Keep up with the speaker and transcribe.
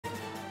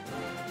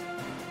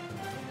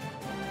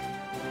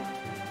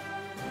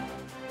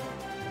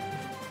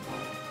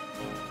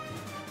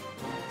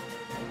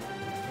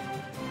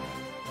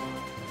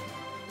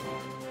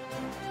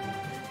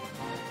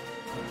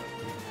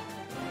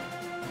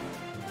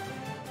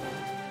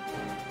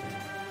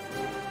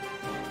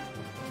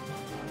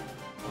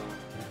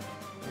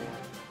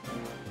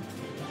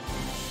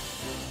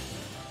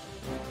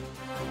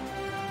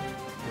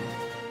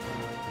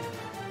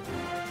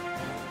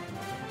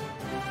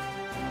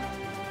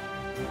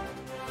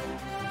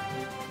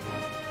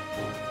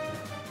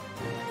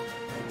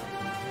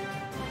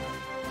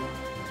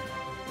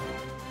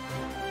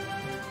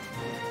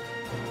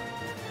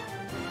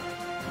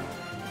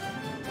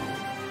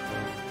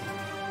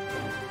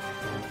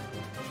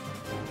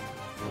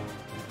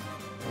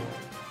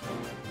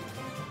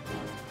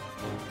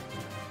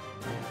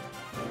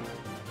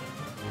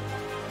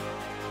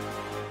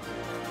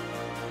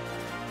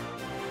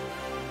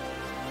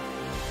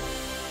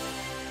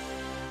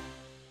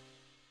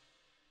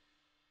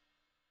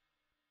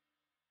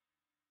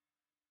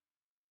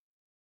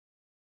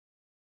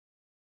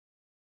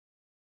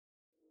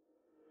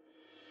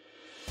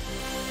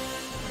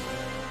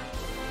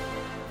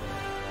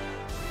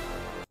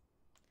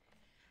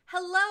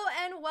Hello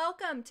and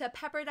welcome to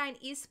Pepperdine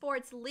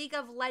Esports League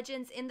of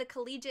Legends in the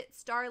Collegiate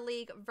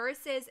StarLeague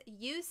versus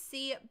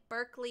UC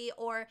Berkeley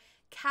or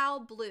Cal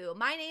Blue.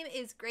 My name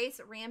is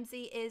Grace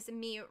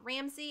RamseyIsMey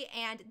Ramsey,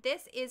 and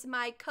this is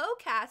my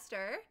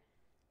co-caster,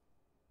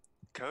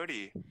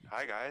 Cody.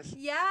 Hi, guys.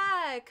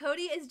 Yeah,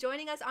 Cody is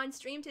joining us on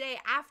stream today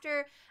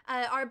after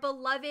our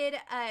beloved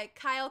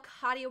Kyle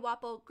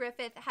Kadiwapo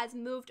Griffith has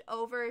moved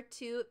over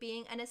to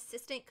being an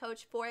assistant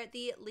coach for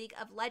the League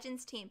of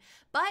Legends team.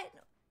 But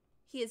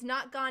he is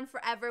not gone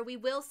forever. We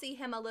will see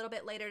him a little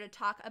bit later to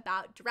talk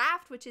about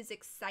draft, which is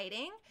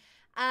exciting.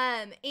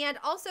 And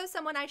also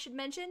someone I should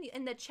mention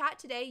in the chat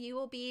today, you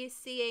will be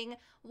seeing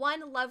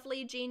one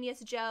lovely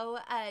genius Joe.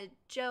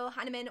 Joe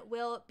Heineman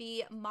will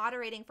be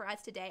moderating for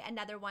us today,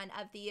 another one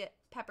of the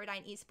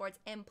Pepperdine Esports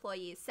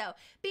employees. So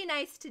be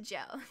nice to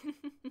Joe.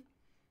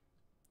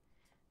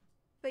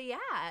 But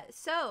yeah,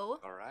 so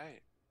All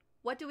right.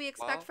 What do we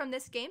expect from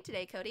this game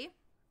today, Cody?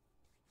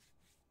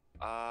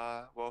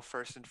 Well,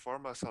 first and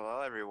foremost,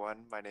 hello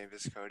everyone. My name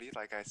is Cody.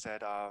 Like I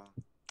said, I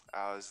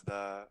was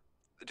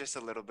just a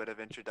little bit of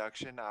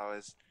introduction. I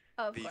was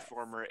the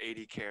former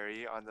AD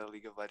carry on the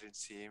League of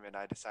Legends team, and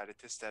I decided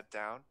to step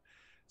down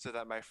so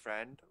that my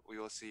friend, we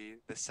will see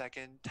the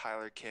second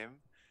Tyler Kim,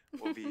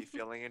 will be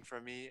filling in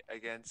for me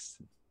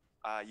against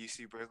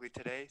UC Berkeley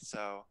today.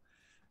 So,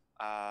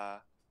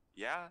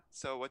 yeah.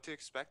 So what to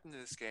expect in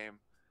this game?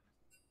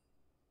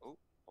 Oh,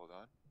 hold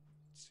on.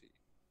 Let's see.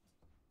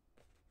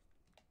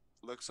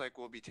 Looks like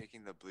we'll be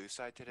taking the blue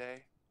side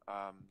today.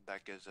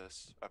 That gives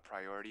us a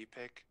priority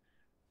pick.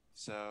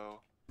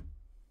 So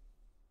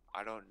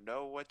I don't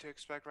know what to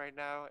expect right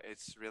now.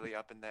 It's really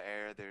up in the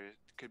air. There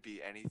could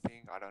be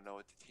anything. I don't know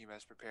what the team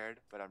has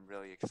prepared, but I'm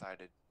really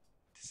excited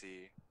to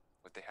see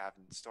what they have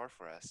in store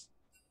for us.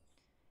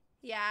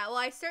 Yeah, well,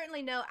 I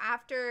certainly know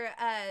after,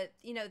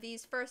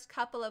 these first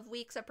couple of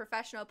weeks of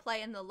professional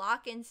play in the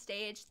lock-in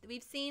stage,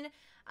 we've seen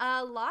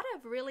a lot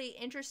of really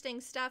interesting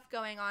stuff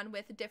going on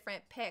with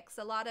different picks.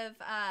 A lot of,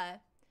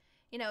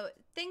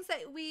 things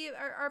that we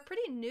are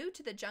pretty new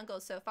to the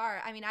jungle so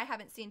far. I mean, I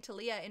haven't seen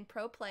Talia in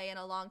pro play in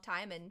a long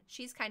time, and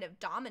she's kind of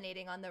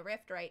dominating on the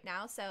Rift right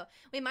now. So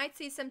we might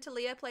see some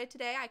Talia play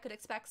today. I could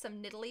expect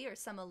some Nidalee or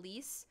some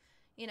Elise,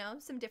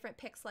 some different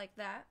picks like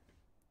that.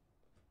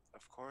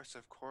 Of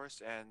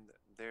course, and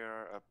there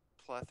are a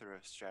plethora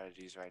of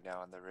strategies right now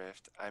on the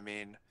Rift. I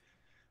mean,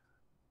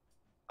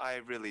 I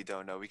really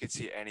don't know. We could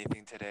see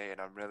anything today,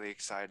 and I'm really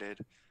excited.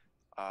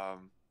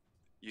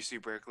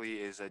 UC Berkeley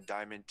is a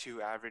Diamond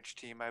 2 average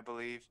team, I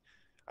believe.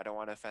 I don't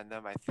want to offend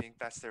them. I think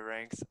that's their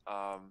ranks.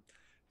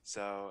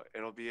 So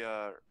it'll be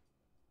a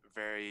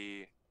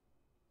very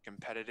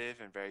competitive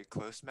and very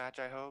close match,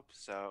 I hope.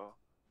 So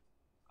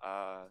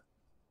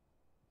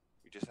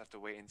we just have to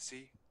wait and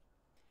see.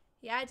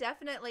 Yeah,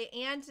 definitely.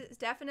 And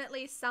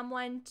definitely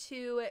someone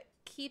to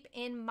keep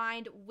in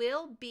mind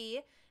will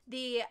be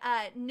the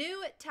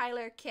new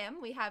Tyler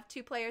Kim. We have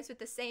two players with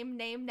the same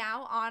name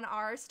now on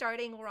our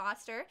starting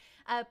roster,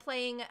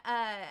 playing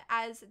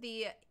as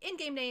the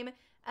in-game name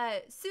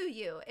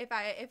Suyu, if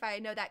I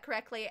know that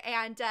correctly.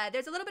 And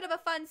there's a little bit of a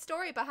fun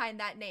story behind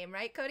that name,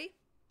 right, Cody?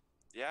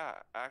 Yeah,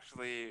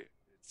 actually,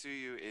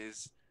 Suyu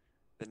is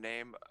the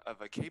name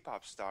of a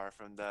K-pop star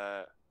from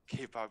the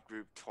K-pop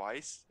group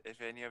Twice,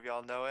 if any of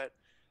y'all know it.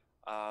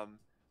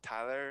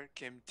 Tyler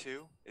Kim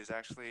 2 was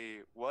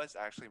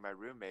actually my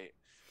roommate,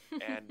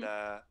 and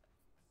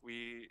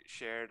we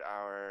shared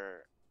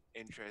our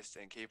interest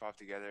in K-pop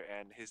together.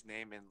 And his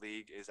name in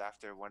League is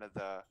after one of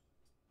the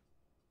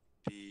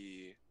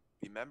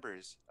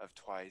members of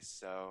Twice.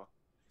 So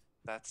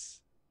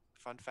that's a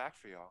fun fact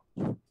for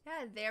y'all.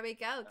 Yeah, there we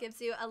go.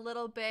 Gives you a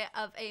little bit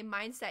of a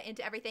mindset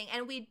into everything.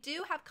 And we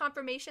do have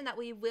confirmation that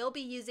we will be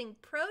using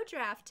Pro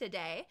Draft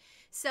today.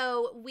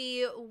 So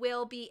we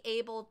will be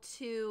able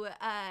to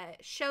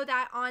show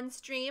that on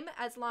stream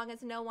as long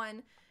as no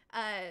one,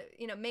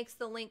 makes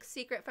the link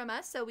secret from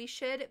us. So we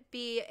should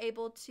be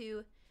able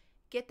to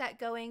get that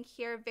going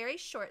here very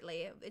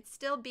shortly. It's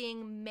still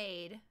being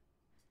made,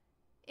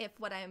 if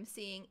what I'm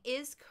seeing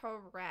is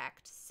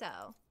correct.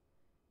 So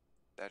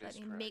Let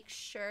me make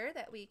sure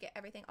that we get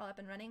everything all up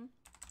and running.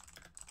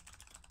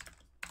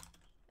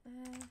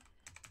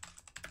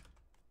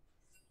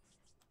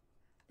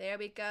 There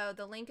we go.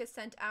 The link is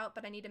sent out,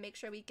 but I need to make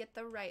sure we get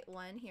the right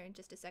one here in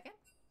just a second.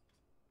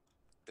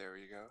 There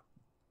we go.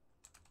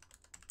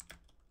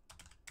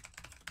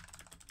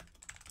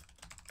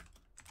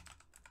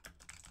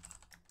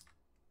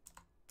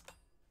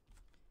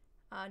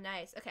 Oh,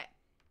 nice. Okay.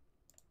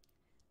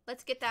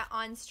 Let's get that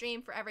on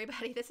stream for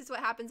everybody. This is what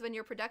happens when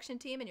your production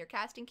team and your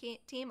casting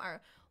team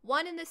are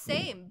one and the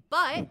same,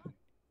 but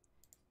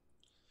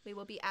we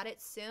will be at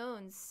it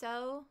soon.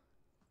 So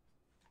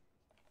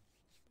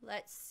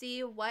let's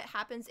see what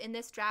happens in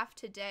this draft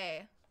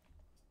today.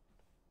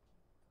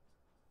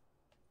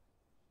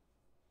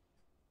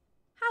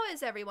 How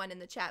is everyone in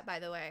the chat, by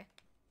the way?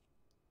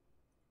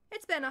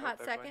 It's been a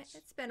hot second.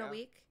 It's been a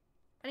week.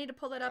 I need to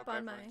pull it up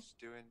on my...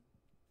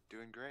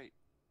 Doing great.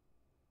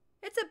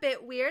 It's a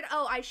bit weird.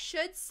 Oh, I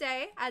should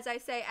say, as I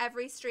say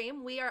every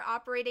stream, we are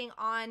operating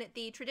on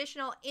the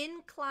traditional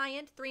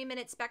in-client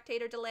 3-minute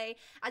spectator delay,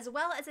 as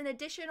well as an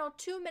additional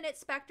 2-minute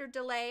spectator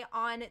delay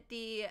on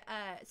the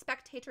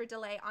spectator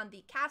delay on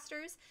the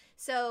casters.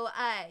 So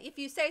if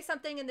you say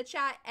something in the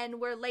chat and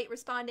we're late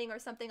responding or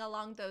something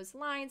along those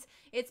lines,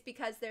 it's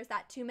because there's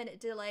that 2-minute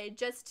delay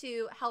just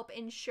to help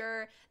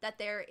ensure that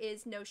there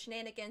is no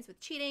shenanigans with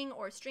cheating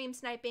or stream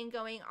sniping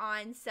going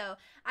on. So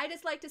I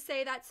just like to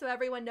say that so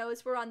everyone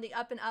knows we're on the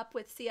up and up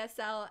with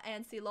CSL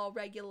and CLOL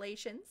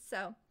regulations.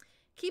 So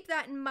keep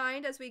that in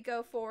mind as we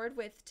go forward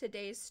with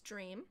today's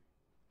stream.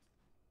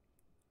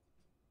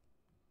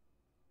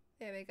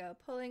 There we go.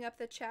 Pulling up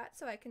the chat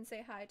so I can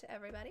say hi to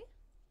everybody.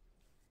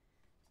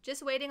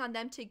 Just waiting on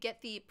them to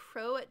get the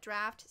pro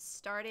draft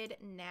started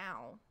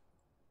now.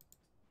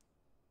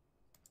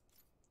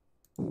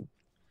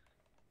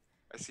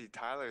 I see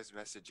Tyler's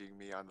messaging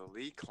me on the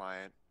League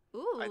client.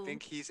 Ooh. I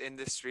think he's in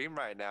the stream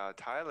right now.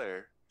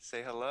 Tyler,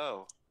 say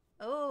hello.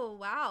 Oh,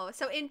 wow.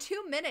 So in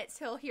 2 minutes,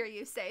 he'll hear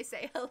you say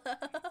hello.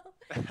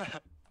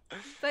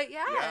 But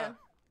yeah.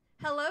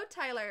 Hello,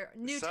 Tyler.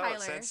 Tyler.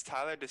 Since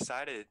Tyler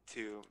decided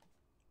to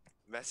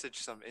message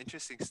some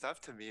interesting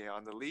stuff to me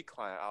on the League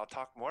client, I'll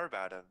talk more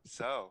about him.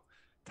 So,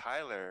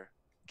 Tyler,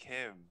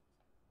 Kim,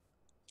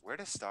 where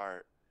to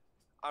start?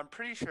 I'm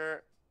pretty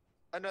sure,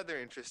 another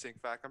interesting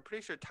fact, I'm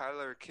pretty sure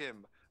Tyler or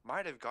Kim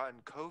might have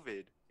gotten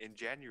COVID in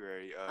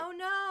January of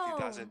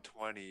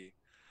 2020.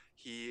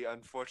 He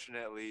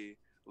unfortunately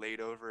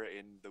laid over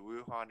in the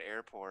Wuhan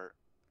airport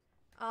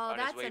on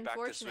his way back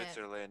to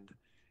Switzerland.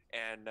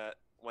 And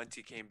once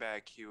he came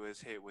back, he was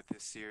hit with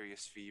this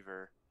serious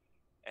fever.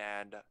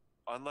 And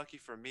unlucky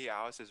for me,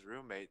 I was his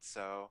roommate,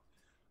 so...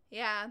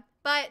 Yeah,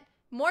 but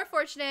more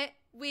fortunate,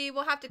 we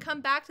will have to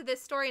come back to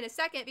this story in a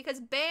second because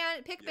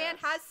pick ban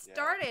has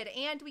started.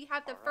 And we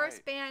have the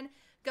first ban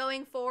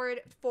going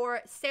forward for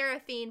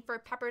Seraphine for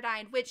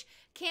Pepperdine, which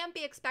can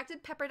be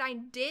expected.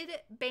 Pepperdine did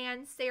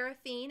ban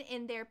Seraphine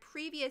in their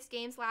previous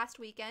games last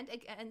weekend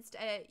against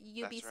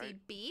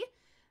UBCB.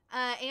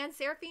 And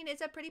Seraphine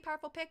is a pretty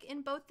powerful pick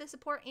in both the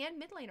support and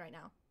mid lane right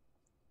now.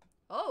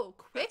 Oh,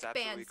 quick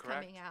bans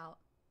coming out.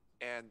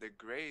 And the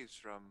Graves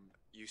from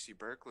UC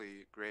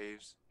Berkeley,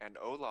 Graves and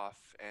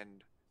Olaf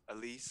and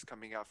Elise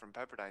coming out from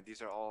Pepperdine.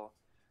 These are all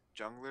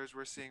junglers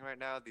we're seeing right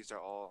now. These are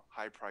all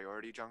high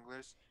priority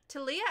junglers.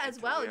 Talia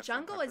as well.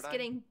 Jungle is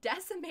getting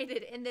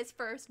decimated in this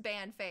first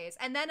ban phase.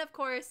 And then, of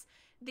course,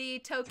 the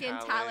token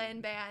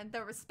Talon ban,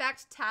 the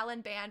Respect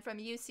Talon ban from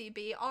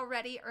UCB,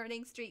 already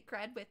earning street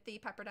cred with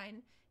the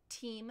Pepperdine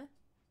team.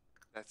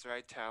 That's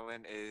right.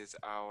 Talon is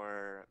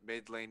our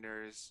mid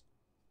laner's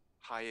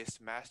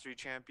highest mastery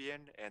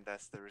champion, and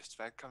that's the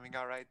Respect coming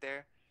out right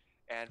there.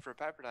 And for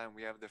Pepperdine,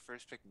 we have the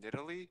first pick,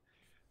 Nidalee.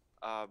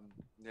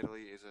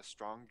 Nidalee is a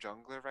strong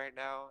jungler right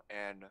now,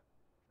 and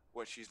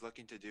what she's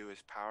looking to do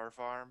is power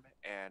farm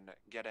and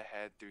get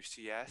ahead through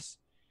CS.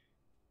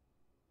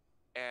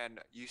 And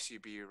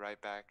UCB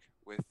right back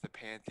with the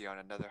Pantheon,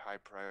 another high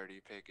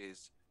priority pick,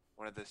 is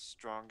one of the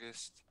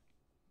strongest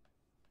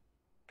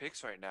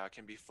picks right now.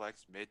 Can be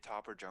flexed mid,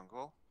 top, or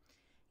jungle.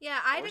 Yeah,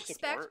 I'd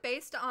expect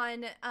based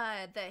on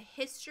the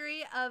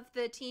history of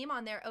the team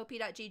on their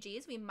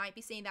op.gg's, we might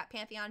be seeing that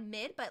Pantheon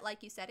mid, but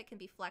like you said, it can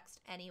be flexed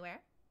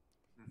anywhere.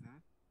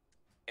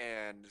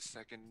 And the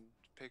second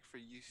pick for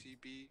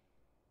UCB,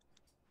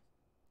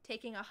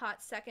 taking a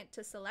hot second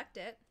to select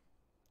it.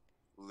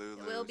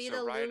 Lulu. It will be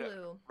the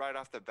Lulu. Right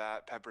off the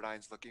bat,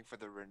 Pepperdine's looking for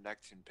the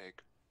Renekton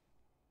pick.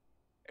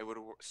 It would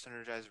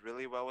synergize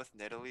really well with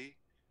Nidalee.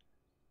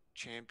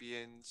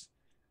 Champions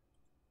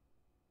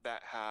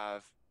that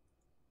have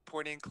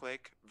point and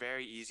click,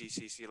 very easy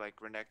CC like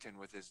Renekton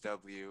with his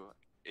W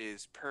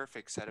is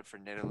perfect setup for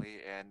Nidalee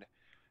and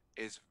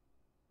is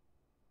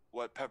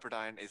what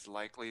Pepperdine is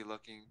likely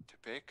looking to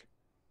pick.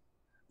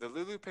 The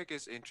Lulu pick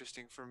is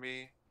interesting for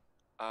me.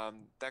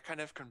 That kind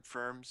of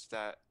confirms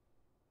that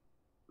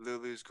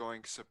Lulu's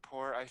going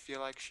support. I feel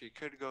like she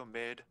could go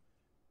mid,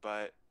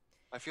 but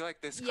I feel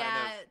like this kind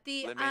of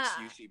limits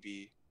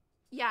UCB.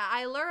 Yeah,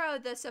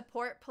 Iluro, the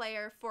support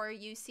player for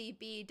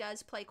UCB,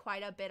 does play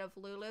quite a bit of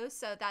Lulu,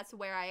 so that's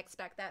where I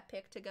expect that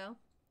pick to go.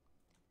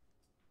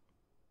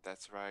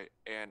 That's right.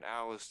 And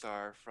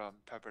Alistar from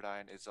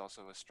Pepperdine is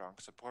also a strong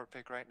support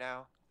pick right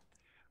now.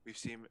 We've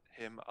seen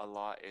him a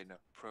lot in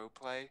pro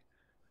play.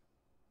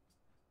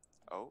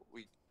 Oh,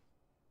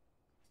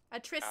 a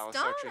Tristana.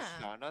 Alistar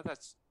Tristana,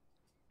 that's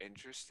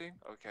interesting.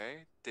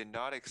 Okay, did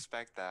not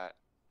expect that.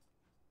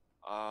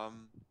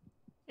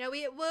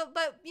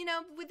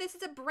 This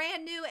is a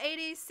brand new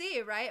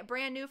ADC, right?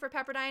 Brand new for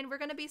Pepperdine. We're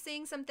going to be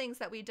seeing some things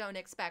that we don't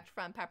expect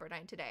from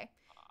Pepperdine today.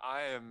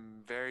 I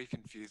am very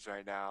confused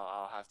right now,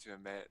 I'll have to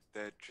admit.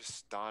 The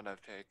Tristana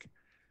pick.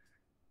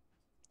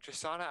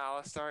 Tristana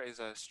Alistar is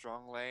a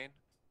strong lane,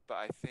 but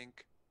I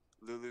think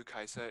Lulu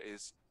Kaisa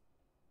is,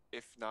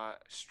 if not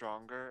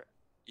stronger,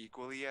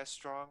 equally as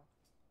strong.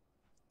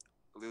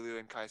 Lulu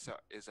and Kaisa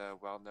is a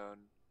well-known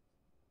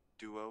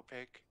duo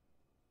pick.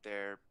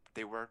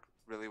 They work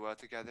really well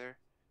together.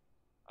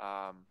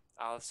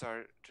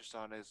 Alistar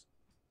Tristana is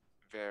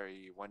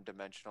very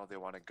one-dimensional. They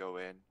want to go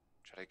in,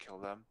 try to kill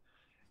them.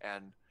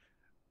 And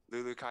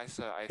Lulu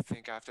Kaisa, I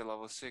think after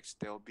level 6,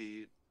 they'll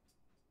be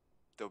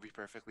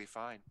perfectly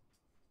fine.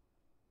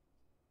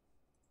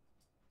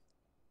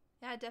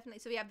 Yeah, definitely.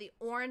 So we have the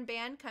Ornn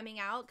ban coming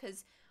out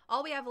because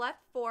all we have left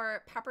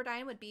for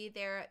Pepperdine would be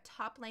their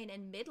top lane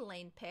and mid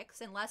lane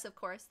picks, unless, of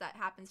course, that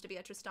happens to be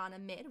a Tristana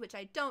mid, which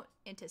I don't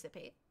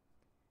anticipate.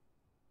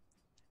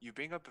 You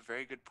bring up a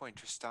very good point.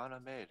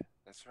 Tristana mid.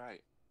 That's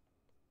right.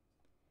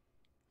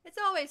 It's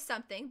always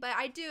something, but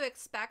I do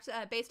expect,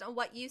 based on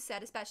what you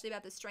said, especially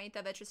about the strength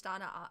of a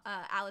Tristana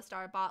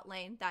Alistar bot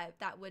lane,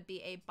 that would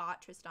be a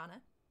bot Tristana.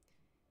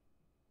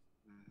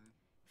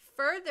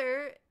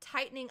 Further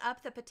tightening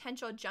up the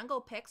potential jungle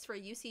picks for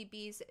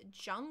UCB's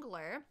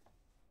jungler.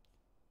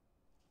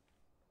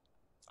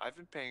 I've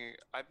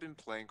been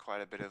playing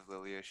quite a bit of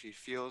Lilia. She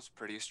feels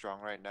pretty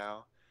strong right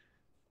now.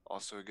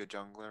 Also a good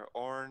jungler.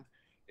 Ornn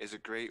is a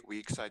great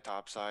weak side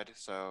top side,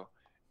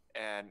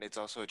 and it's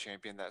also a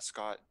champion that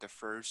Scott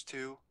defers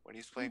to when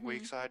he's playing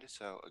weak side,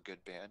 so a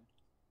good ban.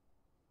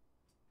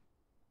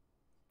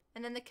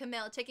 And then the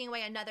Camille taking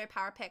away another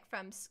power pick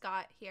from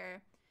Scott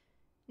here.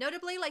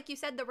 Notably, like you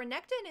said, the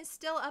Renekton is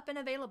still up and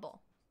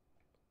available.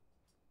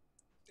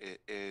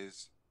 It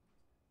is.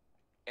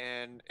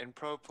 And in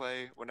pro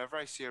play, whenever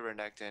I see a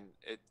Renekton,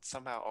 it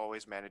somehow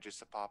always manages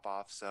to pop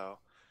off, so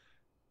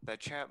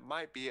that champ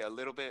might be a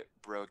little bit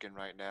broken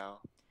right now.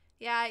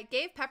 Yeah, it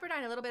gave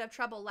Pepperdine a little bit of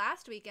trouble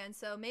last weekend,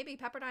 so maybe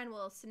Pepperdine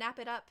will snap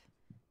it up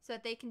so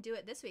that they can do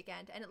it this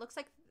weekend. And it looks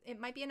like it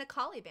might be an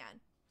Akali ban.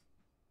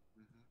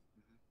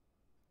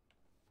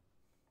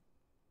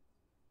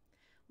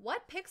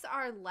 What picks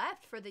are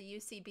left for the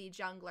UCB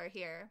jungler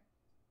here?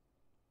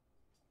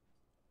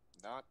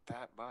 Not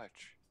that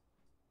much.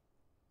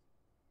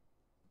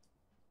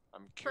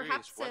 I'm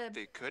curious what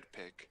they could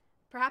pick.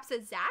 Perhaps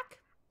a Zac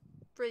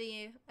for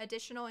the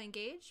additional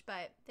engage,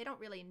 but they don't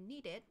really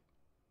need it.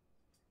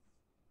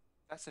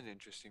 That's an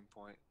interesting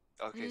point.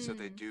 Okay, so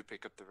they do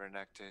pick up the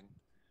Renekton.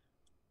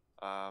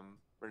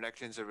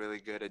 Renekton's a really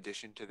good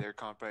addition to their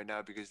comp right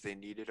now because they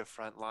needed a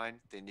front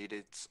line. They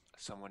needed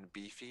someone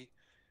beefy.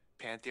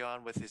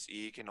 Pantheon with his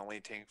E can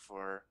only tank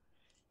for,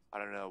 I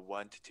don't know,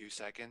 1 to 2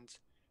 seconds.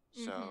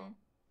 So.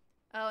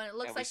 Oh, and it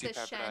looks like the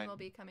Shen will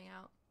be coming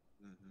out.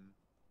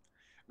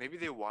 Maybe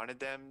they wanted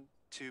them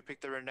to pick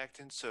the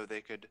Renekton so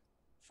they could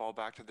fall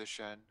back to the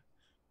Shen.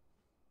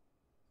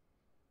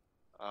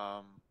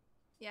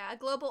 Yeah, a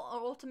global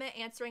ultimate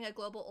answering a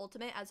global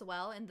ultimate as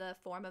well in the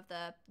form of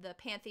the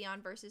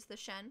Pantheon versus the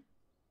Shen.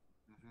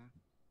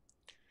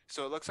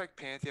 So it looks like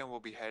Pantheon will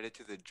be headed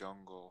to the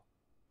jungle.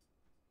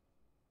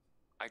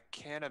 I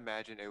can't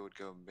imagine it would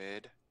go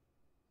mid.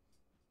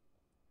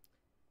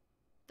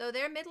 Though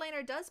their mid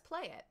laner does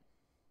play it.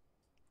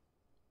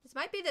 This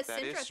might be the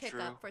Syndra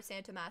pickup true. for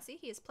Santomasi.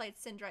 He has played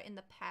Syndra in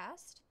the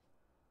past.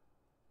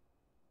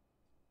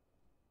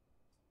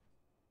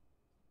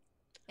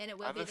 And it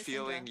will I have be a the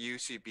feeling Syndra.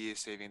 UCB is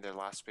saving their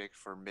last pick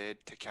for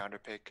mid to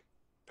counterpick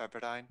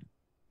Pepperdine.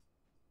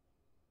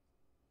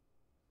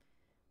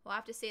 We'll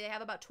have to see. They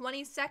have about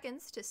 20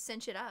 seconds to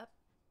cinch it up.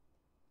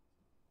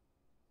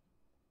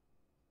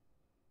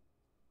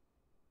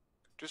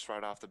 Just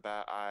right off the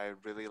bat, I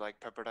really like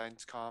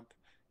Pepperdine's comp.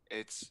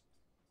 It's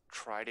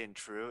tried and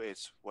true.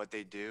 It's what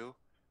they do.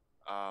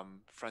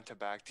 Front to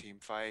back team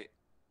fight.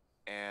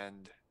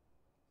 And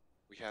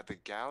we have the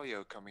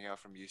Galio coming out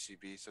from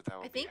UCB, so that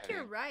would be I think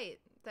you're right.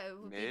 That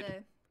would be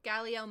the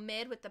Galio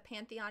mid with the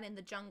Pantheon in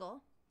the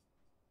jungle.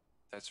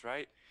 That's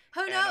right.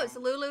 Who knows?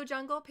 Lulu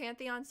jungle,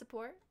 Pantheon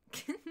support.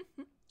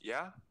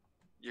 Yeah,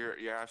 you're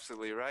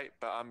absolutely right.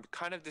 But I'm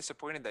kind of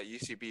disappointed that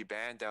UCB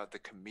banned out the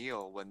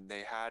Camille when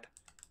they had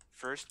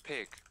first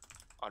pick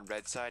on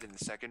red side in the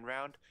second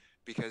round,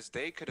 because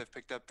they could have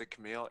picked up the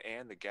Camille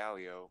and the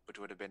Galio, which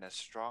would have been a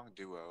strong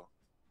duo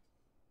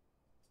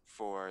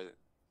for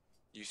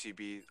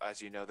UCB. As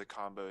you know, the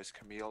combo is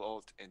Camille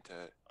ult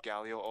into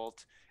Galio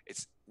ult.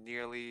 It's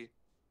nearly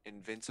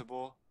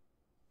invincible.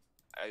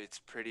 It's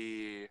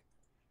pretty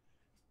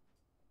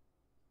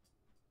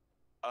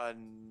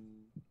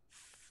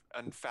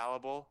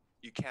unfallible.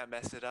 You can't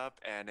mess it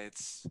up, and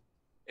it's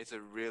a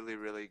really,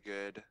 really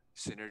good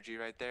synergy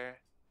right there.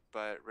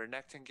 But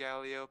Renekton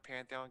Galio,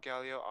 Pantheon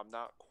Galio, I'm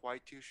not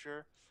quite too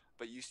sure.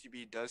 But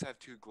UCB does have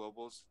 2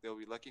 globals. They'll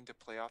be looking to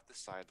play off the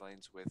side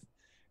lanes with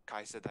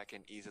Kaisa that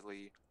can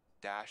easily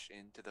dash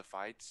into the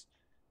fights.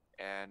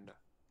 And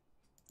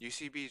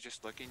UCB is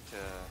just looking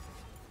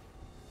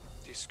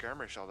to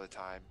skirmish all the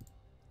time,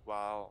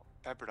 while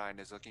Pepperdine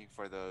is looking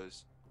for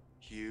those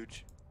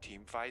huge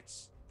team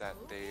fights that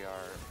they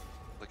are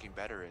looking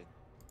better in.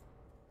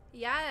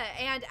 Yeah,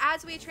 and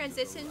as we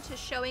transition to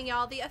showing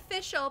y'all the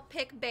official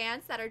pick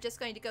bans that are just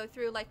going to go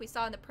through like we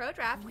saw in the pro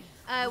draft,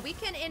 we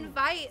can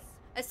invite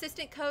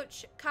assistant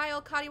coach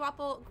Kyle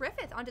Kadiwapel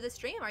Griffith onto the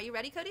stream. Are you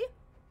ready, Cody?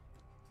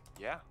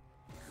 Yeah.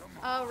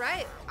 All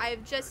right,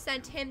 I've just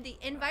sent him the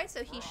invite,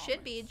 so he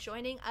should be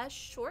joining us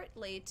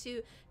shortly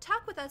to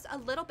talk with us a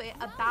little bit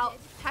about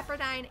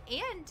Pepperdine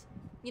and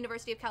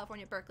University of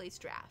California Berkeley's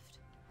draft.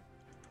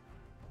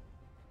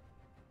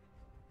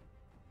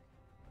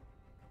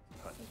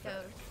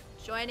 So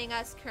joining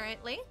us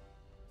currently.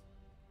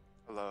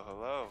 Hello,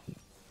 hello.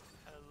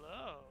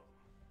 Hello.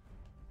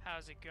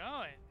 How's it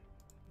going?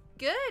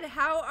 Good.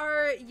 How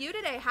are you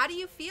today? How do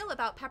you feel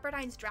about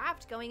Pepperdine's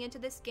draft going into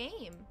this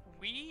game?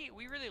 We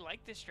really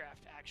like this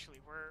draft, actually.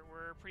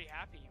 We're pretty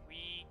happy.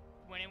 We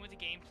went in with a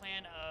game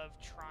plan of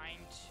trying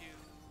to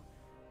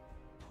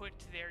put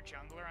their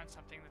jungler on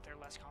something that they're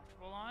less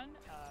comfortable on.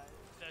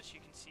 Thus, you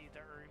can see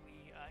the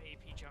early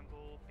AP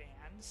jungle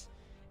bans,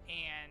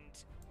 and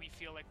we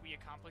feel like we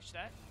accomplished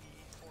that.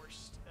 We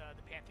forced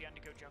the Pantheon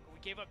to go jungle.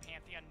 We gave up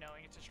Pantheon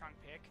knowing it's a strong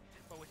pick,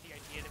 but with the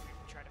idea that we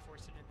would try to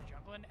force it into the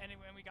jungle, and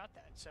we got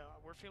that. So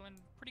we're feeling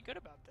pretty good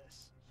about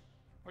this.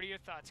 What are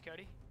your thoughts,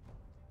 Cody?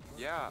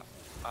 Yeah,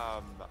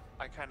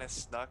 I kind of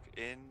snuck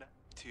in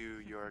to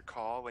your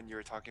call when you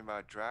were talking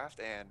about draft,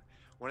 and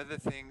one of the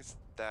things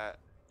that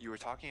you were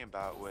talking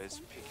about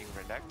was picking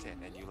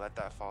Renekton, and you let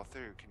that fall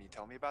through. Can you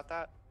tell me about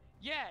that?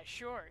 Yeah,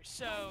 sure.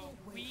 So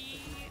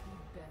we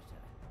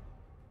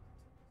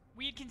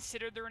had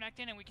considered the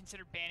Renekton, and we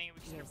considered banning it,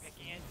 we considered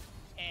picking it,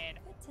 and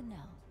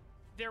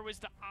there was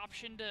the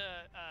option to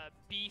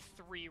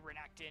B3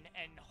 Renekton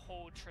and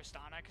hold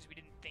Tristana, because we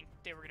didn't think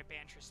they were going to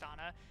ban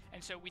Tristana,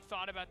 and so we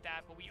thought about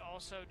that, but we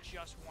also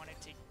just wanted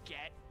to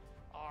get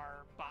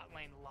our bot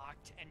lane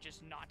locked and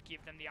just not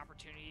give them the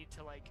opportunity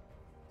to, like,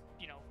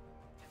 you know,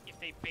 if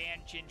they ban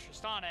Jhin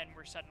Tristana and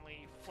we're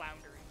suddenly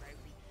floundering, right?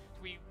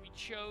 We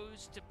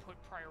chose to put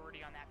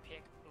priority on that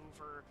pick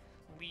over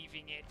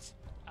leaving it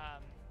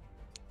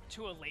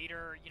to a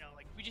later, you know,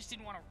 like, we just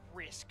didn't want to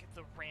risk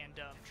the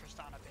random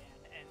Tristana ban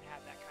and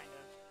have that kind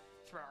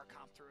of throw our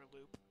comp through a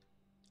loop.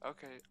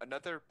 Okay,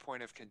 another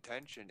point of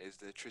contention is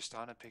the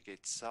Tristana pick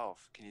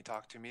itself. Can you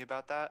talk to me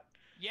about that?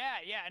 Yeah,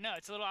 no,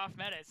 it's a little off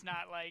meta. It's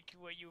not like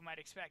what you might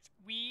expect.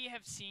 We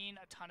have seen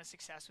a ton of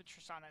success with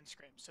Tristana and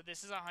Scrim, so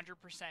this is 100%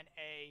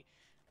 a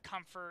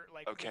comfort,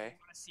 like, okay. We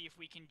want to see if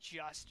we can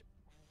just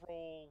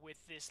roll with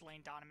this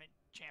lane dominant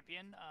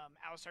champion.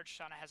 Alistar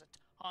Tristana has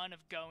a ton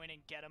of go in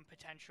and get him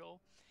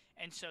potential,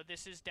 and so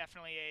this is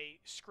definitely a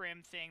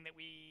Scrim thing that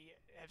we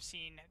have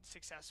seen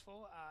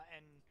successful,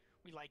 and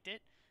we liked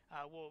it.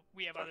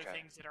 We have other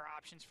things that are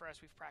options for us.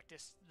 We've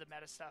practiced the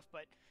meta stuff,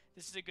 but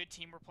this is a good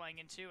team we're playing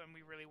into, and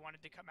we really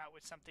wanted to come out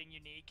with something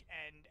unique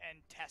and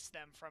test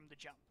them from the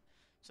jump.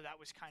 So that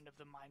was kind of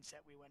the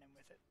mindset we went in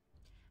with it.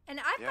 And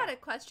I've got a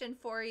question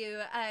for you,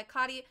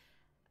 Cody.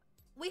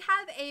 We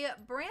have a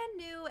brand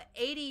new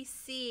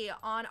ADC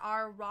on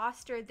our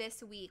roster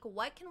this week.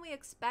 What can we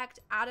expect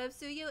out of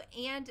Suyu,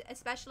 and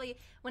especially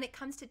when it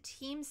comes to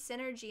team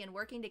synergy and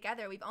working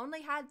together? We've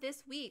only had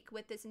this week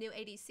with this new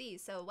ADC,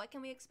 so what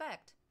can we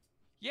expect?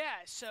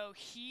 Yeah, so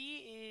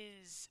he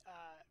is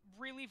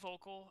really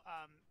vocal,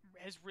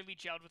 has really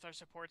gelled with our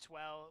supports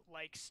well,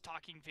 likes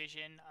talking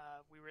vision.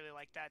 We really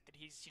like that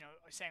he's, you know,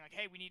 saying like,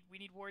 hey, we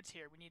need wards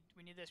here, we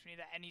need this, we need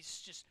that, and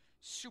he's just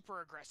super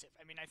aggressive.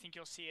 I mean, I think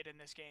you'll see it in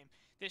this game.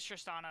 This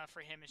Tristana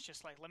for him is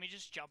just like, let me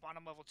just jump on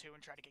him level 2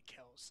 and try to get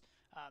kills.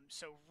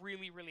 So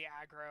really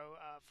aggro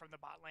from the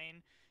bot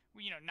lane.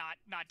 You know,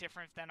 not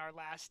different than our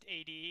last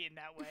AD in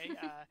that way,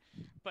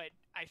 but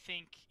I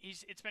think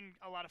it's been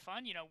a lot of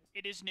fun. You know,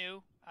 it is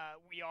new.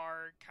 We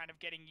are kind of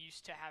getting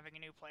used to having a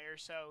new player,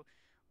 so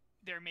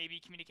there may be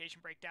communication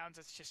breakdowns.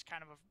 That's just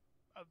kind of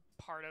a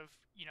part of,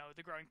 you know,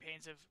 the growing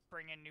pains of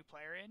bringing a new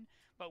player in.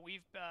 But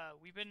we've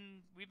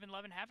been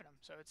loving having him,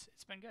 so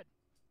it's been good.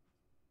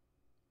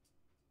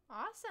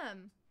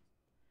 Awesome.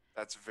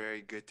 That's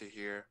very good to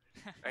hear.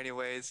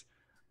 Anyways,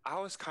 I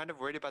was kind of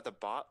worried about the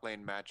bot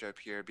lane matchup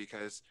here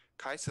because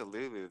Kaisa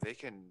Lulu, they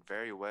can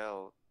very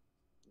well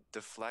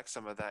deflect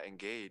some of that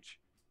engage.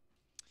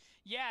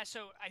 Yeah,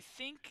 so I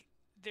think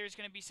there's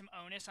going to be some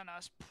onus on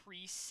us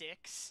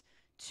pre-6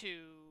 to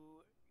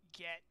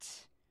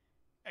get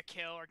a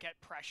kill or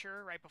get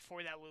pressure right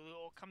before that Lulu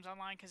ult comes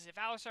online, because if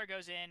Alistar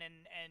goes in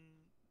and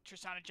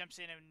Tristana jumps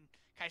in and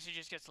Kaisa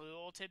just gets Lulu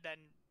ulted, then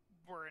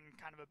we're in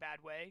kind of a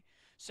bad way.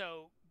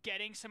 So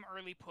getting some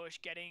early push,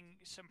 getting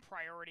some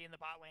priority in the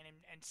bot lane,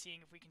 and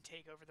seeing if we can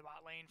take over the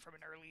bot lane from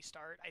an early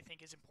start, I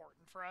think is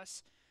important for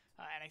us.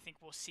 And I think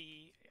we'll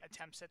see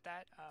attempts at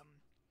that.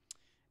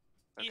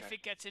 If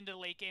it gets into the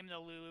late game, the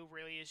Lulu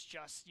really is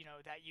just, you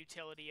know, that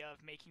utility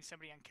of making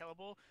somebody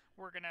unkillable.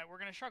 We're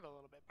gonna struggle a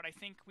little bit, but I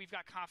think we've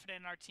got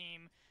confidence in our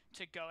team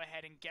to go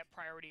ahead and get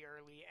priority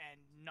early and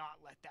not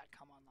let that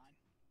come online.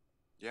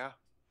 Yeah,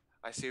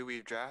 I see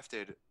we've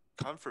drafted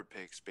comfort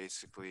picks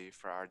basically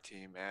for our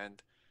team,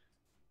 and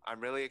I'm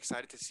really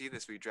excited to see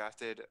this. We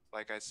drafted,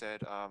 like I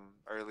said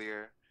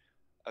earlier,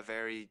 a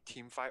very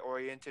team fight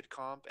oriented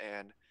comp,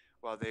 and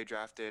while they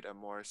drafted a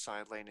more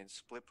side lane and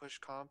split push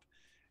comp,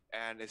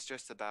 and it's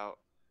just about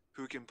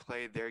who can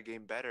play their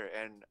game better.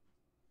 And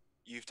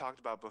you've talked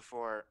about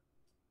before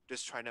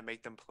just trying to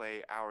make them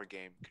play our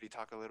game. Could you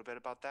talk a little bit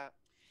about that?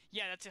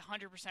 Yeah, that's 100%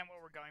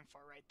 what we're going for,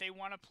 right? They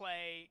want to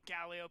play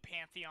Galio,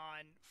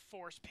 Pantheon,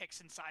 force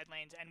picks in side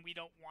lanes, and we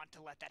don't want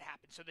to let that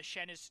happen. So the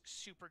Shen is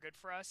super good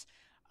for us.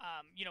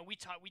 You know, we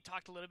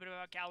talked a little bit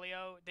about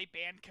Galio. They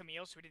banned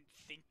Camille, so we didn't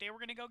think they were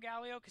going to go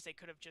Galio because they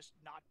could have just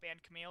not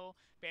banned Camille,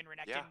 banned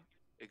Renekton.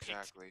 Yeah.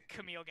 exactly. picked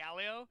Camille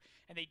Galio,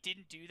 and they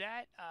didn't do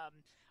that.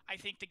 I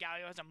think the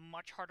Galio has a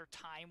much harder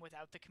time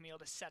without the Camille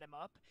to set him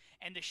up,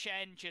 and the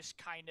Shen just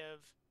kind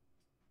of,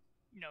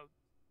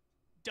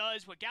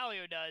 does what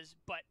Galio does,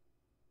 but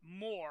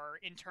more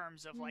in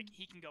terms of like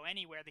he can go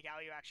anywhere. The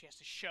Galio actually has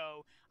to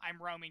show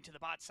I'm roaming to the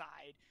bot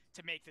side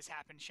to make this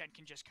happen. Shen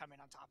can just come in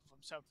on top of him.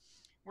 So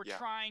we're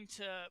trying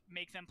to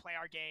make them play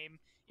our game.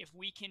 If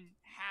we can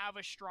have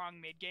a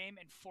strong mid game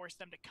and force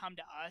them to come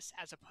to us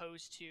as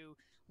opposed to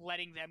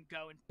letting them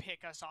go and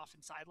pick us off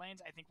in side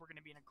lanes, I think we're going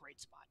to be in a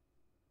great spot.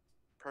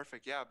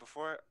 Perfect. Yeah,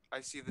 before I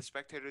see the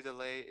spectator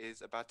delay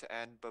is about to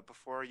end, but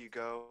before you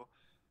go,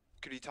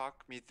 could you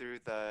talk me through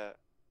the,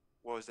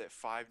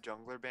 5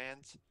 jungler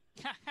bans?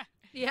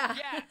 Yeah.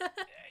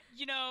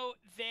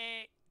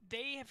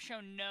 They have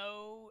shown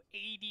no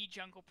AD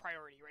jungle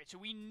priority, right? So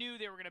we knew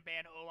they were going to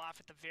ban Olaf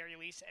at the very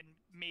least and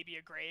maybe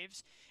a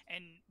Graves.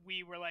 And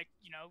we were like,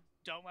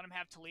 don't let him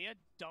have Talia.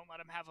 Don't let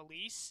him have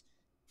Elise.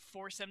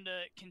 Force them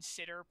to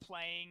consider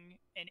playing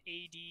an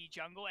AD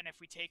jungle. And if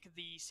we take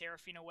the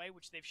Seraphine away,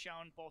 which they've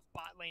shown both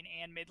bot lane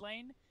and mid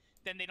lane,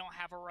 then they don't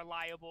have a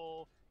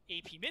reliable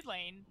AP mid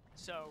lane.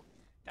 So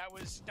that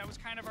was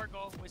kind of our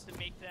goal, was to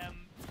make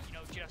them,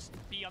 just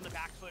be on the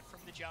back foot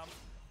from the jump.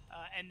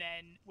 And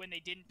then when they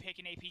didn't pick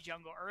an AP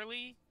jungle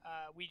early,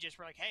 we just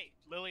were like, hey,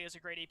 Lily is a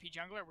great AP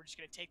jungler. We're just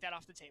going to take that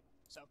off the table.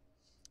 So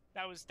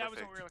that was what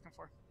we were looking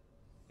for.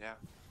 Yeah.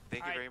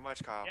 Thank you very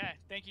much, Kyle. Yeah,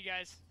 thank you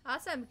guys.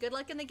 Awesome. Good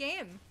luck in the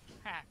game.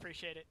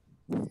 Appreciate it.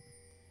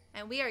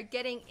 And we are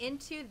getting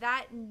into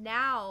that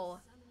now.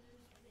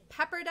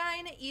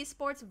 Pepperdine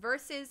Esports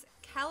versus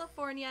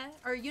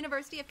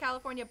University of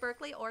California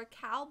Berkeley, or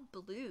Cal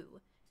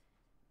Blue.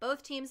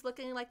 Both teams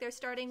looking like they're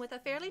starting with a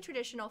fairly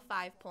traditional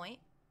 5-point.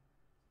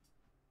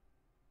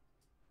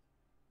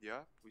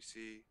 Yeah, we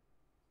see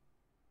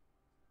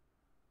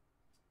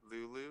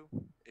Lulu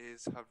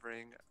is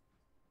hovering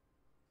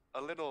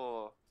a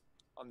little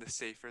on the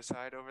safer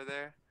side over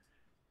there,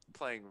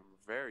 playing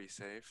very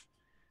safe.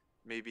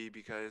 Maybe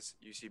because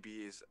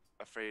UCB is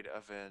afraid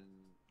of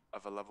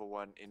a level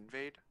 1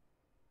 invade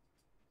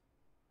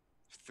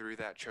through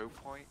that choke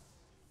point.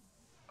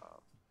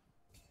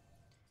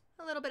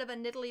 A little bit of a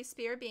Nidalee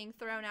spear being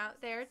thrown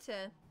out there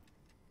to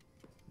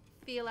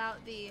feel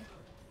out the...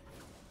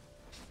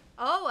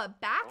 Oh, a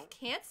back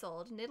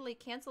canceled. Nidalee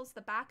cancels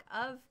the back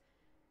of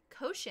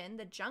Koshin,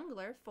 the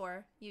jungler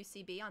for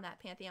UCB on that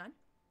Pantheon.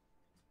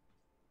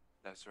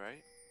 That's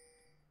right.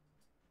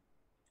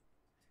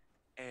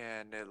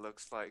 And it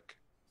looks like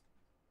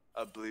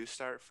a blue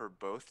start for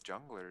both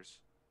junglers.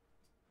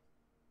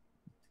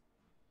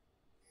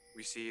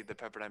 We see the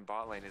Pepperdine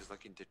bot lane is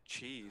looking to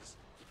cheese,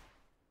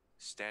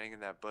 standing in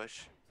that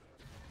bush.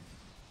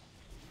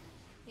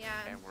 Yeah.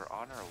 And we're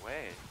on our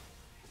way.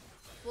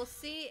 We'll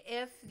see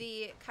if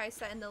the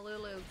Kaisa and the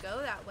Lulu go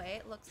that way.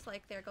 It looks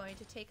like they're going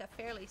to take a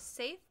fairly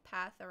safe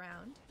path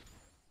around.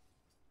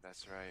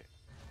 That's right.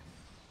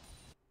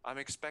 I'm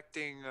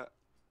expecting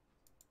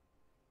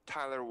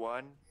Tyler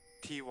 1,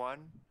 T1,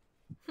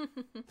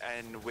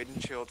 and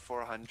Windshield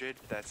 400,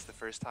 that's the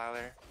first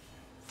Tyler,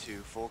 to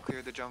full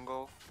clear the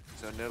jungle.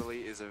 So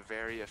Nidalee is a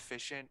very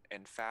efficient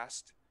and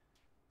fast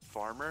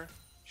farmer.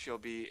 She'll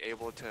be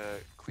able to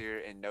clear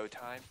in no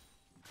time.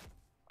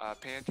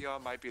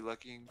 Pantheon might be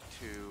looking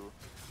to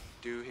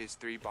do his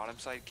 3 bottom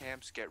side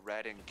camps, get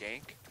red and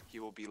gank. He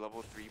will be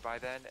level 3 by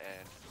then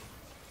and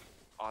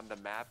on the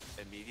map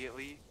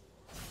immediately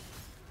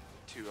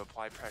to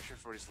apply pressure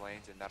for his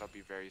lanes, and that'll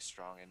be very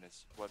strong, and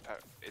it's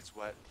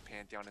what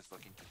Pantheon is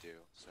looking to do.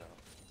 So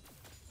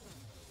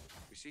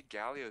we see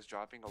Galio's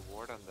dropping a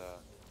ward on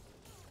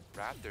the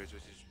Raptors,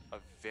 which is a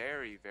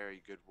very,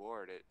 very good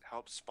ward. It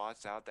helps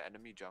spots out the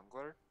enemy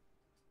jungler.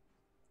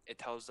 It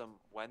tells them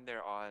when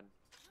they're on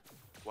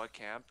what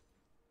camp,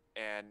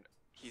 and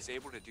he's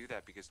able to do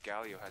that because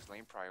Galio has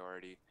lane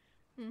priority.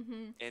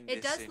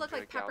 It does look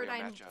like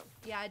Pepperdine.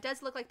 Yeah, it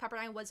does look like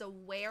Pepperdine was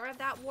aware of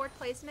that ward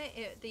placement.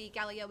 The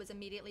Galio was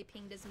immediately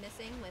pinged as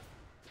missing, with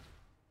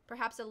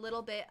perhaps a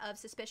little bit of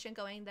suspicion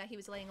going that he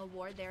was laying a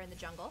ward there in the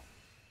jungle.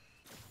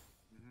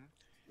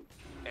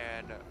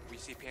 And we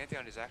see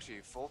Pantheon is actually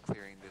full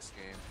clearing this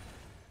game,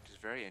 which is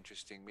very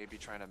interesting. Maybe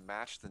trying to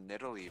match the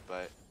Nidalee,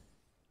 but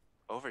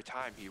over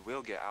time he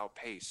will get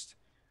outpaced.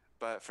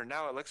 But for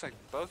now, it looks like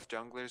both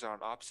junglers are on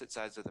opposite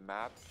sides of the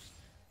map.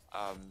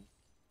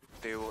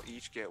 They will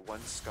each get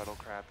 1 Scuttle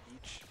Crab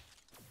each,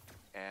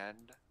 and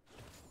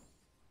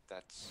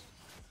that's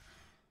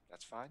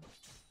fine.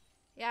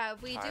 Yeah,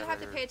 we do have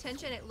to pay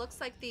attention. It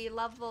looks like the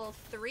level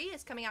 3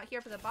 is coming out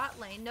here for the bot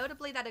lane.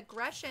 Notably, that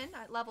aggression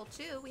at level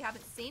 2 we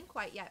haven't seen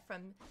quite yet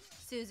from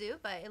Suzu,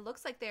 but it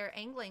looks like they're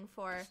angling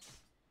for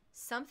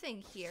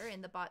something here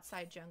in the bot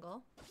side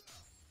jungle.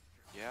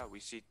 Yeah, we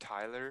see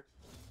Tyler.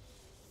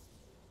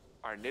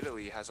 Our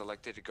Nidalee has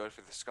elected to go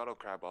for the Scuttle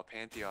Crab, while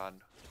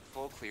Pantheon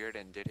full cleared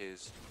and did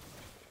his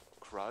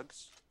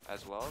Krugs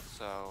as well.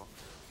 So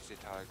you see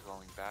Tyler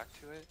going back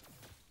to it.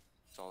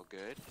 It's all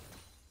good.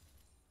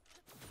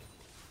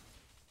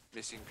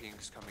 Missing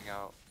pings coming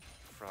out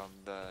from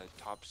the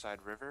top side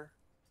river.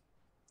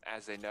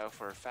 as they know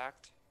for a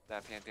fact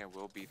that Pantheon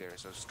will be there.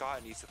 So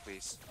Scott needs to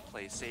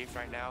play safe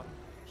right now.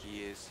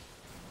 It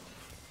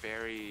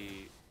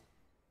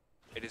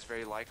is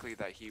very likely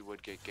that he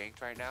would get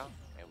ganked right now,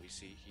 and we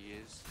see he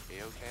is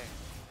A-okay.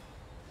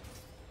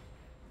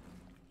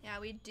 Yeah,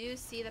 we do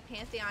see the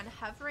Pantheon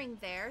hovering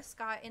there.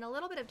 Scott in a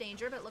little bit of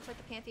danger, but it looks like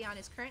the Pantheon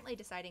is currently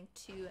deciding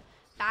to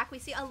back. We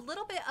see a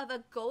little bit of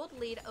a gold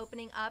lead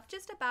opening up,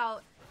 just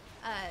about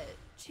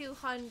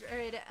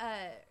 200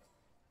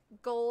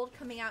 gold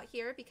coming out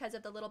here because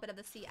of the little bit of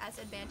the CS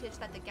advantage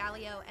that the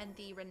Galio and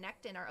the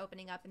Renekton are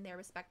opening up in their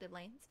respective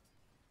lanes.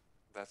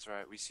 That's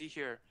right. We see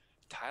here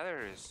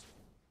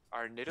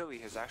our Nidalee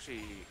has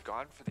actually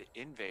gone for the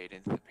invade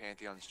into the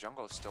Pantheon's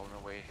jungle, stolen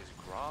away his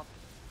Gromp.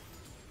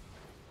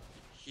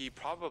 He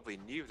probably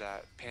knew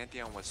that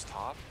Pantheon was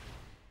top,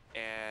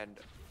 and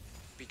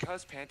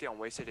because Pantheon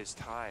wasted his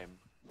time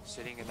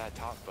sitting in that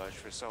top bush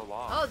for so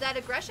long. Oh, that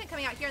aggression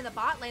coming out here in the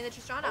bot lane. The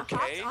Tristana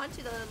hopped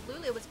onto the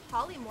Lulu, was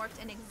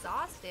polymorphed and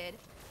exhausted.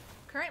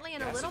 Currently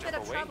in a little bit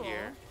of trouble.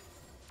 Here.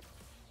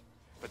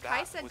 But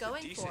that Kaisa was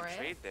going a decent for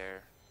trade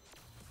there.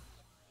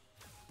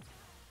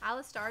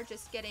 Alistar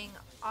just getting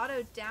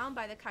autoed down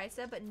by the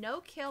Kaisa, but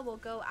no kill will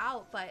go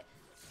out. But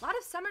a lot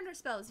of summoner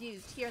spells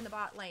used here in the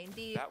bot lane.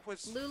 The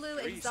Lulu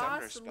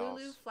exhaust,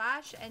 Lulu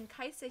flash, and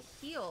Kaisa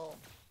heal.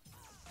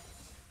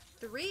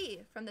 3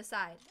 from the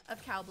side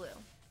of Cal Blue.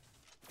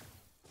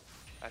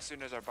 As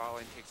soon as our bot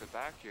lane takes it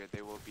back here,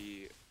 they will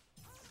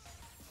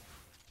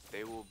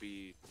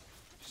be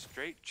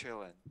straight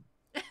chilling.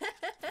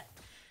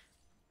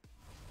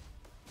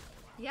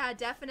 Yeah,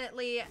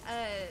 definitely.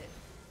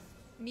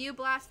 Mew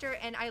Blaster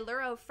and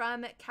Iluro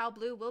from Cal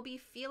Blue will be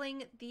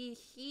feeling the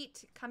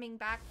heat coming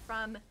back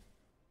from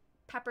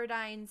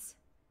Pepperdine's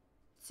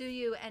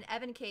Tsuyu and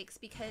Evan Cakes,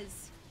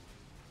 because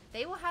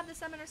they will have the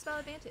summoner spell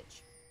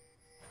advantage.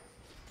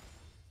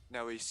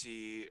 Now we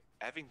see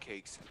Evan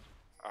Cakes,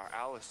 our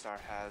Alistar,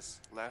 has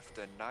left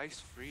a nice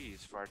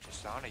freeze for our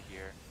Tristana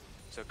here.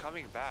 So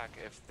coming back,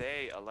 if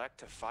they elect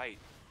to fight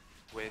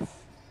with,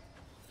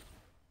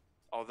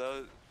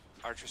 although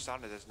our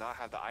Tristana does not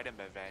have the item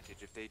advantage,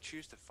 if they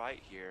choose to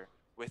fight here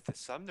with the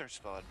summoner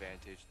spell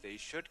advantage, they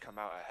should come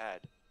out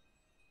ahead.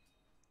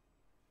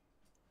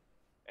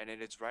 And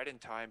it is right in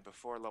time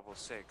before level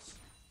 6.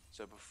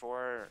 So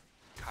before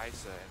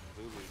Kaisa and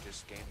Lulu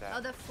just gained that.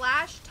 Oh, the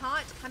flash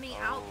taunt coming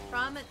out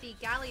from the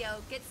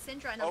Galio gets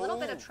Syndra in a little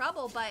bit of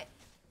trouble, but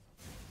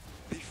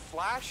the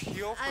flash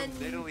heal from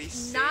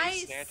Nidalee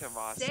nice saves Santa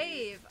Mossy.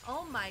 Save.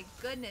 Oh my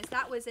goodness,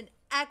 that was an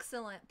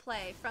excellent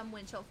play from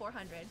Winchill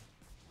 400.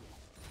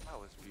 That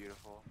was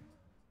beautiful.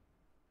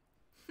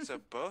 So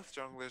both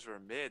junglers were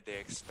mid, they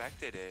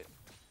expected it,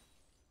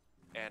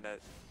 and a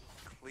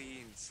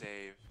clean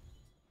save.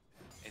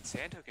 And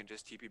Santo can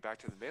just TP back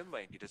to the mid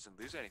lane, he doesn't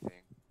lose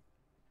anything.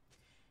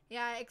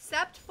 Yeah,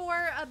 except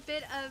for a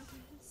bit of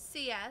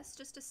CS,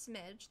 just a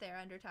smidge there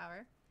under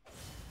tower.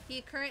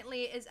 He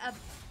currently is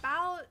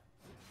about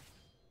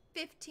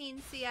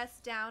 15 CS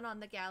down on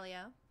the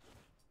Galio.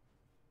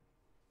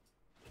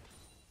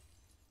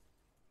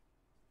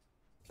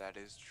 That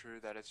is true,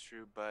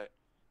 but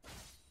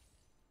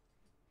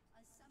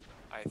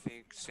I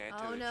think Santo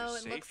is just safe. Oh no,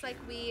 it looks like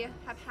we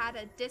have had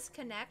a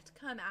disconnect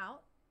come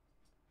out.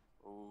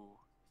 Ooh.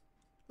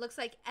 Looks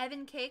like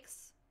Evan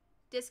Cakes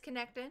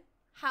disconnected.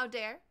 How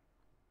dare?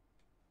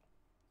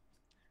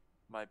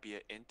 Might be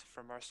an int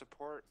from our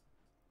support.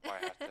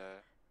 Might have to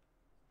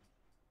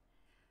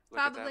look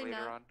Probably at that later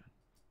not. on.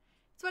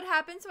 It's what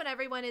happens when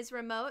everyone is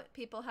remote.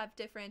 People have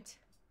different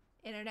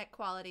internet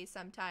quality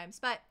sometimes.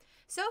 But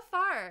so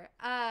far,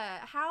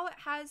 how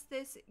has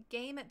this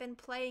game been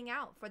playing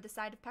out for the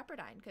side of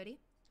Pepperdine, Cody?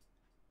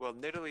 Well,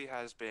 Nidalee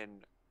has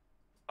been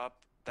up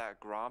that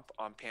Gromp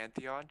on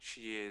Pantheon.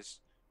 She is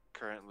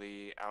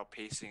currently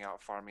outpacing,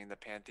 out-farming the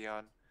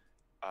Pantheon.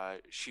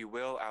 She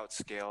will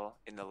outscale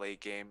in the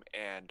late game,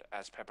 and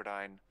as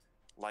Pepperdine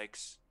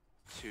likes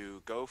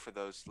to go for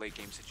those late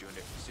game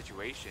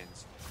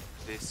situations,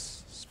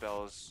 this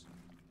spells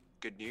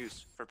good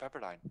news for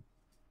Pepperdine.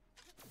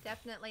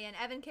 Definitely, and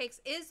Evan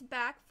Cakes is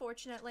back,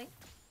 fortunately.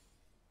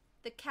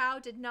 The cow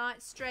did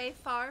not stray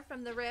far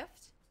from the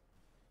rift.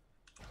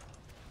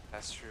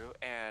 That's true,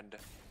 and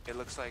it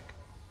looks like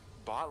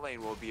bot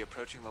lane will be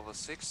approaching level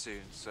 6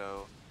 soon,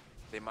 so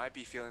they might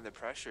be feeling the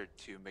pressure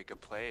to make a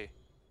play.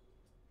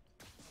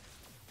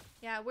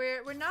 Yeah,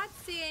 we're not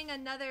seeing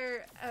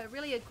another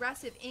really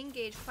aggressive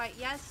engage quite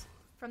yet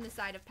from the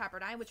side of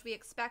Pepperdine, which we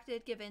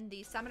expected given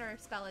the summoner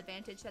spell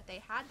advantage that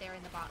they had there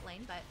in the bot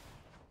lane, but...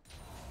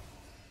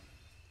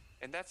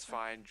 And that's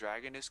fine.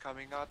 Dragon is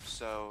coming up,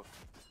 so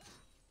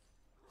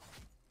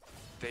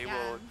they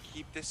will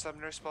keep this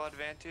summoner spell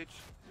advantage.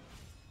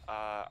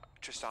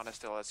 Tristana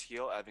still has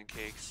heal. Evan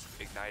Cakes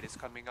Ignite is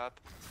coming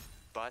up,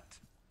 but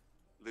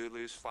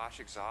Lulu's flash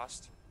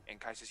exhaust and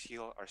Kaisa's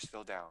heal are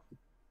still down.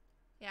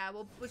 Yeah,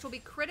 well, which will be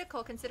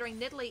critical considering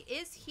Nidalee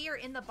is here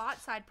in the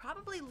bot side,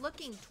 probably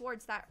looking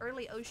towards that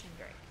early Ocean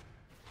Drake.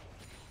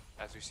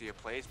 As we see a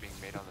play is being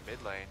made on the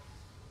mid lane.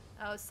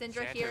 Oh,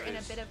 Syndra here in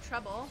a bit of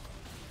trouble.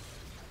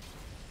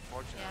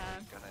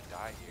 unfortunately gonna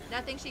die here.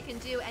 Nothing she can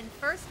do, and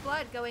first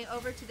blood going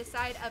over to the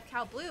side of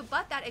Cal Blue,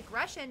 but that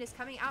aggression is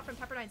coming out from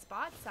Pepperdine's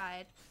bot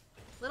side.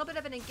 A little bit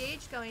of an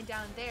engage going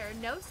down there.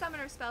 No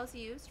summoner spells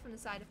used from the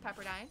side of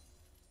Pepperdine.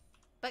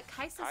 But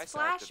Kai'Sa's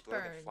flash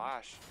burn.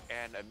 Flash,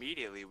 and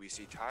immediately we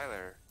see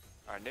Tyler,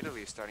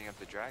 Nidalee, starting up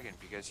the dragon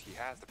because he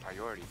has the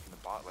priority from the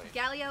bot lane.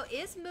 Galio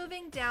is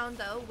moving down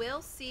though.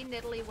 We'll see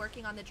Nidalee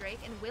working on the Drake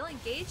and will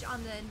engage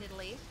on the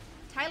Nidalee.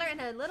 Tyler in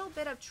a little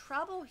bit of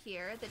trouble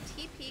here. The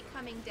TP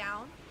coming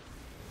down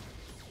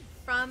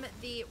from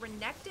the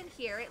Renekton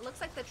here. It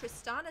looks like the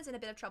Tristana's in a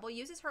bit of trouble.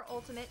 Uses her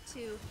ultimate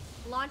to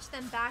launch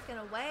them back and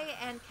away,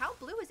 and Cal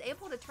Blue is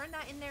able to turn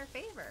that in their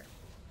favor.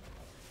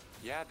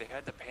 Yeah, they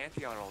had the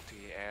Pantheon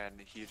ulti, and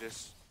he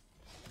just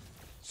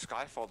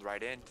skyfalled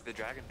right into the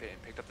dragon pit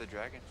and picked up the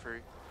dragon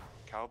for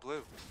Cal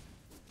Blue.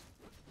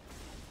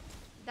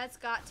 That's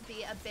got to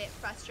be a bit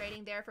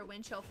frustrating there for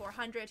Windchill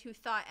 400, who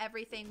thought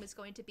everything was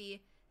going to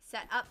be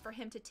set up for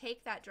him to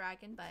take that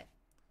dragon, but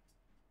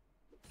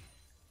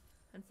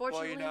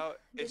unfortunately, well, you know,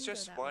 it's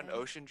just one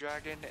ocean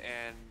dragon,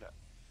 and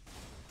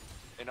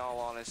in all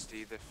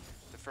honesty, the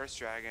first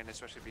dragon,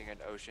 especially being an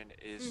ocean,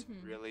 is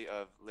really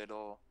of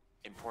little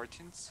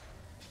importance.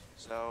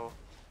 So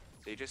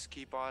they just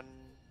keep on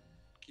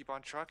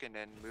trucking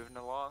and moving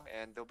along,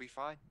 and they'll be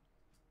fine.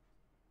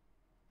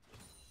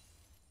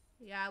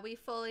 Yeah, we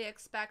fully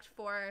expect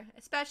for,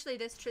 especially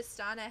this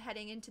Tristana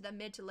heading into the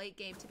mid to late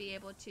game, to be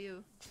able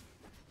to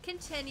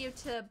continue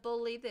to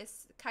bully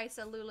this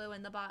Kai'Sa Lulu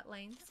in the bot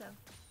lane. So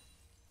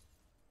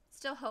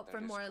still hope for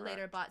more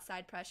later bot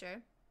side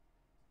pressure.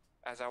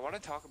 As I want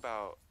to talk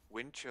about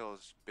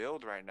Windchill's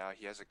build right now,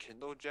 he has a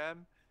Kindle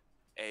Gem,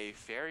 a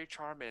Fairy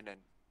Charm, and an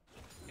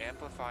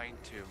Amplifying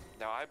Tomb.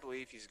 Now I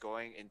believe he's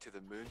going into the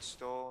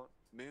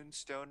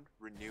Moonstone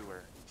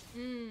Renewer.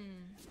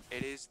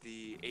 It is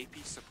the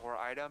AP support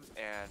item,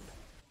 and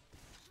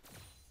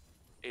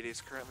it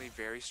is currently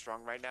very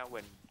strong right now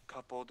when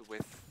coupled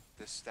with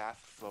the Staff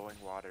Flowing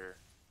Water.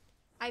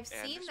 I've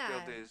seen this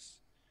that. Build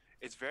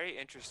it's very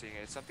interesting.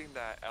 It's something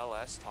that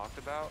LS talked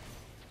about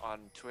on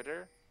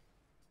Twitter.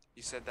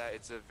 He said that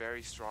it's a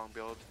very strong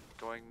build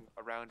going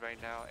around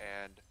right now,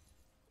 and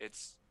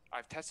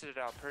I've tested it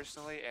out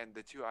personally, and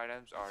the two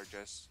items are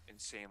just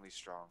insanely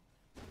strong.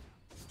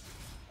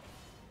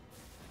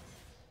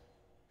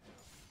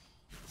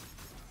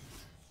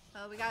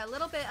 Oh, we got a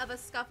little bit of a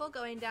scuffle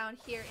going down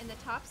here in the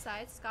top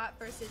side. Scott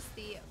versus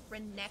the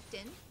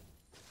Renekton.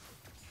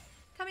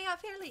 Coming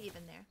out fairly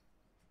even there.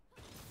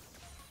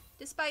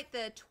 Despite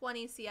the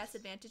 20 CS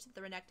advantage that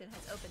the Renekton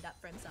has opened up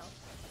for himself.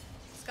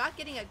 Scott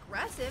getting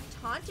aggressive,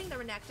 taunting the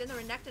Renekton. The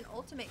Renekton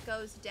ultimate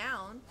goes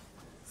down.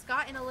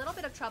 Scott in a little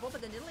bit of trouble,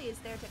 but the Nidalee is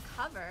there to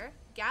cover.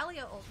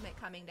 Galio ultimate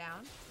coming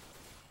down.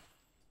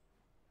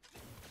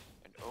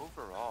 And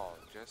overall,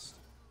 just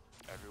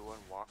everyone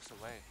walks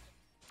away.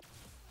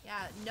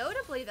 Yeah,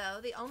 notably though,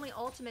 the only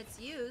ultimates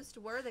used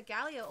were the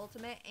Galio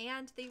ultimate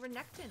and the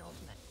Renekton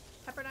ultimate.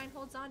 Pepperdine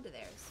holds on to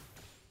theirs.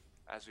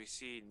 As we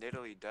see,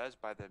 Nidalee does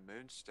by the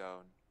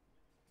Moonstone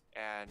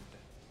and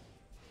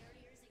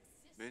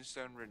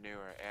Moonstone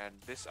Renewer, and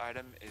this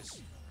item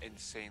is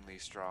insanely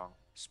strong,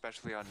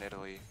 especially on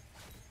Nidalee.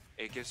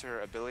 It gives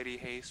her ability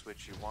haste, which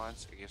she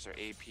wants. It gives her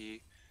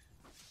AP,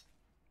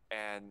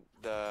 and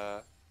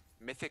the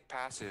mythic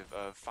passive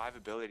of 5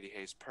 ability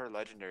haste per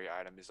legendary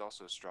item is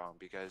also strong,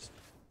 because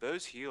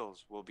those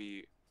heals will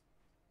be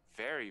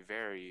very,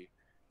 very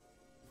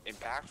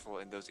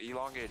impactful in those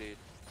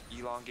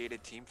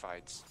elongated team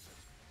fights.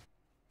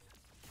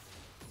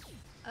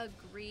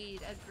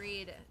 Agreed.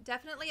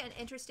 Definitely an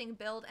interesting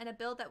build, and a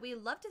build that we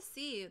love to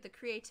see the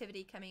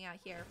creativity coming out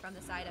here from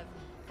the side of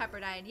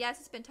Pepperdine. Yes,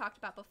 it's been talked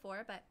about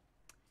before, but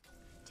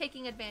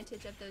taking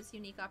advantage of those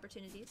unique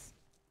opportunities.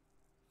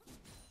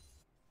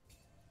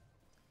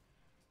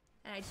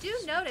 And I do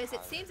notice,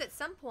 it seems at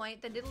some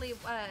point, the Nidalee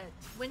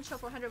Windchill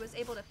 400 was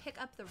able to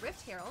pick up the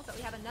Rift Herald, but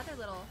we have another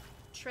little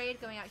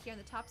trade going out here on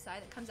the top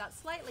side that comes out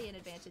slightly in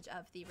advantage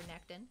of the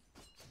Renekton.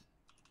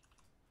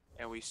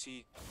 And we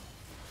see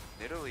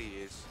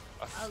Nidalee is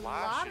a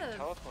flash and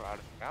teleport out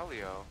of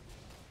Galio.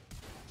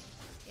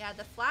 Yeah,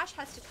 the flash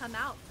has to come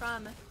out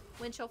from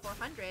Windchill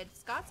 400.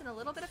 Scott's in a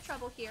little bit of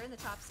trouble here in the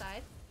top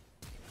side.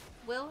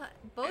 Will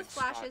both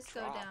flashes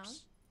go down?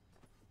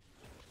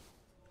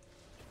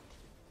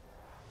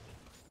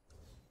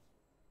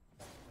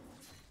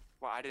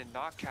 Well, I did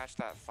not catch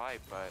that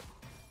fight, but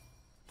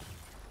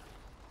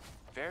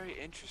very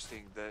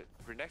interesting. The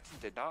Renekton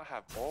did not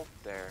have ult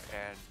there,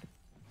 and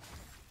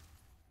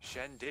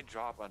Shen did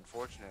drop,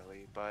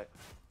 unfortunately. But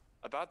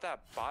about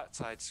that bot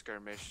side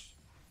skirmish,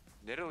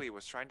 Nidalee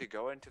was trying to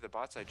go into the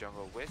bot side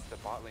jungle with the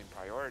bot lane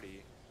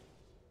priority,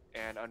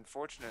 and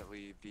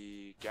unfortunately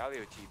the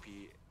Galio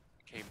TP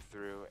came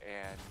through,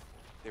 and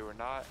they were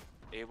not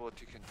able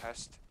to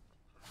contest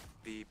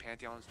the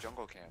Pantheon's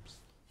jungle camps.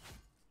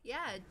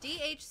 Yeah,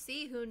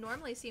 DHC, who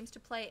normally seems to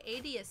play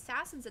AD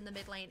assassins in the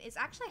mid lane, is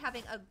actually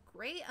having a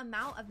great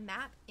amount of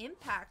map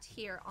impact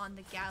here on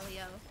the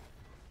Galio.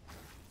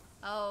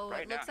 Oh,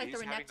 it looks like the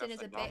Renekton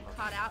is a bit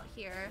caught out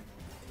here.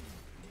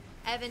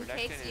 Evan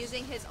Cake's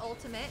using his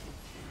ultimate.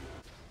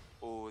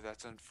 Oh,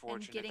 that's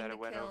unfortunate that it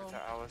went over to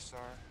Alistar.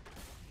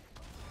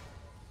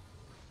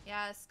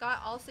 Yeah,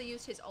 Scott also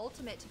used his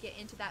ultimate to get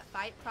into that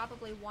fight.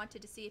 Probably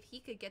wanted to see if he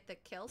could get the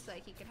kill so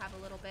that he could have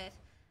a little bit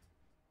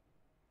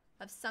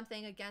of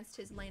something against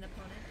his lane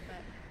opponent.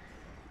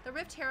 But the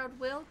Rift Herald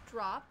will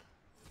drop.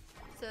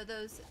 So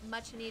those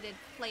much needed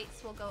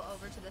plates will go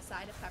over to the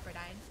side of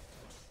Pepperdine.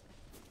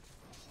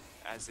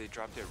 As they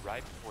dropped it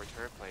right before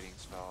turret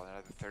platings fell,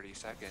 another 30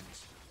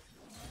 seconds.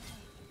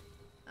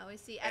 Oh, we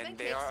see Evan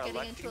Cake's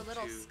getting into a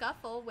little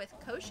scuffle with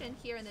Koshin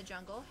here in the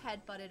jungle,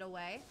 head-butted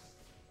away.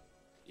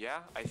 Yeah,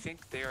 I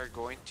think they are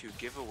going to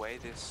give away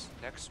this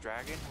next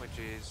dragon, which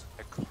is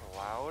a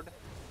Cloud.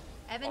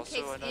 Evan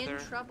Cake's in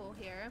trouble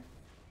here.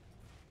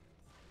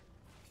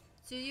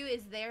 Tsuyu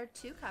is there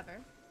to cover.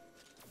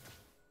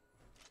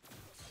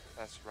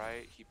 That's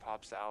right, he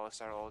pops the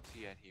Alistar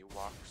ulti and he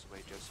walks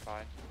away just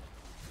fine.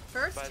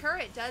 First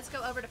turret does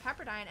go over to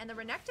Pepperdine, and the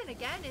Renekton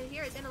again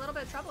here is in a little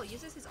bit of trouble.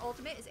 Uses his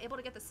ultimate, is able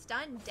to get the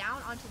stun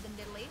down onto the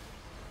Nidalee.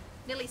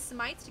 Nidalee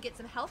smites to get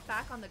some health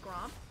back on the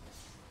Gromp.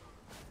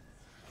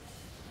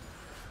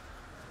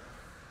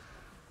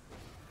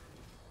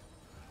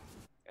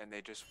 And they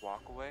just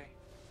walk away.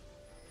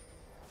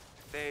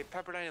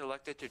 Pepperdine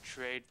elected to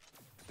trade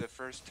the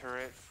first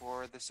turret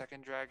for the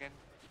second dragon,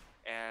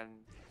 and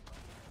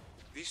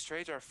these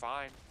trades are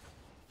fine.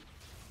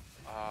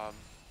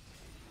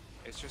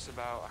 It's just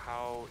about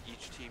how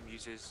each team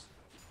uses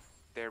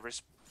their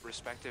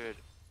respective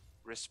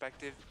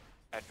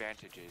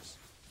advantages.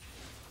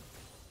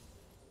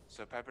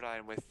 So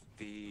Pepperdine with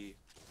the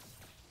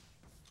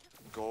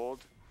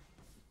gold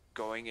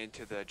going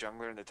into the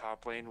jungler in the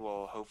top lane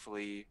will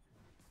hopefully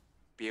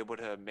be able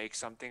to make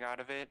something out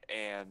of it,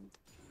 and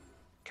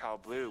Cal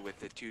Blue with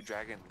the 2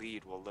 dragon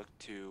lead will look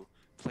to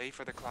play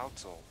for the Cloud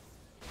Soul.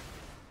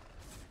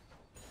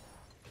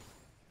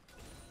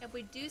 If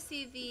we do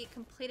see the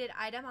completed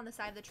item on the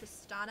side of the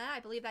Tristana, I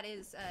believe that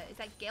is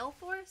that Gale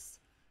Force?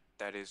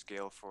 That is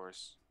Gale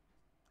Force.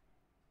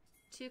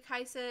 To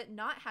Kaisa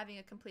not having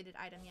a completed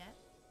item yet.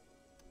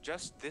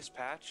 Just this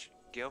patch,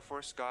 Gale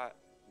Force got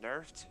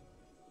nerfed.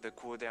 The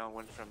cooldown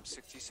went from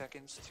 60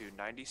 seconds to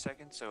 90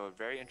 seconds, so a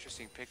very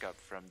interesting pickup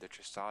from the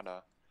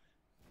Tristana.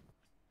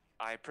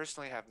 I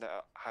personally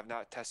have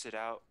not tested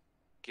out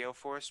Gale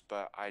Force,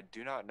 but I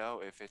do not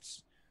know if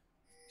it's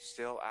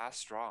still as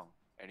strong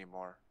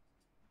anymore.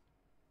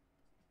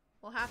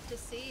 We'll have to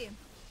see.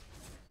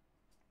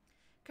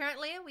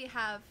 Currently, we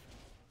have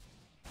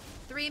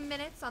 3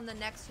 minutes on the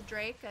next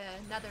Drake,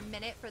 another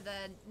minute for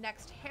the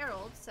next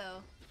Herald,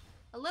 so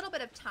a little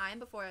bit of time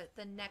before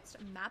the next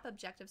map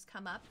objectives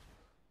come up.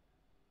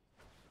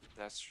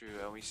 That's true,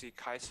 and we see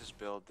Kaisa's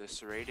build, the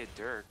Serrated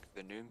Dirk,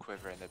 the Noon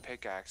Quiver, and the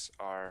Pickaxe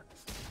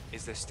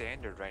is the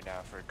standard right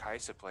now for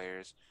Kaisa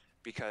players,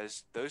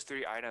 because those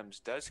 3 items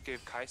does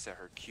give Kaisa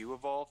her Q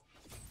evolve,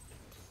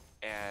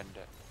 and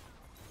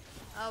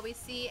we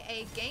see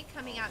a gank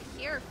coming out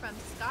here from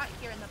Scott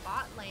here in the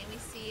bot lane. We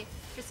see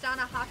Tristana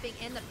hopping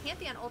in. The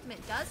Pantheon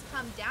ultimate does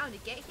come down to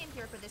get him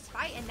here for this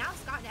fight. And now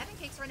Scott and Evan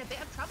Cakes are in a bit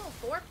of trouble.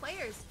 4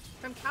 players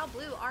from Cal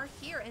Blue are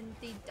here. And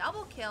the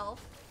double kill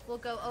will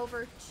go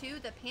over to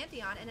the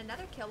Pantheon. And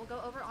another kill will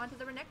go over onto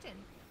the Renekton.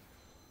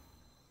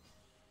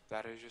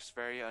 That is just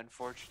very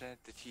unfortunate.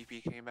 The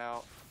TP came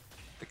out.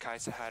 The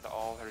Kaisa had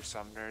all her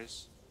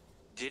summoners.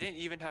 Didn't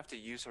even have to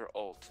use her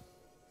ult.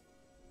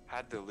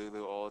 Had the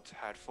Lulu ult,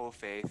 had full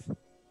faith,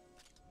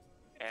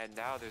 and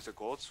now there's a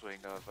gold swing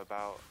of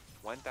about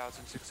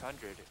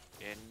 1,600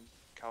 in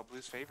Cal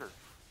Blue's favor.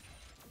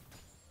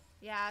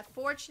 Yeah,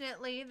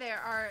 fortunately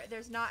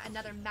there's not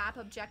another map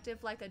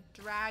objective like a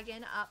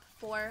dragon up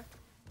for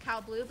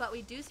Cal Blue, but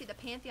we do see the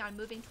Pantheon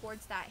moving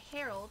towards that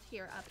Herald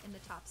here up in the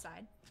top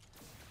side.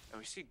 And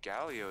we see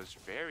Galio's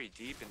very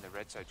deep in the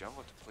red side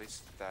jungle to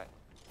place that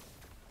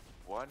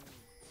one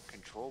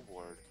control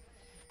ward.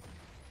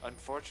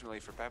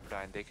 Unfortunately for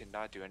Pepperdine, they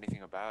cannot do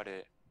anything about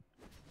it.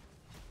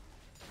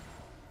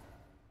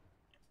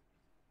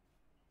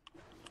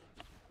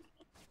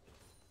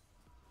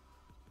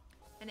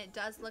 And it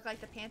does look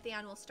like the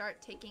Pantheon will start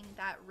taking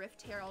that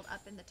Rift Herald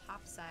up in the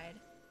top side.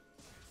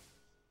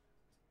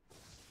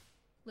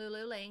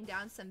 Lulu laying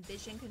down some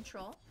vision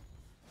control.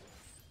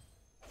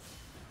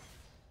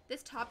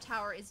 This top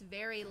tower is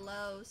very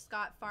low.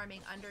 Scott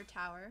farming under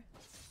tower.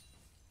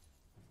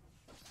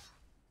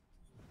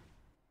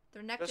 The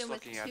Renekton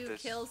with 2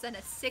 kills and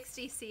a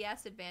 60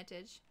 CS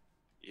advantage.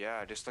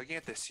 Yeah, just looking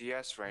at the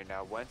CS right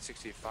now,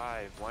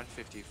 165,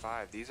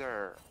 155. These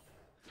are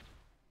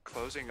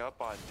closing up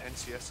on 10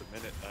 CS a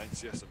minute, 9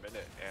 CS a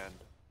minute, and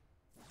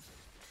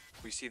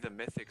we see the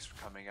mythics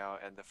coming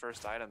out and the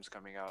first items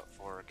coming out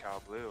for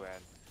Cal Blue,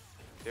 and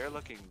they're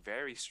looking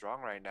very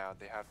strong right now.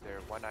 They have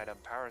their 1-item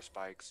power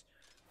spikes,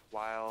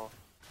 while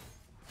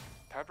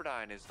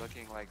Pepperdine is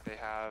looking like they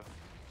have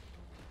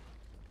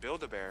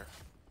Build-A-Bear.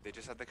 They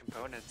just have the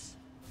components.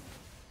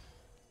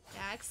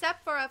 Yeah,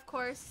 except for, of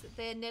course,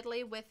 the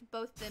Nidalee with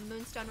both the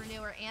Moonstone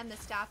Renewer and the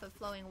Staff of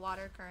Flowing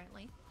Water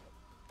currently.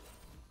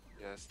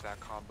 Yes, that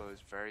combo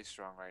is very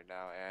strong right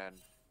now, and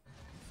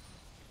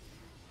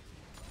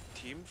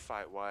team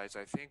fight wise,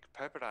 I think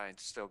Pepperdine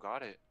still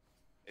got it.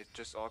 It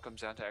just all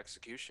comes down to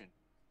execution.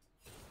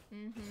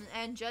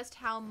 And just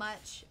how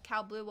much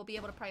Cal Blue will be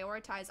able to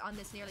prioritize on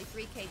this nearly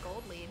 3K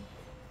gold lead.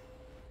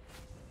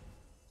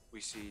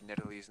 We see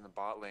Nidalee in the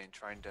bot lane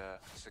trying to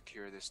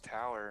secure this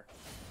tower.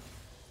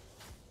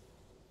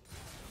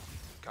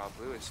 Cal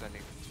Blue is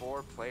sending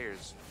 4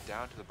 players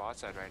down to the bot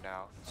side right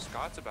now.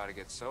 Scott's about to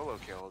get solo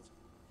killed.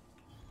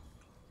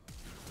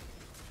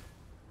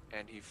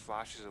 And he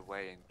flashes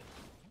away and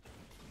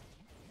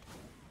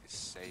is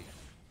safe.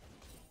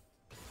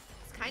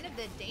 It's kind of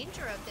the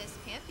danger of this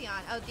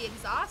Pantheon. Oh, the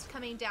exhaust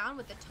coming down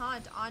with the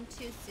taunt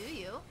onto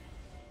Suyu.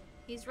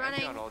 He's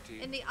running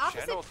in the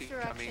opposite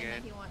direction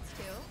that he wants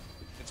to.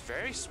 It's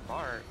very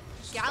smart.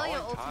 Galio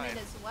ultimate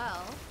as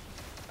well.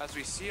 As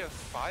we see a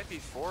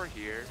 5v4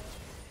 here.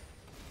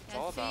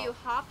 And Suyu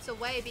hops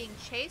away, being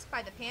chased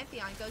by the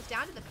Pantheon, goes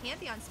down to the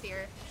Pantheon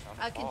Spear.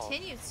 A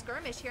continued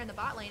skirmish here in the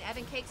bot lane.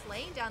 Evan Cakes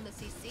laying down the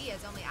CC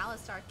as only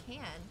Alistar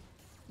can.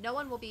 No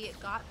one will be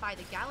got by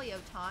the Galio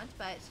taunt,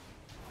 but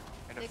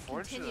the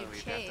continued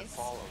chase. They have to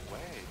fall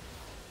away.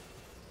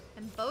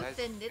 And both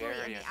the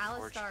Nidalee and the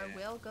Alistar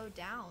will go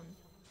down.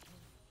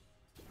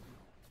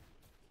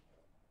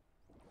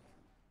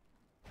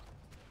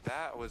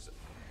 That was...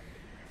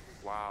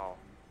 wow.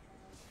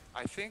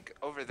 I think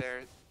over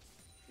there...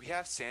 we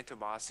have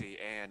Santomasi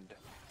and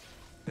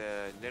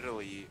the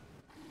Nidalee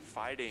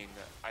fighting,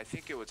 I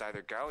think it was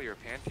either Galio or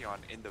Pantheon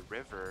in the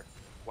river,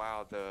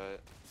 while the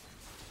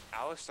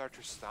Alistar,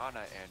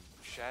 Tristana, and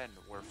Shen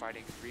were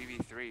fighting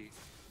 3v3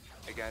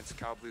 against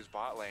Cal Blue's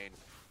bot lane.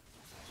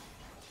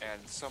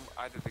 And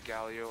either the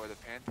Galio or the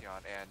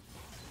Pantheon, and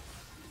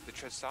the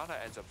Tristana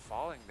ends up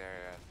falling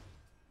there.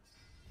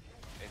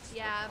 It's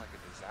looking like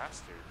a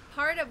disaster.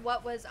 Part of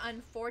what was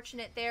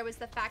unfortunate there was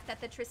the fact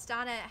that the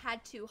Tristana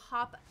had to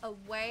hop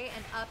away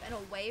and up and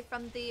away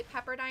from the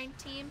Pepperdine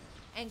team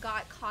and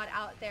got caught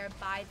out there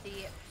by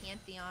the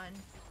Pantheon.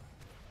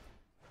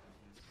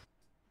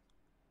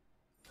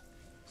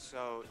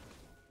 So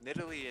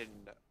Nidalee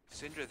and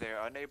Syndra there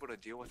unable to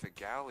deal with the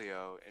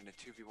Galio in a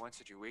 2v1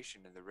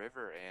 situation in the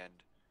river, and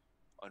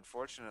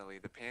unfortunately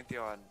the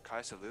Pantheon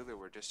Kai'Sa Lulu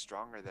were just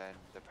stronger than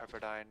the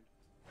Pepperdine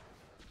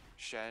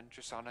Shen,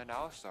 Tristana, and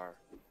Alistar.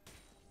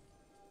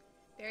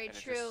 Very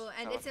true,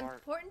 and it's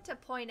important to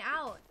point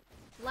out,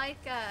 like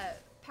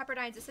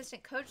Pepperdine's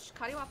assistant coach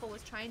Cody Liu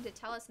was trying to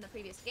tell us in the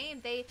previous game,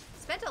 they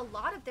spent a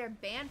lot of their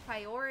ban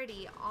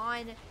priority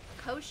on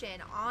Koshin,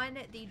 on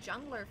the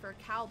jungler for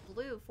Cal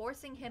Blue,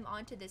 forcing him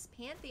onto this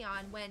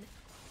Pantheon when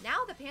now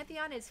the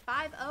Pantheon is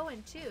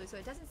 5-0-2, so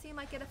it doesn't seem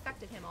like it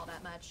affected him all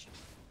that much.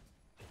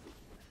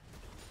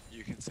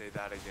 You can say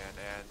that again,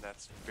 and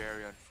that's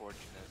very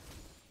unfortunate.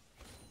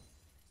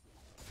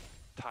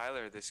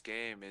 Tyler this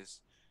game is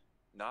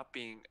not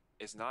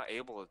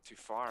able to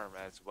farm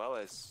as well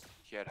as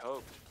he had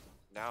hoped.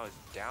 Now is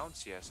down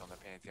CS on the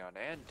Pantheon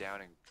and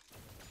downing.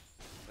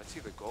 Let's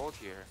see the gold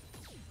here.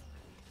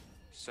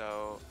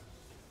 So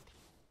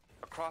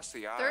across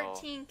the aisle,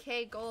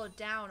 13k gold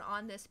down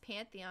on this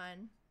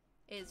Pantheon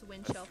is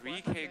Windchill.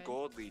 3k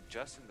gold lead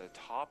just in the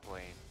top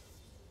lane.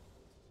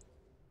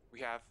 We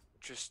have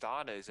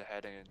Tristana is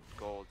ahead in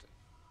gold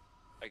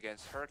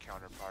against her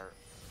counterpart,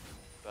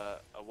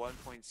 but a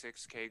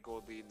 1.6k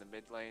gold lead in the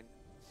mid lane,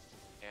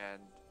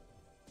 and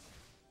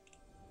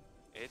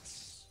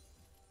it's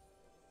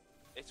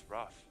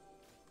rough.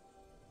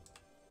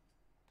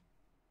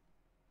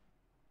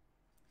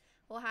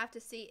 We'll have to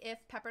see if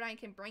Pepperdine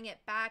can bring it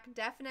back.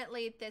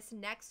 Definitely this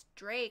next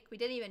Drake. We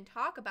didn't even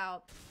talk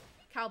about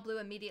Cal Blue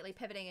immediately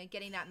pivoting and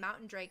getting that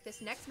Mountain Drake.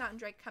 This next Mountain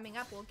Drake coming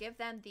up will give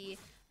them the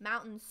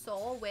Mountain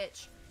Soul,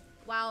 which,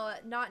 while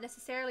not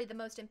necessarily the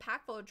most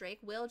impactful Drake,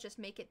 will just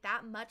make it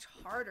that much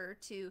harder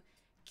to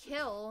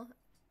kill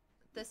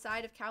the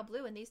side of Cal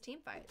Blue in these team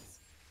fights.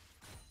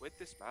 With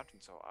this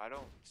Mountain Soul, I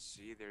don't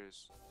see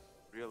there's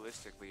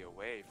realistically a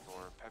way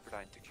for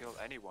Pepperdine to kill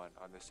anyone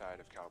on the side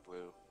of Cal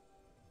Blue.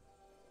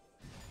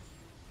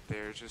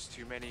 There's just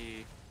too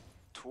many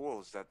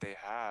tools that they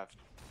have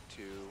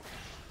to...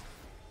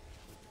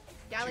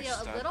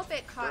 Galio a little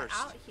bit caught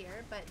out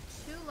here, but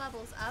 2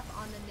 levels up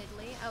on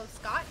the Nidalee. Oh,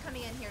 Scott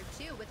coming in here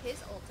too with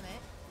his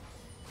ultimate.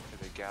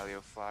 The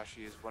Galio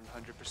Flashy is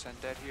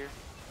 100% dead here.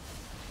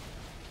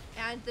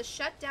 And the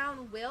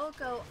shutdown will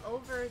go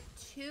over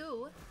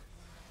to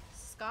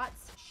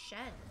Scott's Shen.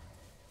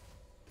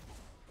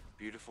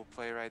 Beautiful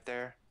play right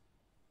there.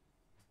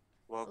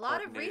 Well, a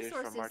lot of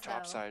resources from our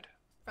top side.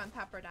 From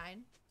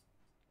Pepperdine.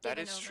 That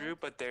is true,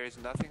 but there is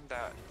nothing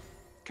that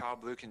Cal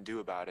Blue can do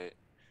about it.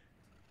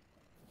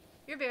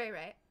 You're very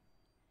right.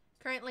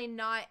 Currently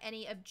not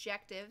any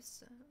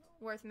objectives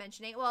worth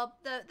mentioning. Well,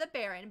 the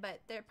Baron, but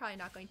they're probably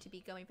not going to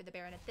be going for the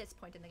Baron at this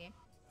point in the game.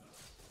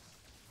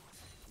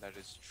 That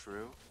is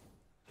true.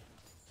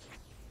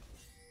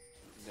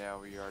 Now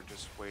we are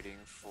just waiting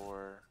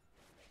for...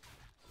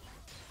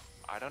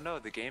 I don't know,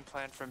 the game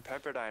plan from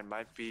Pepperdine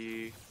might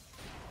be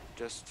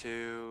just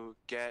to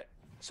get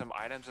some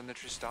items on the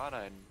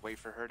Tristana and wait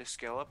for her to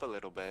scale up a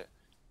little bit.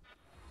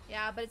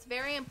 Yeah, but it's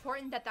very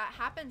important that that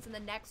happens in the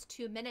next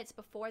 2 minutes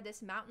before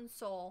this Mountain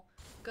Soul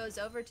goes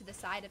over to the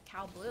side of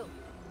Cal Blue.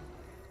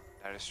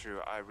 That is true.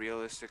 I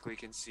realistically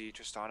can see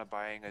Tristana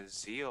buying a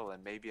Zeal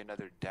and maybe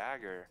another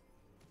dagger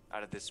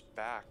out of this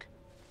back.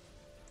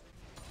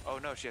 Oh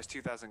no, she has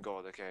 2,000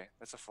 gold. Okay,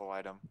 that's a full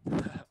item.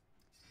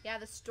 Yeah,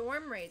 the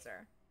Storm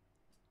Razor.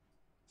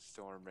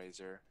 Storm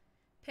Razor.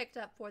 Picked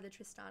up for the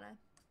Tristana.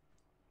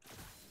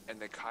 And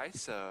the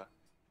Kaisa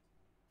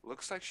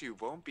looks like she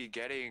won't be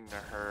getting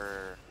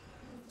her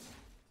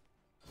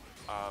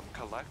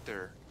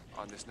collector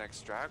on this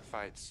next drag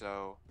fight,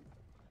 so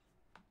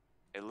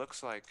it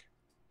looks like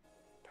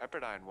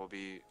Pepperdine will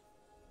be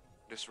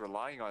just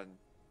relying on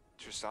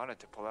Tristana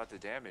to pull out the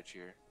damage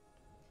here.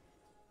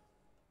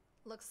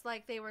 Looks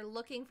like they were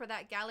looking for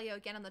that Galio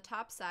again on the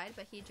top side,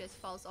 but he just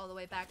falls all the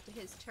way back to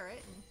his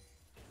turret and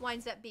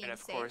winds up being safe. And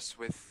of course,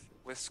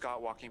 with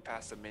Scott walking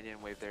past the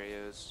minion wave there,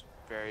 it was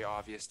very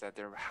obvious that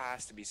there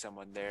has to be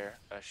someone there.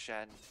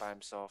 Shen by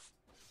himself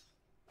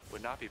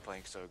would not be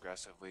playing so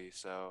aggressively,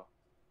 so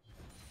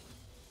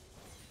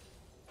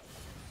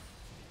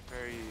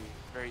very,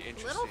 very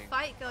interesting. Little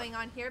fight going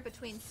on here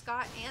between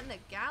Scott and the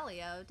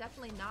Galio.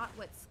 Definitely not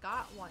what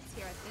Scott wants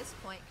here at this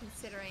point,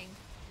 considering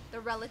the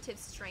relative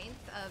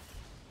strength of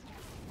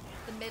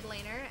the mid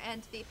laner.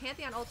 And the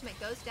Pantheon ultimate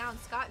goes down.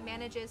 Scott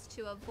manages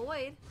to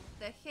avoid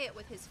the hit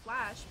with his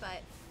flash,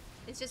 but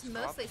it's just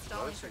Scott mostly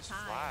stalling for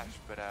time. Flash,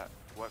 but at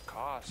what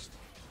cost?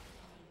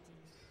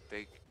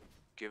 They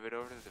give it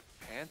over to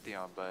the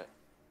Pantheon, but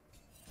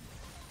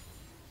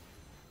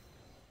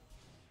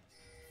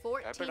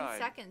 14 Pepperdine.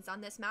 seconds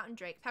on this Mountain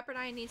Drake.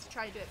 Pepperdine needs to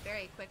try to do it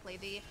very quickly.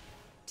 The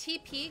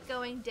TP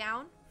going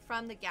down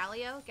from the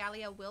Galio.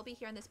 Galio will be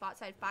here in this bot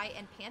side fight,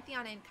 and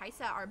Pantheon and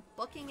Kaisa are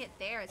booking it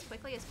there as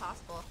quickly as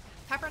possible.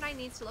 Pepperdine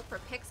needs to look for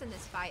picks in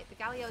this fight. The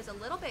Galio is a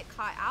little bit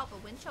caught out,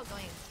 but wind chill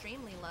going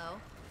extremely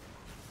low.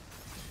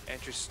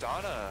 And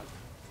Tristana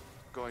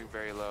going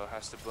very low,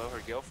 has to blow her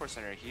Gale Force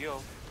and her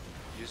heal,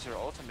 use her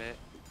ultimate.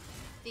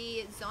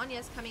 The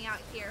Zonya's coming out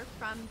here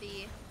from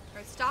the,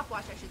 or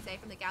stopwatch I should say,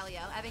 from the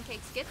Galio. Evan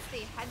Cakes gets the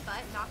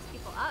headbutt, knocks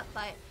people up,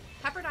 but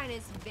Pepperdine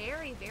is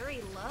very,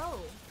 very low.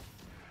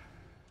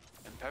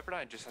 And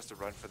Pepperdine just has to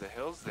run for the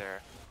hills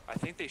there. I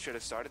think they should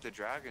have started the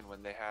Dragon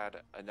when they had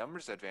a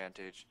numbers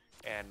advantage,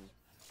 and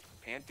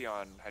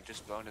Pantheon had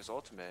just blown his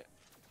ultimate.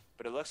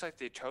 But it looks like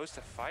they chose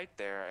to fight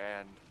there,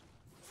 and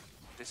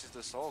this is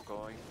the soul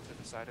going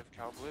to the side of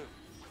Cal Blue.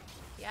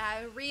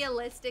 Yeah,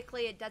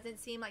 realistically, it doesn't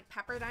seem like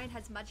Pepperdine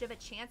has much of a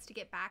chance to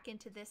get back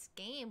into this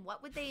game.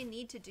 What would they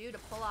need to do to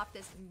pull off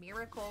this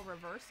miracle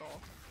reversal?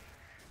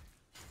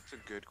 It's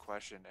a good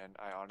question, and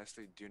I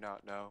honestly do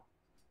not know.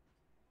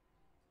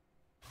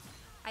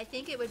 I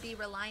think it would be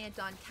reliant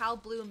on Cal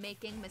Blue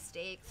making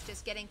mistakes,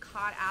 just getting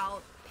caught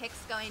out,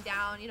 picks going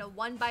down, you know,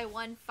 one by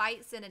one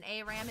fights in an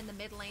ARAM in the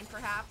mid lane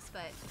perhaps,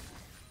 but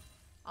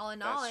all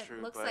in all, it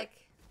looks like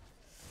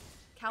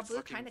Cal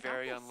Blue kind of got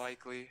very this.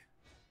 Unlikely.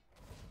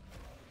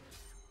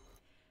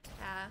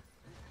 Yeah.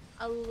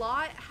 A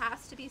lot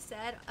has to be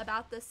said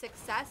about the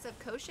success of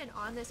Koshin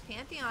on this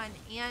Pantheon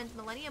and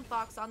Millennium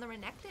Fox on the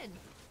Renekton.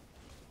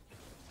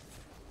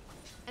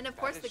 And of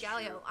course the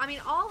Galio. True. I mean,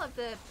 all of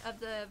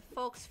the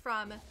folks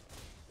from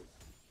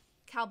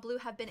Cal Blue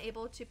have been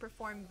able to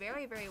perform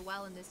very, very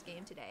well in this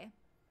game today.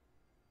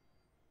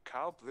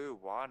 Cal Blue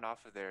won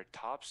off of their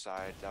top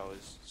side that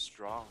was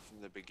strong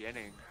from the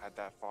beginning, had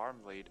that farm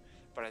lead.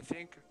 But I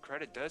think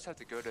credit does have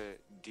to go to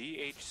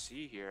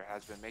DHC here,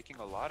 has been making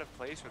a lot of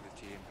plays for the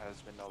team, has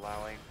been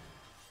allowing,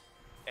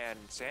 and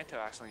Santo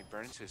accidentally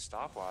burns his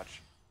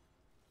stopwatch.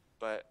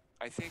 But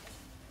I think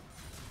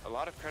a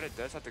lot of credit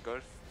does have to go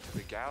to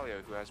the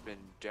Galio, who has been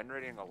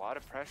generating a lot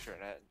of pressure,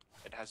 and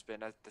it has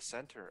been at the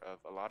center of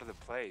a lot of the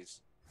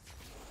plays.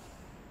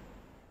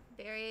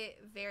 Very,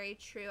 very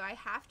true. I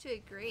have to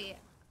agree.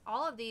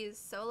 All of these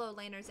solo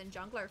laners and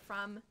jungler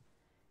from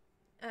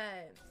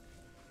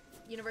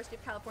University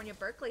of California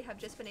Berkeley have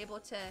just been able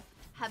to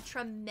have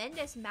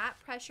tremendous map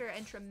pressure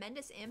and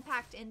tremendous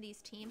impact in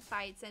these team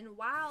fights. And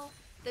while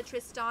the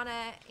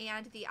Tristana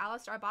and the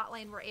Alistar bot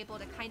lane were able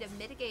to kind of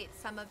mitigate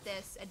some of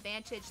this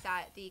advantage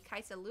that the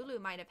Kaisa Lulu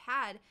might have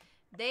had,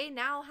 they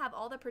now have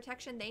all the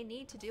protection they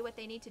need to do what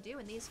they need to do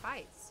in these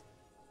fights.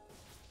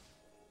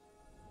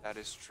 That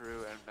is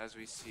true, and as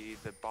we see,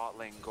 the bot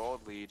lane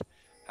gold lead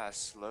has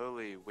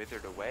slowly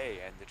withered away,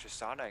 and the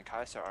Tristana and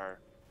Kaisa are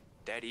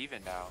dead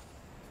even now.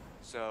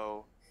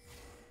 So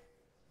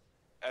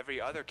every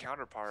other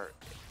counterpart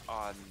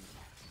on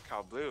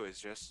Cal Blue is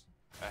just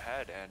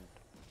ahead, and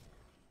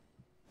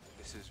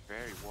this is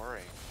very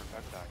worrying for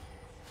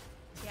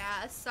Pepperdine.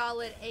 Yeah, a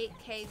solid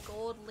 8K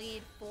gold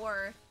lead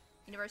for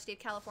University of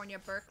California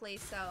Berkeley,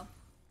 so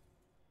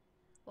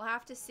we'll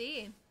have to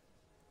see.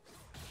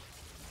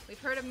 We've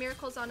heard of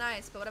miracles on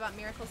ice, but what about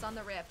miracles on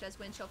the Rift, as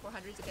Windchill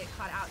 400 is a bit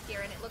caught out here,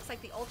 and it looks like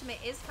the ultimate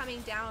is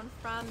coming down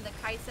from the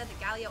Kaisa,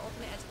 the Galio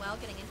ultimate as well,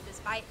 getting into this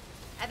fight.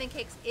 Evan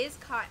Cakes is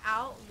caught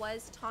out,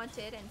 was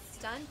taunted and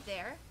stunned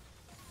there.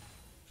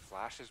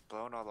 Flash is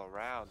blown all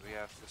around. We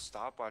have the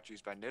stopwatch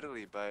used by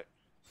Nidalee, but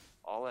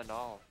all in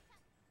all,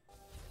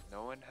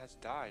 No one has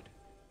died.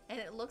 And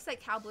it looks like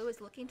Cal Blue is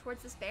looking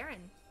towards this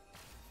Baron.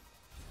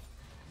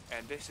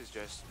 And this is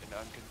just an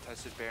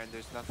uncontested Baron.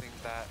 There's nothing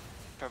that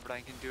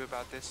Pepperdine can do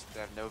about this. They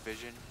have no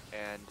vision,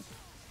 and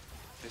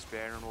this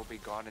Baron will be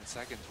gone in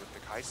seconds with the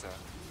Kaisa.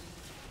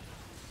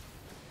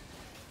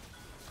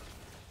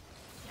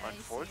 Yeah,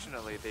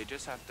 Unfortunately, they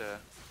just have to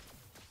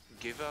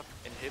give up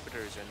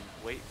inhibitors and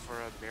wait for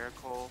a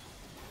miracle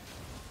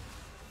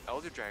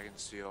Elder Dragon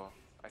steal.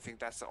 I think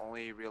that's the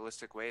only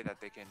realistic way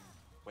that they can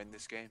win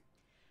this game.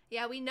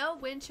 Yeah, we know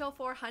Windchill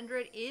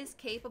 400 is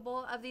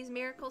capable of these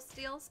miracle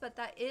steals, but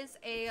that is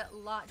a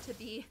lot to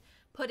be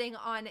putting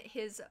on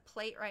his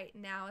plate right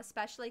now,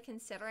 especially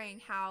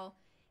considering how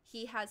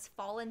he has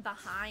fallen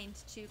behind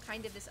to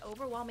kind of this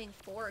overwhelming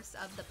force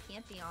of the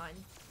Pantheon.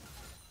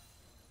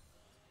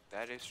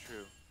 That is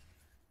true.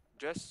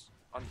 Just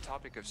on the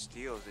topic of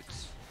steals,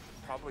 it's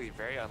probably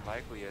very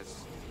unlikely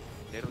as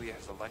Italy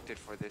has elected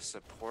for this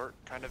support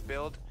kind of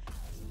build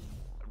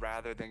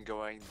rather than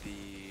going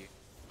the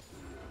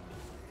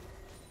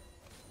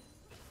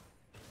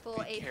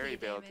full AP carry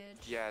build.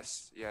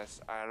 damage.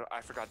 Yes.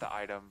 I forgot the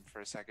item for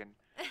a second.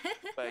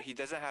 But he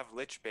doesn't have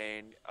Lich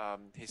Bane.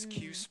 His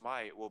Q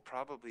Smite will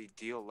probably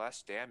deal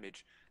less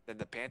damage than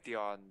the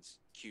Pantheon's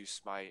Q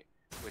Smite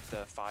with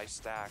the 5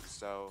 stacks.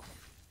 So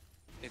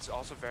it's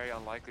also very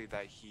unlikely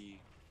that he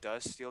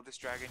does steal this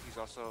dragon. He's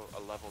also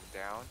a level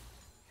down.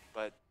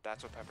 But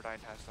that's what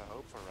Pepperdine has to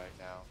hope for right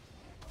now.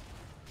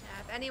 Yeah,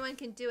 if anyone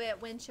can do it,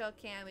 Windchill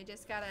can. We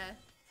just gotta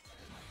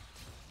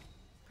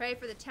pray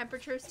for the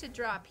temperatures to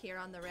drop here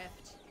on the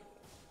Rift.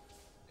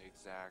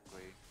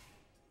 Exactly.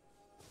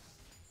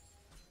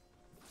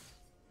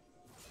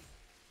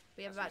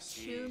 We have about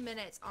 2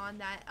 minutes on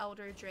that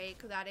Elder Drake.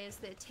 That is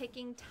the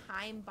ticking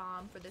time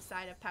bomb for the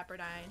side of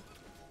Pepperdine.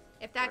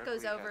 If that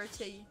goes over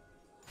to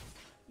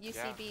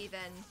UCB,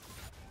 then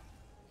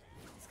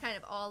it's kind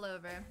of all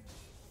over.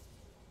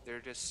 They're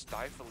just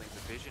stifling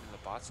the vision in the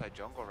bot side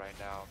jungle right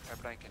now.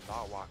 Pepperdine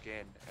cannot walk in,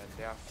 and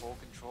they have full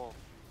control.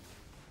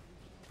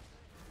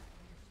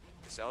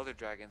 This Elder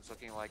Dragon's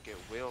looking like it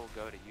will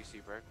go to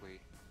UC Berkeley,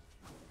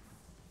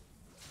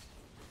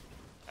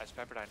 as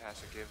Pepperdine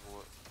has to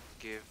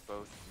give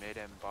both mid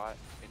and bot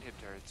inhib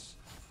turrets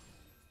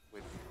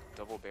with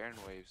double Baron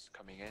waves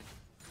coming in.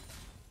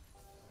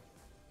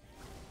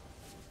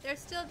 They're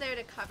still there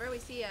to cover. We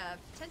see a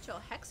potential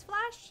Hex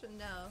Flash?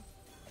 No.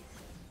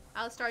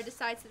 Alistar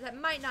decides that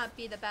might not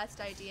be the best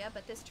idea,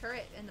 but this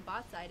turret in the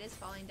bot side is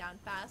falling down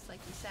fast, like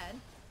you said.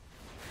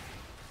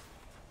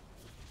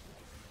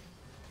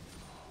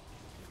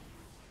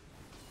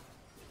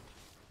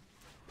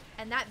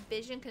 And that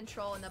vision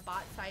control in the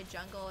bot side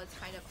jungle is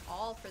kind of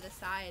all for the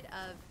side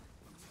of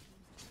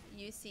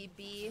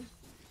UCB.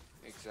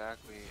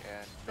 Exactly,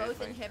 and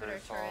both inhibitor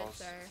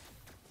turrets are...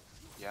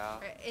 Yeah.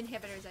 Or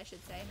inhibitors, I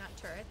should say, not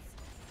turrets.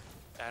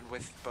 And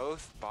with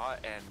both bot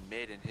and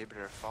mid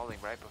inhibitor falling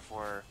right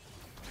before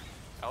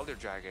Elder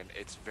Dragon,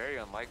 it's very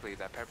unlikely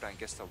that Pepperdine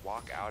gets to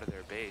walk out of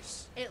their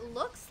base. It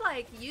looks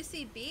like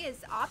UCB is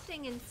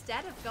opting,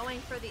 instead of going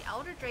for the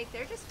Elder Drake,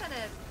 they're just going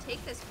to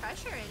take this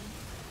pressure and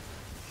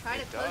try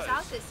to close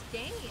out this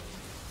game.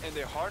 And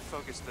they hard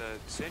focus the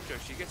Syndra.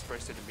 She gets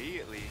bursted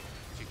immediately.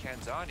 She can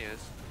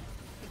Zanya's.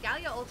 The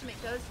Gallia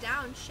ultimate goes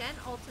down. Shen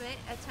ultimate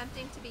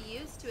attempting to be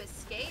used to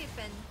escape,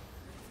 and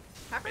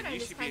Pepperdine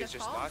just kind of is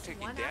just falls not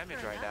taking one damage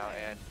after right now, another.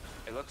 and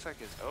it looks like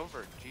it's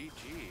over. GG.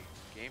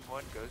 Game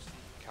 1 goes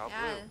to Cal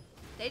Yeah, Blue.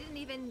 they didn't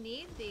even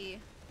need the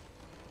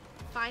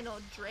final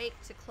Drake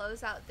to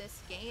close out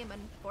this game.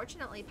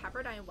 Unfortunately,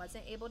 Pepperdine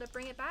wasn't able to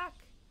bring it back.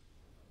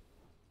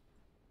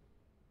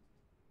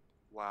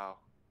 Wow.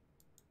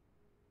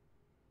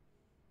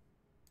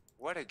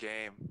 What a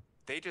game.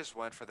 They just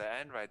went for the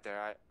end right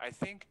there. I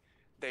think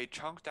they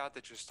chunked out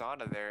the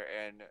Tristana there,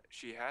 and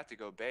she had to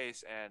go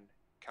base, and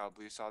Cal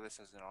Blue saw this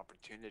as an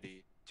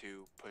opportunity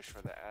to push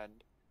for the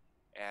end,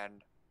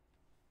 and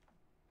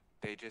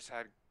they just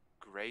had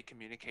great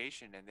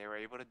communication, and they were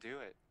able to do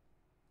it.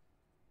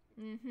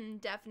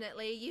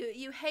 Definitely.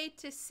 You hate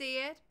to see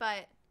it,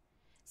 but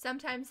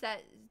sometimes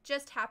that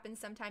just happens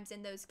sometimes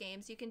in those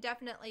games. You can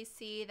definitely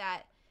see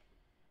that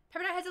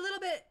Pepperdine has a little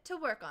bit to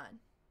work on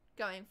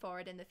going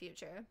forward in the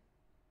future.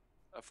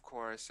 Of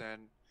course,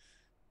 and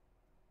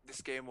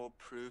this game will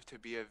prove to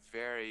be a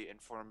very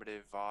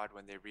informative VOD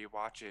when they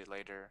rewatch it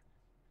later.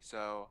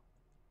 So,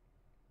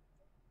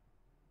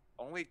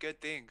 only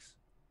good things.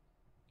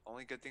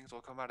 Only good things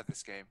will come out of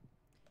this game.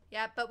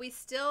 Yeah, but we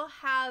still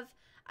have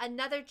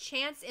another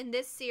chance in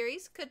this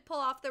series. Could pull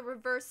off the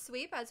reverse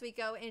sweep as we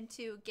go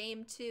into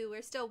game 2.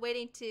 We're still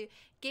waiting to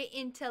get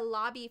into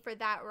lobby for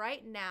that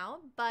right now.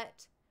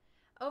 But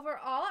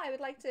overall, I would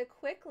like to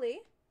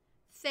quickly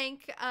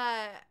thank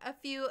a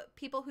few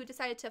people who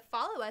decided to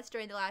follow us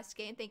during the last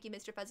game. Thank you,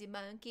 Mr. Fuzzy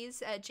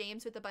Monkeys,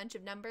 James with a bunch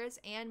of numbers,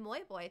 and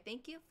Moy Boy.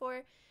 Thank you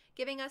for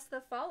giving us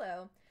the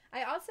follow.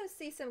 I also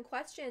see some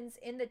questions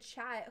in the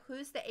chat.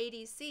 Who's the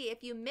ADC?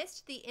 If you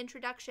missed the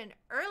introduction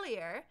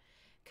earlier,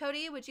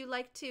 Cody, would you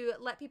like to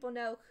let people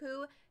know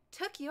who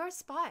took your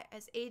spot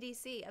as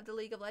ADC of the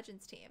League of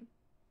Legends team?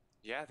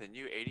 Yeah, the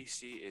new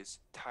ADC is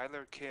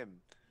Tyler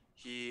Kim.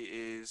 He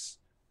is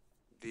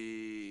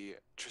the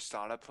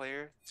Tristana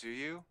player,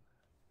 Zuyu.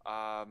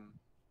 Um,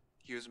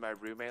 he was my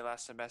roommate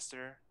last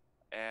semester,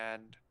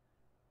 and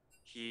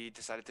he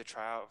decided to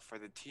try out for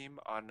the team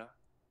on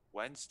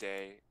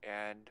Wednesday,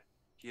 and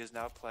he is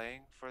now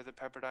playing for the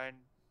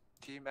Pepperdine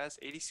team as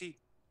ADC.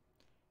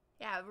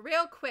 Yeah,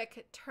 real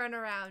quick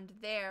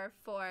turnaround there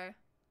for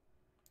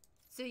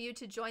Zuyu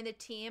to join the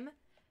team.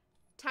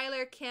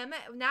 Tyler Kim.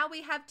 Now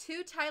we have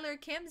two Tyler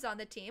Kims on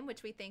the team,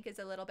 which we think is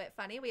a little bit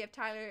funny. We have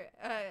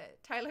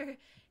Tyler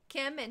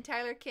Kim and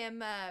Tyler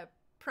Kim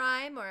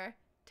Prime, or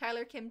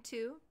Tyler Kim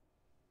 2.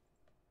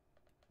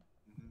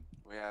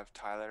 We have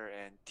Tyler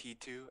and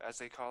T2, as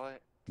they call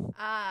it.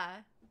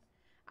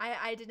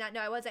 I did not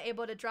know. I wasn't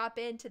able to drop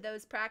into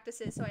those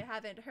practices, so I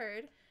haven't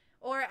heard.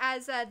 Or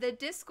as the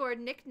Discord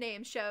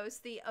nickname shows,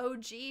 the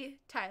OG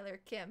Tyler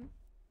Kim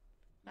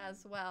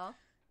as well.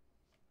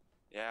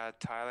 Yeah,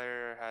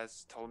 Tyler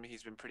has told me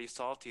he's been pretty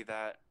salty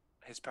that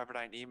his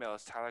Pepperdine email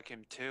is Tyler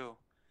Kim 2.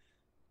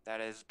 That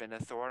has been a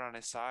thorn on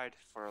his side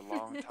for a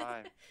long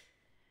time.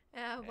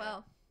 Yeah, well.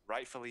 And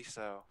rightfully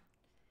so.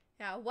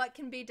 Yeah, what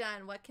can be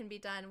done? What can be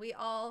done? We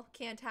all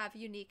can't have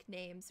unique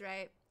names,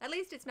 right? At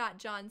least it's not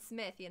John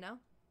Smith, you know?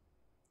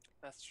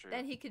 That's true.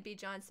 Then he could be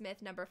John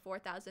Smith number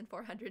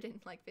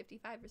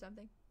 4,455 or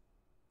something.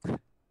 Yeah.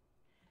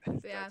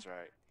 That's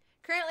right.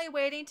 Currently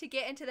waiting to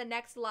get into the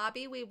next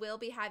lobby. We will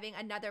be having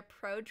another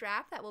pro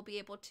draft that we'll be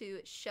able to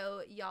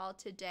show y'all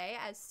today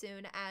as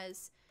soon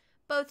as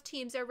both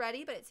teams are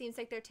ready, but it seems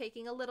like they're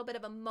taking a little bit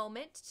of a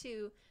moment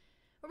to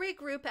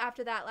regroup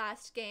after that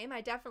last game.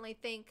 I definitely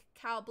think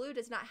Cal Blue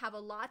does not have a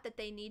lot that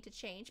they need to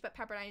change, but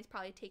Pepperdine is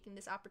probably taking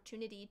this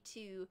opportunity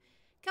to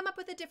come up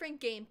with a different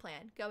game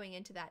plan going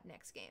into that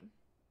next game.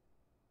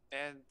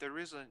 And there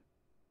isn't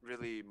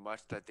really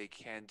much that they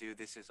can do.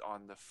 This is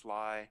on the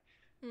fly.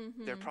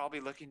 Mm-hmm. They're probably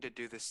looking to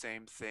do the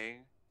same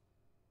thing,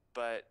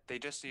 but they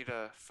just need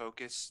to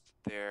focus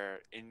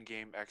their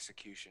in-game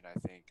execution, I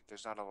think.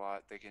 There's not a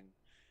lot they can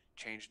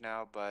change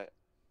now, but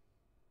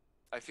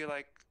I feel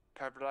like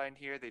Pepperdine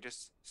here, they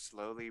just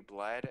slowly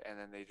bled and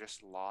then they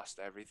just lost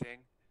everything.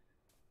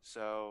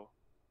 So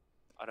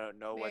I don't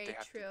know what they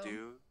have to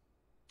do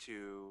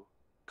to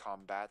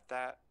combat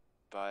that,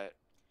 but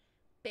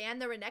ban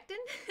the Renekton?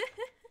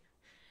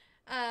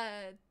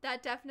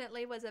 That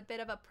definitely was a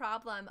bit of a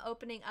problem,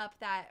 opening up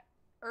that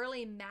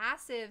early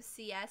massive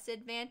CS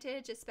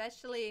advantage,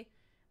 especially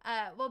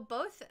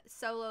both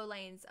solo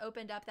lanes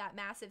opened up that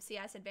massive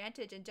CS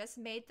advantage and just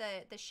made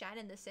the Shen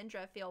and the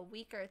Syndra feel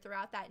weaker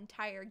throughout that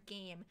entire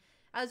game,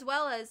 as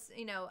well as,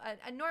 you know,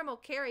 a normal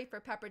carry for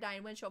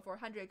Pepperdine Windshield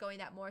 400 going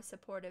that more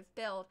supportive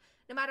build.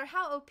 No matter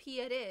how OP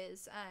it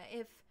is,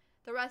 if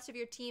the rest of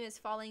your team is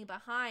falling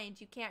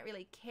behind, you can't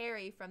really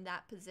carry from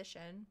that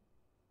position.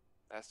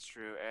 That's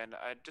true. And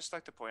I'd just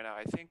like to point out,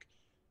 I think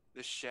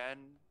the Shen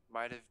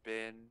might have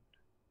been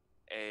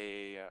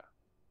a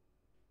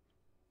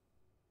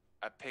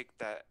pick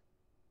that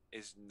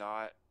is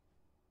not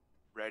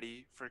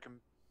ready for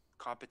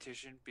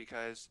competition,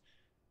 because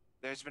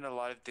there's been a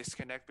lot of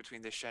disconnect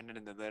between the Shen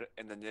and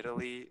the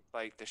Nidalee.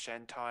 Like the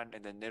Shenton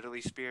and the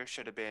Nidalee Spear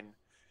should have been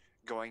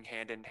going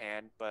hand in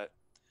hand, but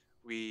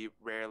we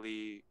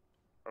rarely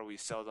or we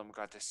seldom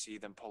got to see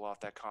them pull off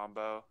that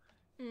combo.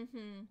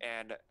 Mm-hmm.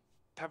 And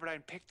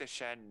Pepperdine picked the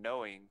Shen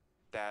knowing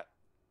that,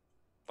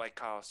 like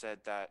Kyle said,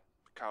 that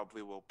Kyle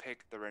Blue will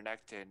pick the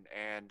Renekton,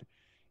 and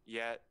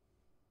yet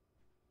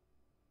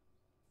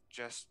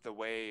just the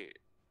way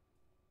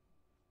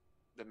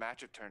the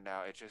matchup turned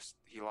out,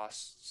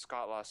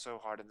 Scott lost so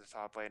hard in the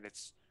top lane,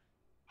 it's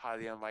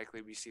highly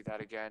unlikely we see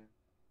that again.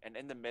 And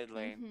in the mid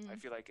lane, I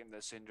feel like in the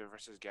Syndra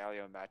versus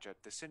Galio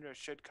matchup, the Syndra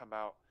should come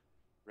out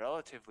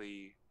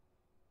relatively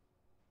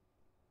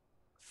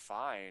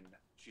fine.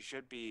 She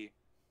should be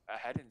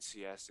ahead in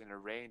CS in a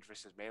range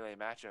versus melee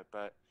matchup,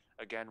 but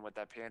again, with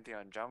that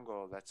Pantheon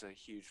jungle, that's a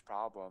huge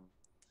problem.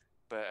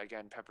 But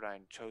again,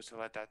 Pepperdine chose to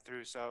let that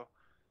through, so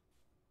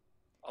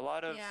a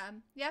lot of... Yeah,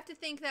 you have to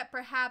think that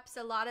perhaps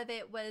a lot of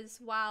it was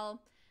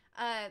while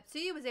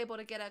Suyu was able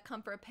to get a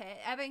comfort pit,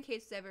 Evan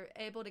Case was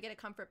able to get a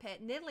comfort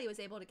pit, Nidalee was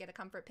able to get a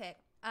comfort pick,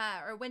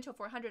 or Winchell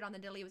 400 on the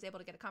Nidalee was able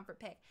to get a comfort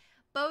pick.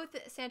 Both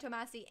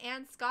Santomasi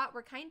and Scott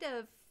were kind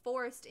of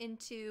forced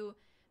into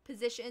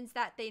positions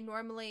that they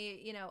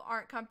normally, you know,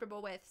 aren't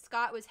comfortable with.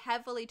 Scott was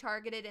heavily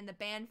targeted in the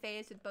ban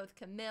phase with both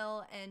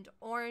Camille and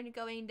Ornn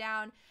going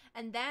down,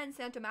 and then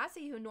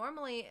Santomasi, who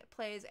normally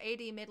plays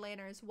AD mid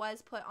laners,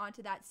 was put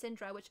onto that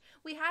Syndra, which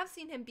we have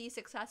seen him be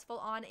successful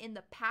on in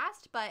the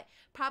past, but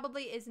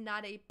probably is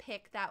not a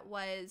pick that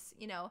was,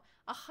 you know,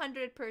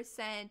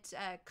 100%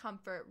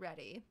 comfort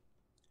ready.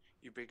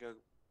 You bring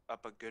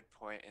up a good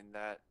point in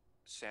that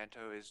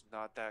Santo is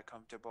not that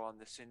comfortable on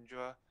the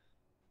Syndra.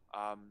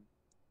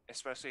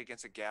 Especially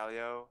against a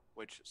Galio,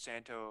 which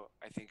Santo,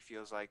 I think,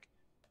 feels like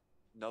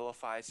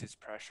nullifies his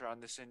pressure on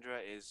the Syndra,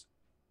 is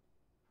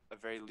a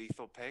very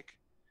lethal pick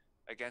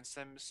against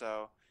him.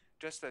 So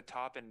just the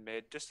top and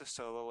mid, just the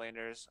solo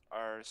laners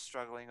are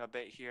struggling a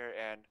bit here,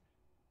 and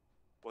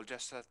we'll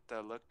just have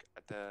to look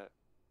at the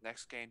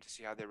next game to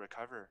see how they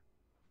recover,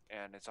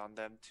 and it's on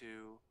them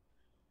to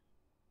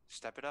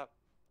step it up.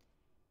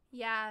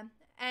 Yeah,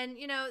 and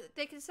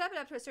they can step it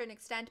up to a certain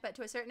extent, but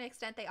to a certain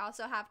extent they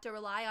also have to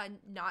rely on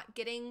not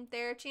getting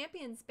their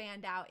champions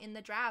banned out in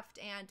the draft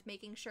and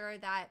making sure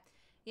that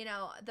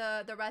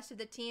the rest of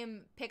the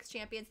team picks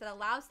champions that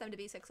allows them to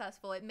be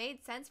successful. It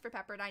made sense for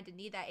Pepperdine to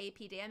need that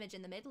AP damage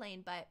in the mid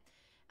lane, but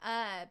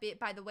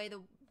by the way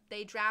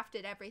they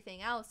drafted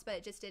everything else, but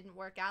it just didn't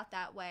work out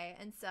that way.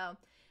 And so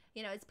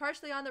it's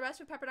partially on the rest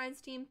of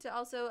Pepperdine's team to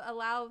also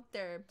allow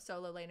their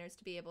solo laners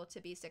to be able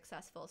to be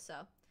successful.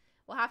 So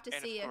we'll have to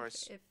see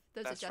if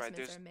those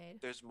adjustments are made.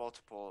 There's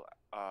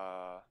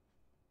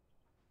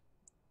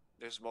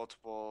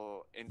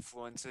multiple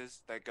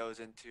influences that goes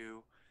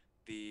into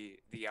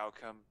the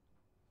outcome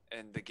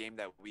and the game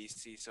that we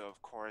see. So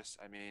of course,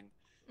 I mean,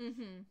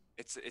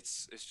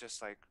 it's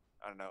just like,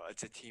 I don't know,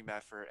 it's a team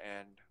effort,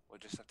 and we'll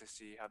just have to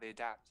see how they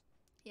adapt.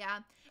 Yeah,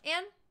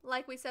 and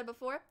like we said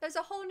before, there's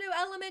a whole new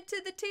element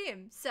to the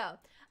team, so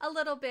a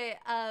little bit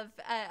of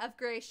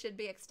grace should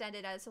be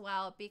extended as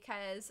well,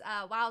 because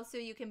while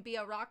you can be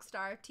a rock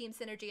star, team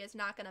synergy is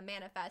not going to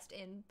manifest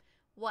in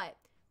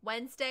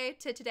Wednesday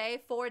to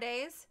today, 4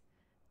 days,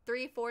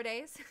 4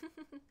 days.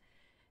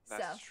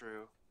 That's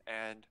true,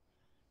 and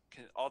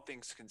all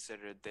things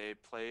considered, they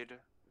played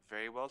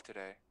very well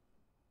today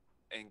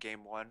in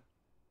game 1,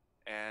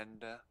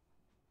 and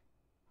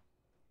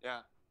yeah.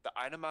 The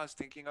item I was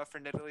thinking of for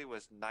Nidalee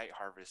was Night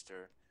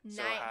Harvester.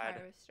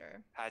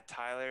 Harvester. Had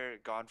Tyler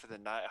gone for the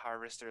Night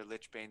Harvester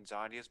Lichbane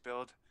Zhonya's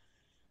build,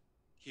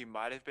 he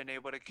might have been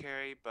able to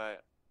carry,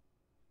 but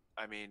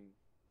I mean,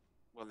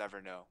 we'll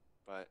never know.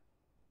 But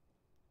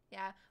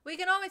yeah, we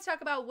can always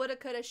talk about woulda,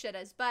 coulda,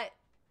 shouldas, but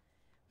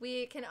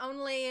we can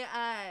only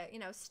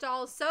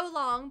stall so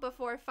long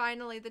before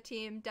finally the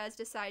team does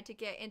decide to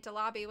get into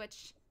lobby,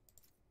 which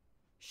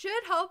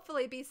should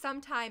hopefully be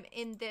sometime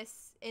in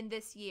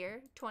this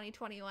year,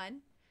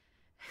 2021.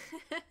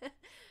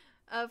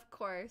 Of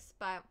course,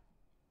 but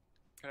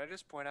can I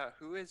just point out,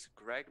 who is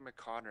Greg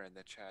McConnor in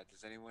the chat?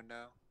 Does anyone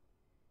know?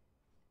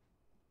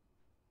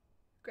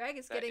 Greg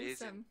is getting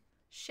some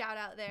shout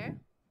out there.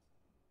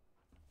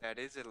 That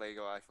is a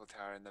Lego Eiffel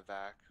Tower in the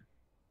back.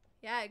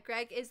 Yeah,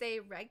 Greg is a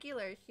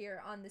regular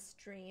here on the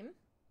stream.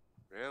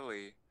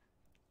 Really?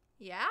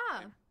 Yeah.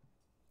 And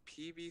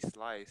PB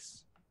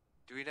Slice.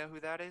 Do we know who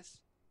that is?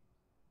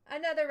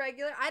 Another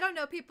regular. I don't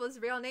know people's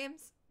real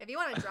names. If you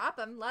want to drop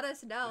them, let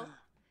us know.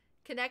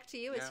 Connect to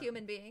you as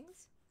human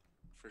beings.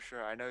 For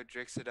sure. I know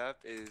Drix It Up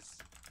is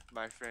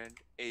my friend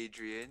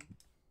Adrian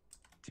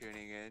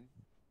tuning in.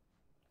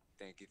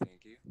 Thank you.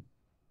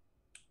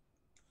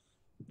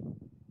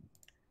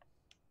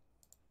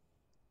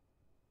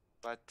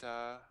 But,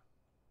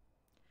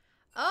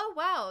 oh,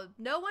 wow.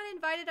 No one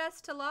invited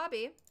us to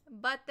lobby,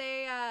 but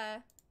they,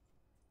 oh.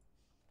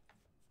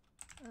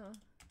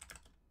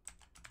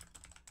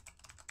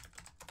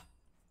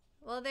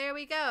 Well, there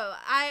we go.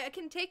 I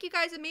can take you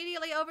guys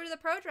immediately over to the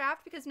pro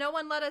draft because no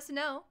one let us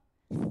know.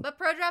 But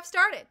pro draft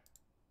started.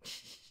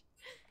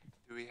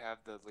 Do we have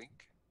the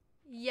link?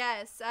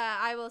 Yes,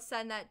 I will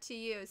send that to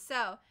you.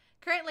 So,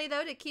 currently,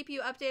 though, to keep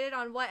you updated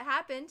on what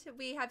happened,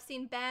 we have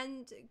seen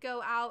band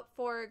go out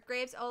for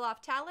Graves,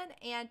 Olaf, Talon,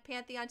 and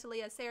Pantheon,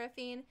 Talia,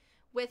 Seraphine,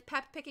 with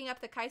Pep picking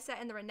up the Kaisa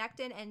and the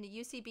Renekton, and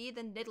UCB,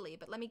 the Nidalee.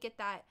 But let me get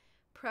that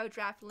pro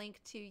draft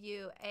link to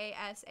you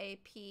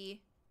ASAP.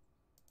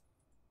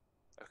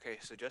 Okay,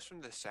 so just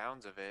from the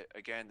sounds of it,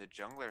 again, the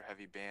jungler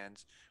heavy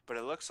bans, but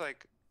it looks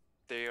like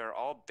they are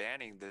all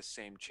banning the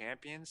same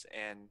champions,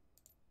 and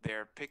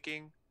they're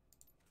picking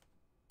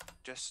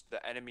just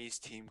the enemy's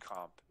team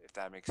comp, if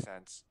that makes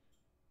sense.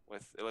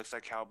 With, it looks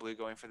like Cal Blue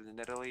going for the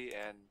Nidalee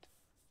and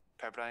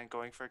Pepperdine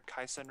going for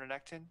Kaisa and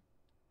Renekton.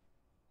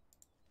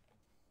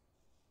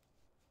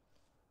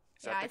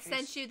 Yeah, I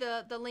sent you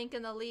the link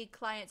in the league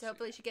client, so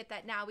hopefully you should get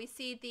that now. We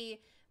see the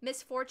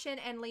Misfortune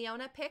and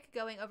Leona pick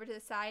going over to the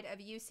side of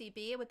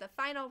UCB, with the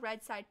final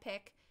red side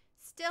pick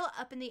still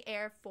up in the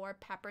air for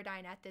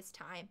Pepperdine at this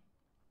time.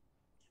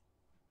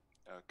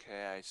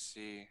 Okay, I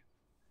see.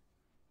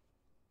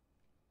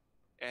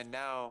 And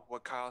now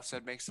what Kyle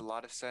said makes a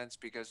lot of sense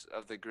because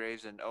of the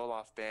Graves and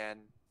Olaf ban.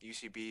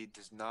 UCB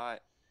does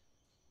not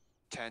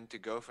tend to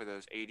go for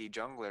those 80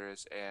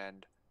 junglers,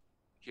 and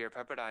here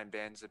Pepperdine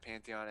bans the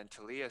Pantheon and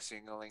Talia,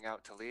 singling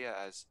out Talia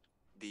as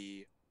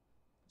the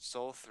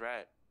sole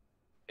threat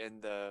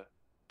in the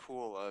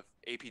pool of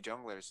AP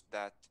junglers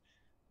that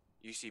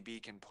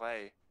UCB can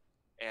play.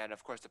 And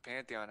of course the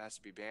Pantheon has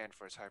to be banned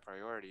for its high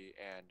priority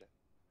and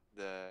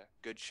the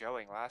good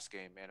showing last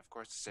game, and of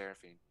course the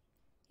Seraphine.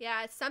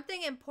 Yeah, it's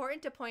something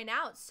important to point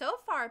out. So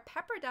far,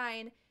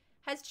 Pepperdine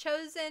has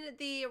chosen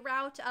the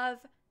route of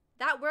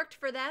that worked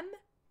for them.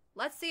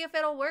 Let's see if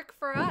it'll work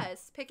for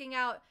us. Picking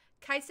out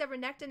Kaisa,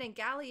 Renekton, and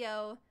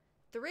Galio,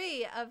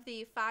 3 of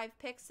the 5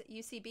 picks that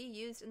UCB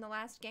used in the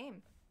last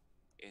game.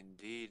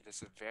 Indeed,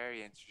 that's a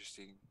very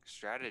interesting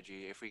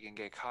strategy. If we can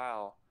get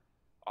Kyle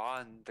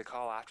on the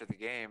call after the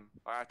game,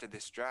 or after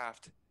this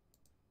draft,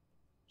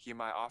 he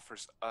might offer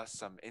us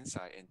some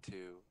insight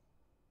into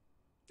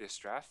this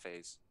draft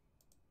phase.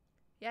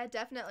 Yeah,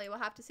 definitely. We'll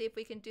have to see if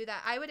we can do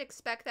that. I would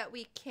expect that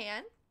we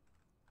can.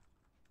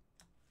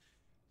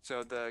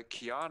 So the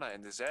Kiana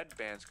and the Zed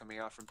bands coming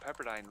out from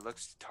Pepperdine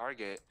looks to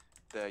target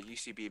the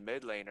UCB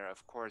mid laner,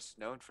 of course,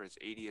 known for its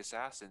AD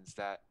assassins,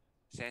 that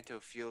Santo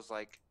feels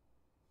like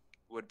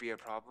would be a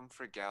problem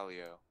for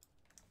Galio.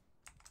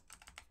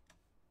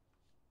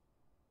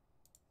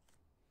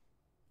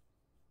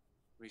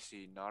 We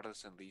see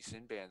Nautilus and Lee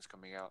Sin bands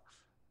coming out.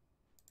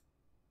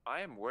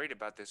 I am worried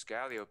about this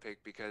Galio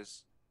pick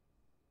because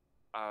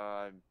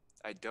I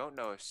don't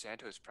know if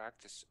Santo's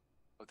practice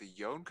of the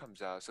Yone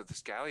comes out, so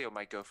this Galio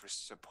might go for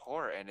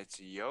support, and it's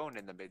Yone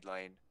in the mid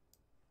lane.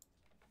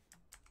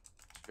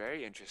 It's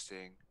very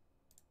interesting.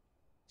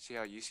 See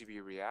how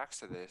UCB reacts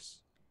to this.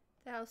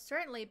 That'll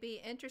certainly be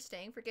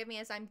interesting. Forgive me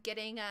as I'm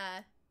getting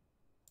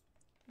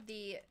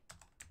the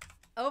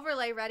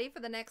overlay ready for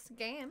the next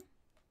game.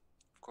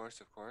 Of course,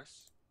 of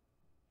course.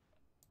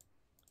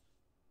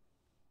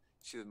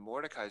 See, the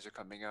Mordekaiser are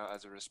coming out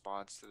as a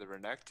response to the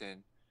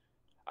Renekton.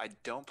 I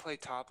don't play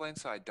top lane,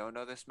 so I don't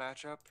know this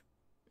matchup.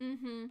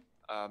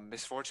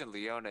 Misfortune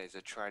Leona is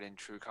a tried and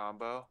true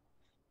combo.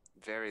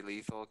 Very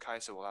lethal.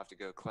 Kaisa will have to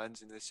go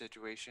cleanse in this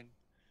situation.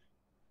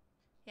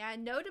 Yeah,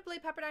 notably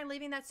Pepperdine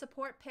leaving that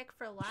support pick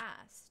for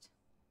last.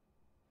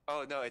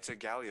 Oh, no, it's a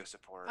Galio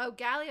support. Oh,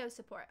 Galio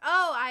support.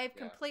 Oh, I've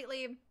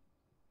completely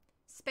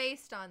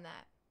spaced on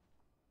that.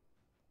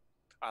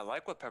 I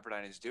like what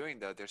Pepperdine is doing,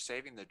 though. They're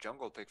saving the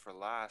jungle pick for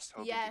last,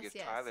 hoping to give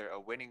Tyler a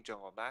winning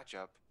jungle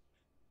matchup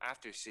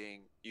after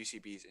seeing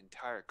UCB's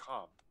entire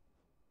comp.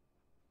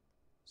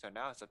 So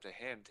now it's up to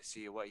him to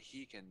see what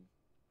he can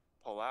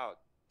pull out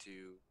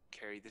to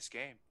carry this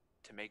game,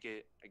 to make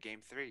it a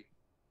game 3.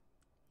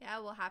 Yeah,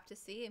 we'll have to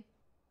see.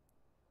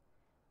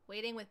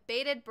 Waiting with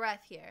bated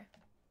breath here.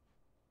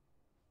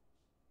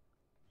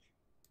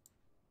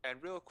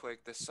 And real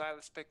quick, the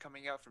Silas pick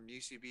coming out from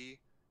UCB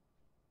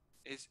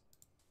is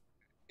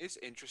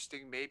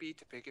interesting, maybe,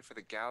 to pick it for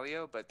the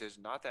Galio, but there's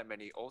not that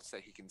many ults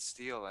that he can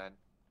steal, and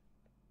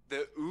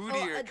the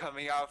Udyr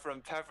coming out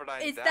from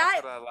Pepperdine,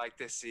 that's what I like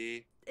to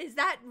see. Is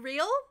that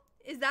real?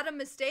 Is that a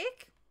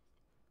mistake?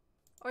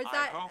 Or is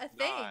that a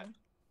thing? Not,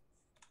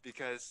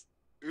 because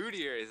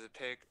Udyr is a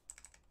pick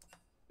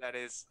that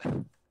is...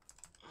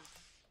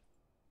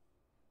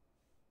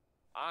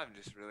 I'm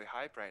just really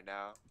hyped right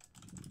now.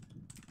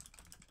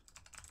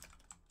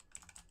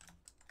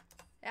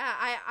 Yeah,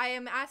 I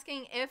am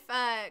asking if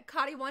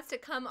Cody wants to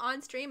come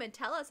on stream and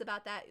tell us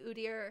about that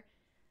Udyr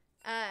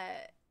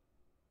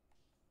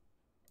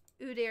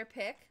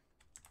pick.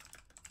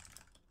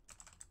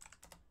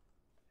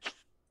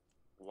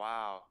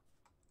 Wow.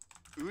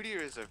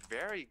 Udyr is a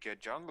very good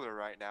jungler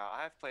right now.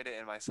 I've played it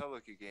in my solo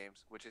queue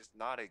games, which is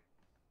not a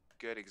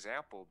good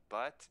example,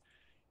 but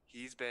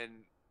he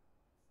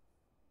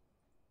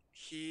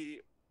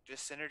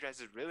just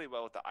synergizes really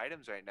well with the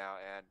items right now,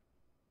 and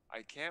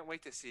I can't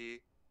wait to see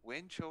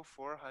Winchill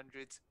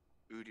 400's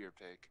Udyr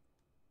pick.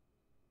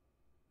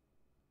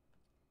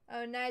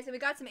 Oh, nice. And we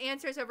got some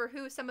answers over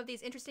who some of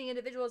these interesting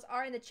individuals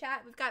are in the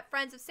chat. We've got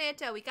Friends of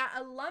Santo. We got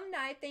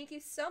alumni. Thank you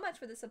so much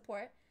for the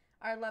support,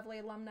 our lovely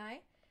alumni.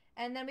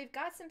 And then we've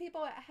got some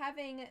people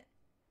having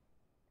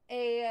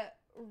a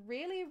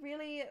really,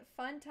 really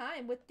fun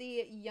time with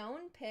the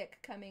Yone pick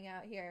coming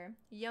out here.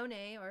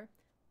 Yone, or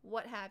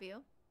what have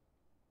you.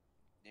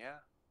 Yeah.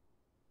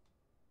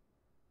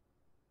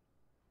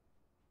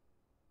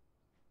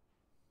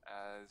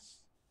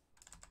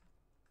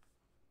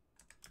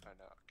 I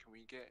know. Can we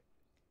get...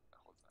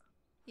 Hold on.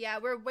 Yeah,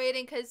 we're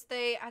waiting because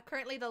they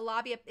currently the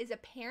lobby is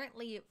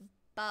apparently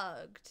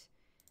bugged.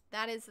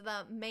 That is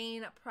the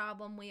main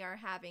problem we are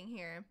having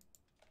here.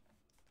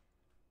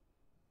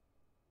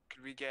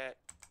 Could we get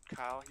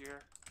Kyle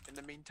here in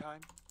the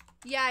meantime?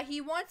 Yeah,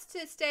 he wants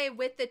to stay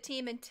with the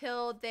team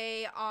until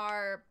they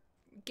are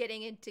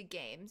getting into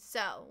games.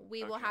 So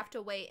we will have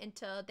to wait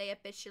until they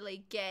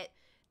officially get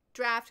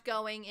draft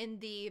going in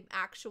the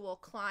actual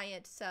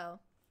client. So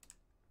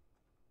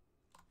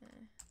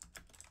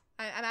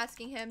I'm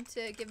asking him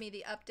to give me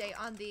the update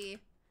on the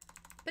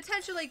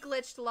potentially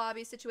glitched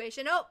lobby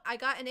situation. Oh, I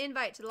got an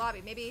invite to the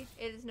lobby. Maybe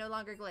it is no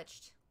longer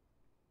glitched.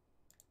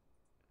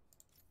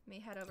 Let me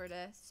head over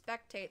to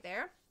spectate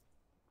there.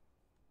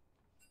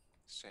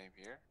 Same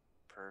here.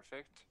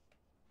 Perfect.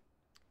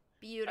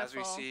 Beautiful. As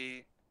we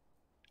see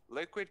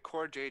Liquid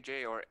Core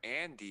JJ or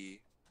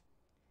Andy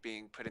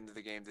being put into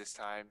the game this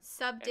time.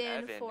 Subbed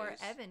in for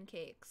Evan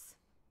Cakes.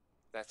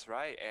 That's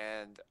right,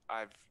 and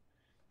I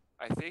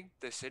think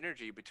the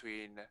synergy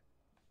between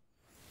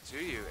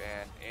Tsuyu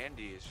and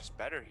Andy is just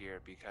better here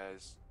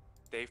because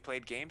they've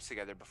played games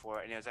together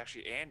before, and it was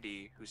actually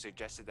Andy who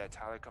suggested that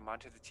Tyler come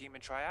onto the team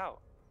and try out.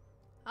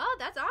 Oh,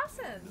 that's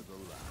awesome.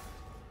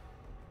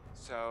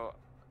 So,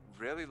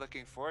 really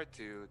looking forward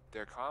to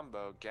their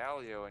combo,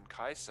 Galio and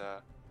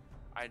Kaisa.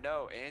 I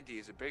know Andy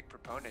is a big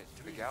proponent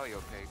to the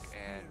Galio pick,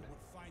 and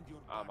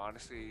I'm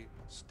honestly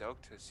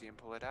stoked to see him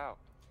pull it out.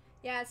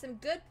 Yeah, some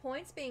good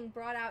points being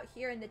brought out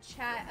here in the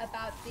chat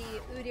about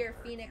the Udyr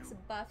Phoenix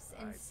buffs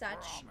and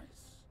such.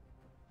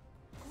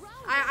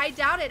 I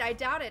doubt it. I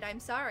doubt it. I'm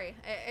sorry.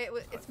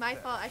 It's my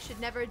fault. I should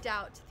never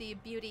doubt the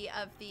beauty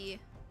of the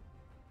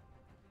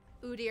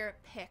Udyr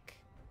pick.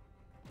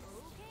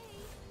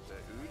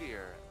 The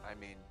Udyr, I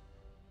mean,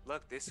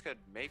 look, this could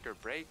make or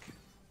break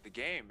the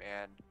game,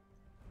 and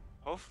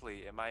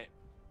hopefully it might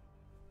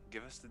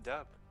give us the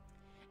dub.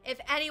 If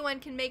anyone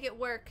can make it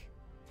work,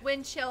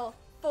 Wind Chill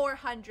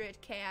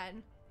 400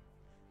 can.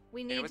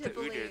 We need to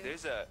believe.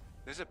 Udyr,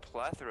 there's a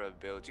plethora of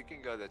builds. You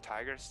can go the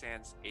Tiger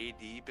Stance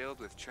AD build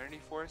with Trinity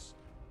Force.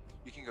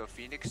 You can go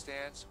Phoenix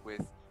Stance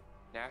with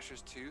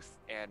Nashor's Tooth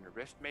and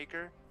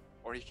Riftmaker,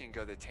 or you can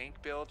go the tank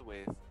build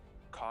with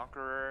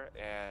Conqueror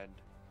and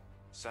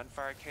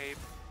Sunfire Cape,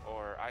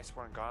 or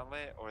Iceborne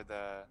Gauntlet, or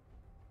the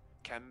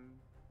Chem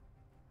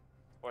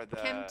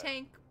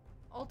Tank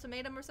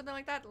Ultimatum or something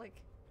like that.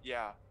 Like,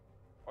 yeah,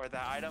 or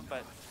that item,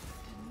 but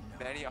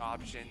many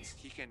options.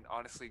 He can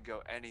honestly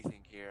go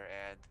anything here,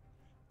 and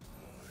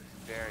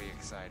very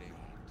exciting.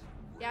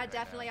 Yeah,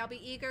 definitely. I'll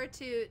be eager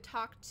to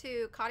talk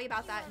to Cody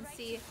about that and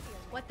see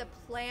what the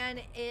plan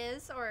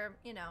is, or,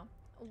 you know,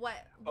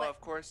 what of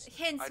course,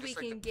 hints we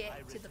can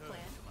get to the plan.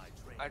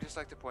 I'd just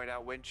like to point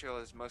out Wind Chill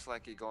is most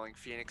likely going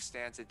Phoenix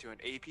Stance into an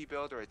AP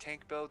build or a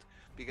tank build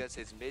because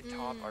his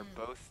mid-top are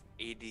both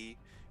AD.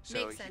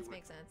 So makes sense, he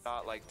would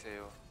not like to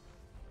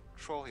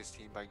troll his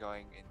team by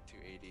going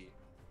into AD.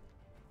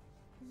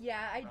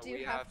 Yeah, I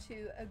do have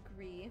to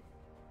agree.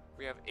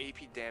 We have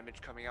AP damage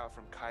coming out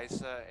from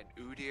Kai'Sa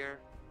and Udyr,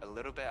 a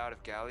little bit out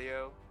of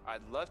Galio.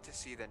 I'd love to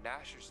see the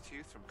Nashor's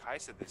Tooth from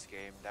Kai'Sa this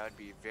game. That would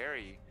be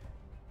very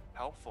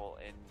helpful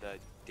in the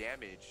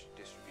damage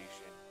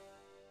distribution.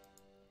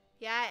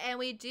 Yeah, and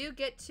we do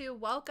get to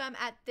welcome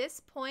at this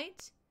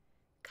point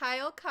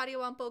Kyle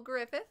Kadiwampo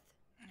Griffith.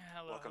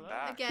 Hello. Welcome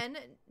back. Again,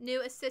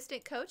 new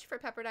assistant coach for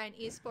Pepperdine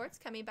Esports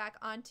coming back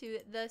onto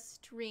the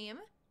stream.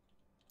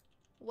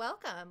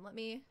 Welcome. Let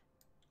me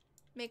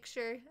make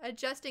sure.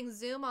 Adjusting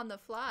zoom on the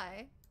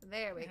fly.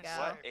 There we go.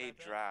 What a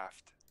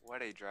draft.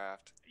 What a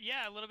draft.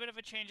 Yeah, a little bit of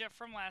a change up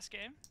from last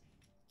game.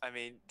 I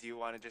mean, do you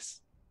want to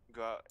just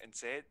go out and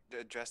say it?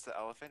 Address the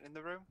elephant in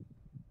the room?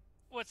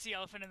 What's the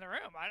elephant in the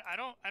room? I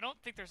don't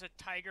think there's a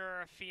tiger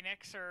or a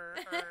phoenix or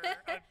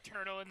a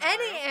turtle in the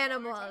Any room.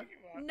 animal.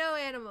 No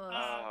animals.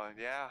 Oh,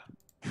 yeah.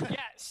 Yeah,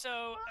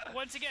 so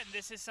once again,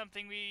 this is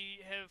something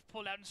we have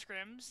pulled out in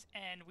scrims,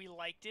 and we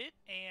liked it,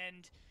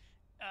 and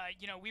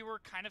you know, we were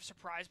kind of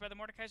surprised by the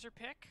Mordekaiser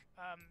pick.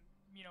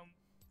 You know,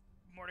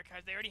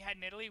 Mordekaiser, they already had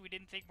in Italy. We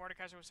didn't think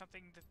Mordekaiser was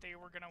something that they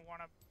were going to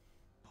want to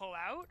pull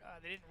out.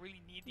 They didn't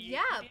really need the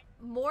AP.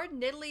 More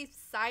Nidalee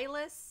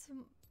Silas,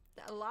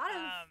 a lot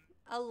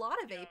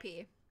of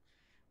AP.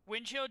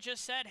 Windchill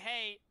just said,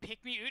 hey,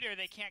 pick me Udyr,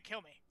 they can't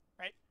kill me,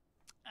 right?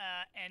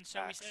 And so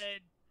we said,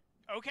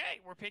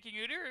 okay, we're picking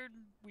Udyr,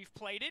 we've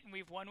played it, and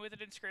we've won with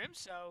it in scrims,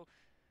 so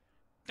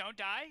don't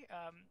die.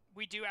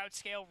 We do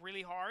outscale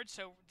really hard,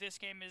 so this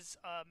game is,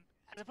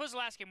 as opposed to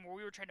last game where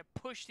we were trying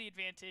to push the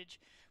advantage,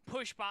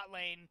 push bot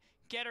lane,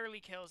 get early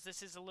kills,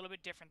 this is a little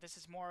bit different. This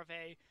is more of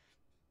a,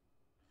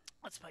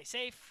 let's play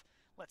safe,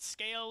 let's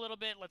scale a little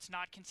bit, let's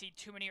not concede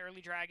too many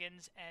early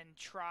dragons, and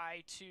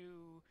try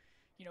to,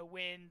 you know,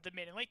 win the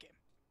mid and late game.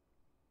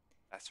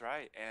 That's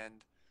right,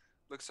 and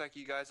looks like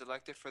you guys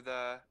elected for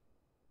the,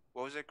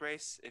 what was it,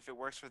 Grace? If it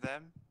works for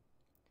them?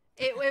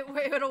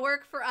 It'll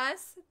work for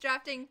us,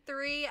 drafting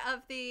 3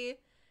 of the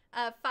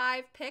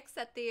 5 picks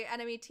that the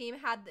enemy team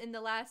had in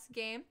the last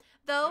game.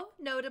 Though,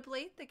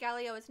 notably, the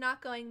Galio is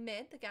not going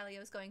mid, the Galio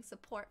is going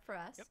support for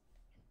us. Yep.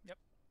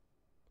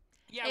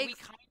 Yeah, we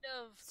kind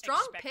of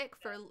strong pick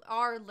for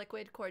our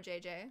liquid core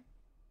JJ.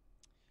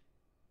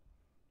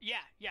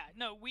 Yeah.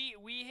 No,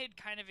 we had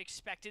kind of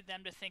expected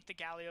them to think the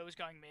Galio was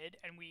going mid,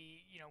 and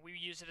we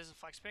used it as a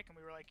flex pick, and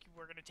we were like,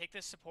 we're going to take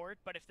this support,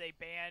 but if they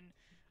ban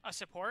a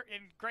support,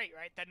 and great,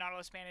 right? That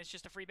Nautilus ban is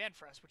just a free ban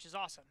for us, which is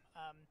awesome.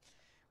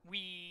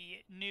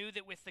 We knew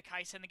that with the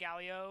Kai'Sa and the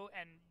Galio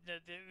and the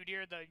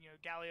Udyr,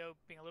 Galio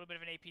being a little bit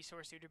of an AP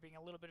source, Udyr being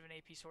a little bit of an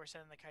AP source,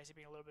 and the Kai'Sa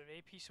being a little bit of an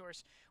AP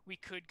source, we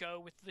could go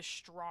with the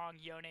strong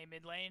Yone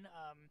mid lane.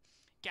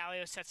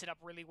 Galio sets it up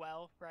really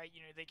well, right?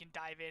 You know, they can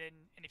dive in,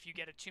 and if you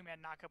get a 2-man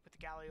knock up with the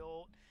Galio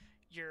ult,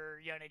 your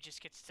Yone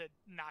just gets to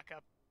knock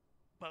up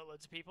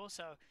boatloads of people.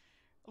 So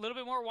a little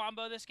bit more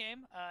wombo this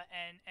game,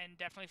 and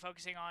definitely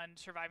focusing on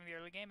surviving the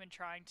early game and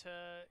trying to,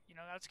 you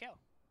know, outscale.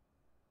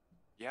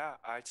 Yeah,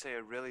 I'd say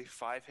a really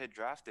 5-hit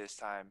draft this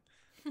time.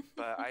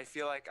 But I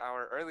feel like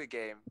our early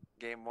game,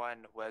 game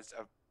 1, was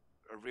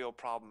a real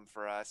problem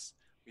for us.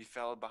 We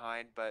fell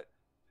behind, but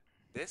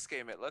this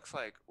game, it looks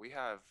like we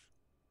have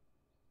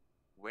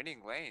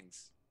winning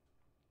lanes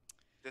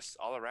just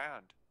all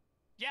around.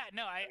 Yeah,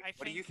 no, I think...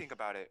 What do you think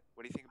about it?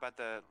 What do you think about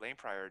the lane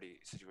priority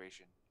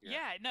situation?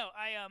 Yeah, no,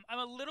 I'm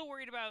a little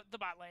worried about the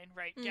bot lane,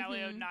 right?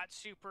 Galio not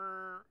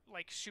super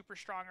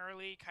strong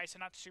early, Kai'Sa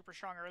not super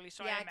strong early,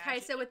 so yeah, I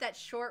imagine... Kai'Sa with that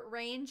short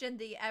range and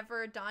the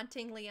ever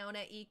daunting Leona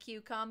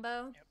EQ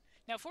combo. Yep.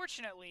 Now,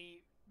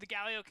 fortunately, the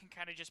Galio can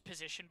kind of just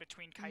position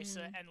between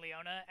Kai'Sa and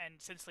Leona, and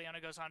since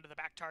Leona goes onto the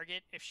back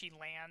target, if she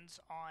lands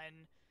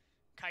on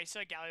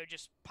Kai'Sa, Galio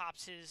just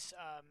pops his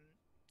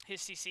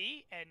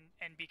CC,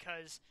 and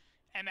because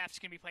MF's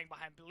going to be playing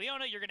behind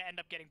Leona, you're going to end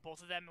up getting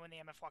both of them when the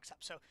MF walks up.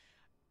 So,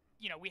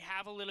 you know, we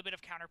have a little bit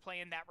of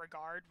counterplay in that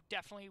regard.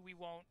 Definitely we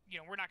won't, you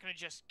know, we're not going to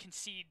just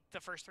concede the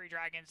first 3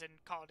 dragons and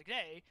call it a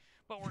day,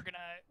 but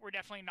we're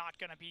definitely not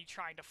going to be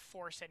trying to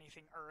force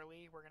anything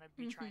early. We're going to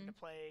be trying to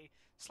play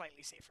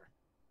slightly safer.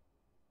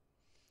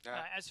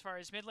 Yeah. As far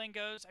as mid lane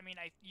goes, I mean,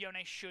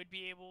 Yone should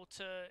be able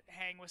to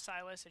hang with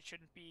Sylas. It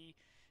shouldn't be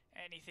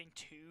anything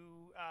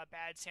too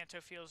bad. Santo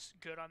feels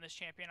good on this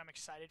champion. I'm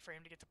excited for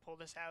him to get to pull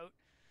this out.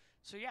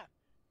 So yeah,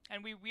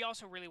 and we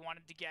also really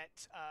wanted to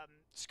get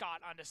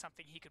Scott onto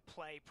something he could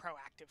play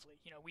proactively.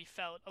 You know, we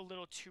felt a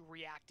little too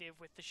reactive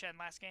with the Shen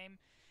last game,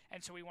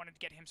 and so we wanted to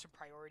get him some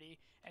priority.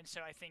 And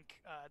so I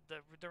think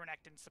the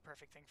Renekton's the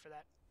perfect thing for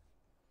that.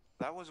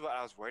 That was what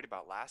I was worried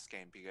about last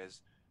game, because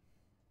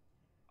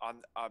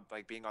on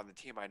like being on the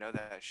team, I know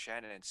that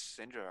Shen and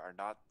Syndra are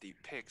not the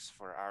picks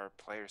for our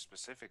players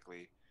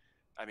specifically.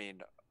 I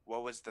mean,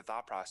 what was the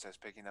thought process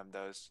picking them?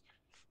 Those,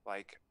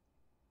 like,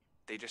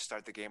 they just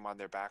start the game on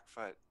their back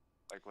foot.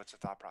 Like, what's the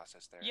thought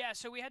process there? Yeah,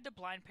 so we had to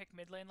blind pick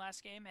mid lane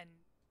last game, and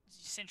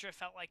Syndra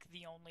felt like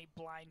the only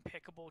blind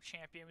pickable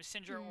champion. It was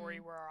Syndra or Ori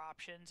were our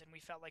options, and we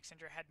felt like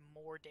Syndra had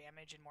more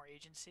damage and more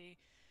agency.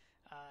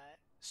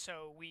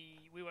 So we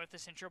went with the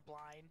Syndra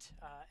blind,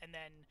 and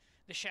then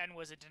the Shen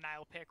was a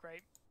denial pick,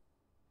 right?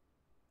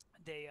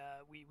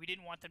 We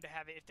didn't want them to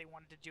have it if they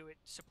wanted to do it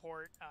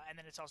support, and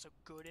then it's also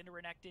good into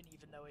Renekton,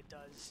 even though it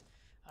does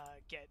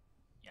get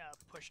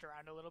pushed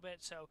around a little bit.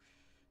 So,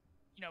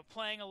 you know,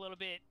 playing a little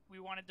bit, we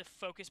wanted to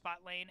focus bot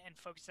lane and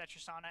focus that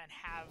Tristana and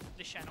have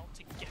the Shen ult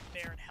to get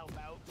there and help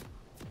out.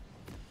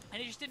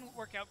 And it just didn't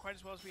work out quite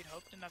as well as we'd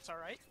hoped, and that's all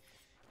right.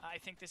 I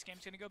think this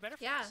game's going to go better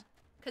for us. Yeah,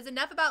 because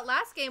enough about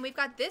last game. We've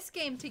got this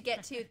game to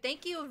get to.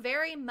 Thank you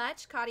very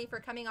much, Cody, for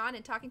coming on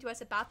and talking to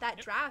us about that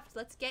draft.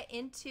 Let's get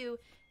into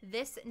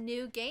this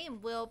new game.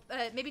 We'll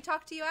maybe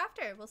talk to you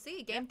after. We'll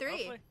see. Game 3.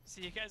 Hopefully.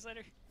 See you guys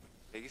later.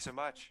 Thank you so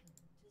much.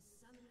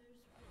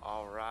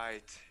 All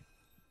right.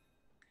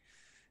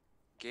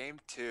 Game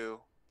 2,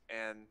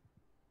 and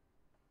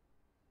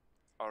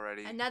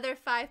already another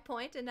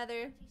 5-point,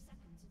 another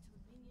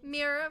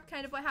mirror of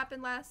kind of what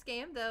happened last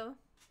game, though.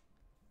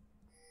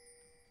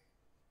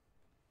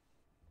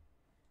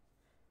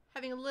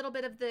 Having a little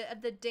bit of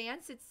the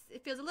dance, it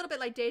feels a little bit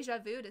like deja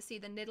vu to see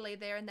the Nidalee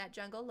there in that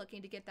jungle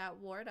looking to get that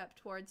ward up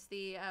towards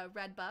the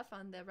red buff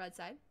on the red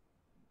side.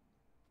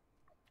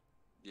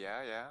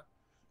 Yeah.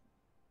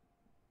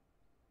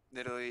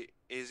 Nidalee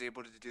is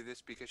able to do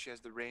this because she has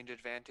the range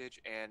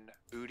advantage, and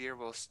Udyr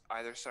will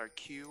either start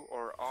Q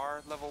or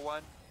R level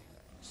 1.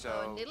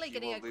 So Nidalee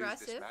getting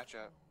aggressive.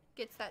 Matchup.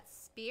 Gets that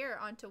spear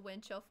onto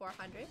Windchill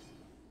 400.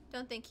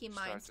 Don't think he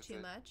minds too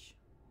much.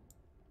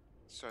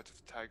 Starts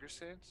with Tiger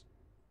Stance.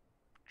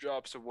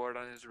 Drops a ward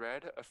on his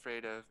red,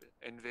 afraid of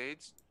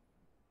invades.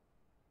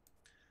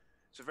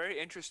 So very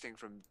interesting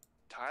from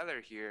Tyler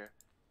here.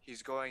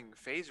 He's going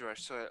phase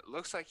rush, so it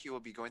looks like he will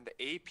be going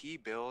the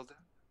AP build.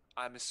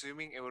 I'm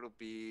assuming it will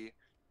be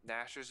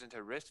Nashers into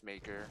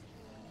Riftmaker.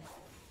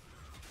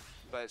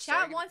 But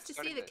Chat wants to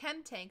see the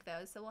Chem Tank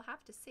though, so we'll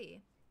have to see.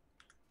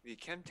 The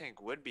Chem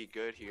Tank would be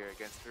good here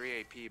against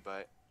 3 AP,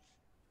 but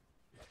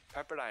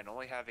Pepperdine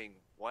only having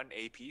 1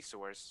 AP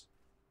source.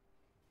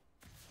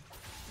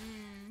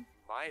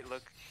 Might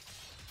look...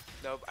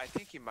 Nope, I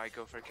think he might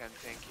go for Chem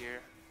Tank here.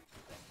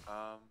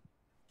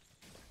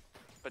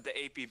 But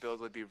the AP build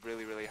would be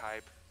really, really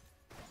hype.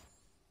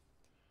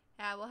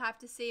 Yeah, we'll have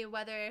to see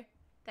whether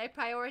they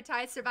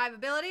prioritize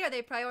survivability or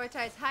they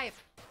prioritize hype.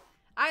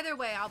 Either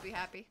way, I'll be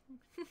happy.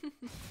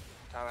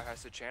 Tyler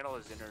has to channel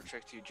his inner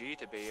Trick 2G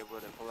to be able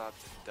to pull out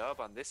the dub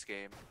on this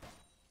game.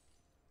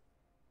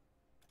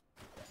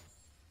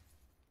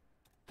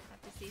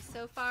 Have to see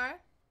so far.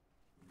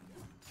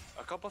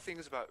 A couple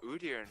things about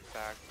Udyr, in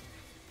fact.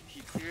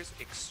 He clears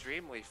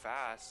extremely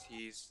fast.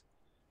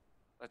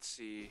 Let's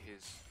see,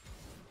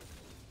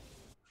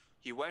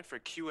 he went for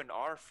Q and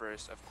R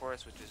first, of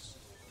course, which is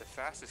the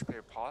fastest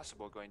clear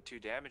possible, going 2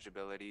 damage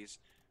abilities.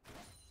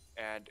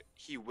 And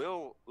he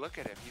will, look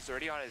at him, he's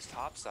already on his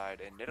top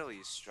side, and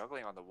Nidalee is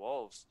struggling on the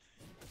Wolves.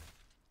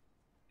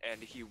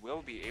 And he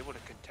will be able to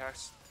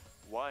contest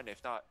 1,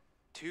 if not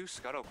 2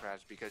 Scuttle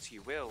Crabs, because he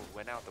will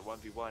win out the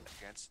 1v1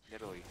 against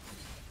Nidalee.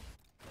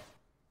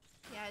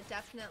 Yeah,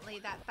 definitely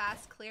that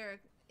fast clear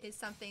is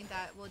something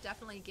that will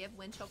definitely give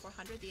Windchill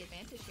 400 the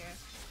advantage here.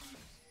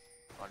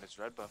 On his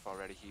red buff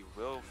already, he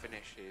will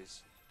finish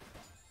his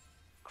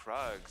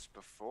Krugs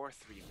before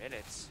 3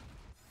 minutes,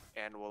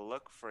 and will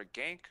look for a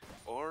gank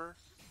or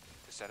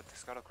to set up the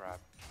Scuttle Crab.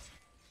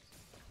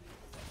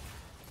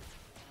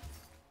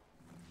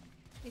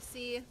 We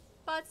see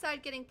bot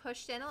side getting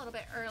pushed in a little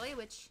bit early,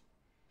 which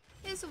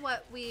is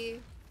what we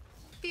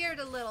feared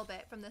a little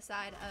bit from the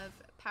side of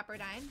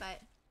Pepperdine,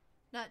 but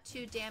not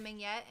too damning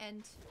yet.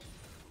 And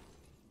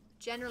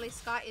generally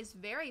Scott is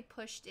very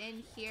pushed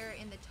in here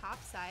in the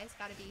top side. It's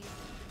got to be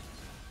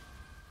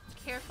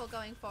Careful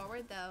going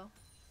forward, though.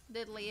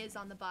 Diddley is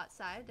on the bot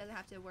side. Doesn't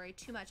have to worry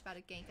too much about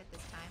a gank at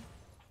this time.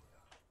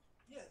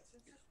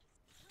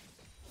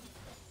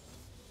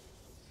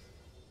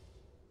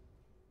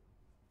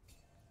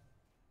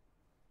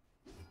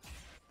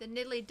 The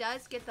Nidalee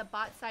does get the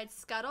bot side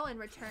scuttle in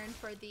return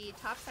for the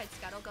top side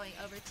scuttle going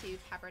over to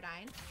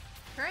Pepperdine.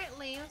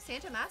 Currently,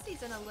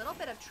 Santomasi's in a little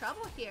bit of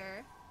trouble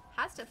here.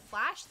 Has to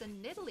flash the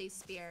Nidalee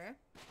spear.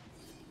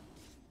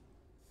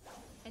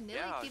 And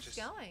Nidalee keeps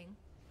going.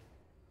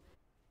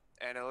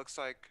 And it looks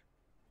like...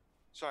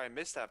 Sorry, I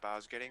missed that, but I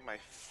was getting my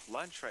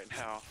lunch right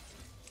now.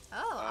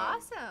 Oh,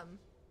 awesome.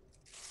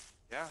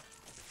 Yeah.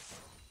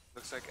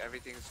 Looks like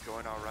everything's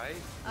going all right.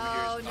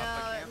 Oh,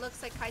 no. It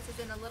looks like Kai's is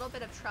in a little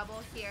bit of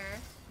trouble here.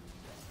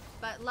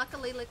 But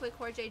luckily, Liquid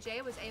Core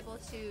JJ was able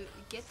to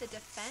get the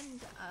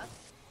defend up.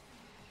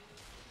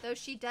 Though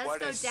she does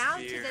go down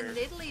to the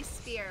Nidalee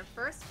spear.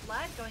 First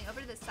blood going over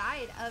to the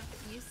side of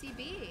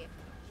UCB.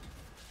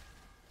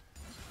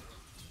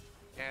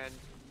 And,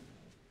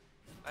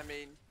 I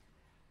mean,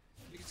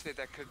 you can say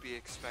that could be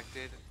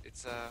expected.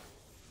 It's a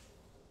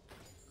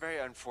very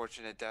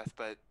unfortunate death,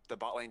 but the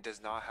bot lane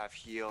does not have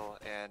heal,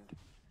 and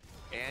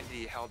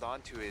Andy held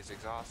on to his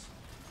exhaust.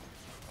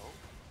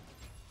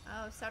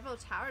 Oh, several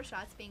tower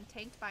shots being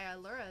tanked by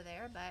Allura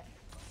there, but...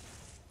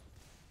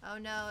 Oh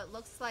no, it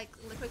looks like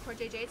Liquid Core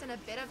JJ's in a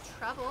bit of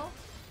trouble.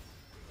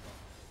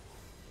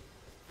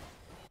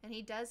 And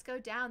he does go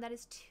down. That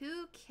is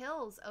 2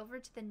 kills over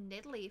to the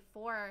Nidalee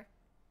for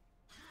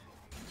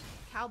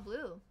Cal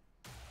Blue.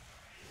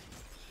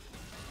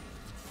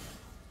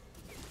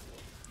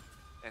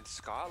 And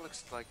Scott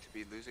looks like to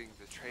be losing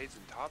the trades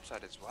in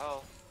topside as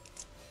well.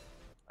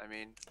 I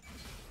mean...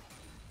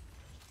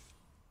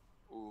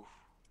 Ooh.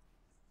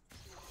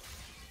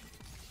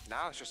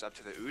 Now it's just up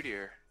to the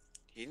Udyr.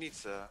 He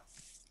needs to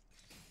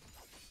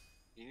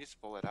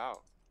pull it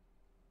out.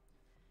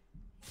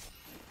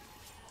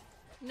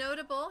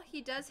 Notable,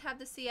 he does have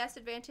the CS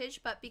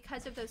advantage, but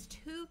because of those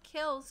 2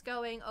 kills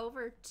going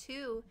over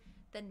to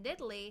the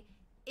Nidalee,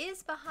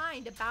 is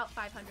behind about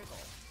 500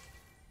 gold.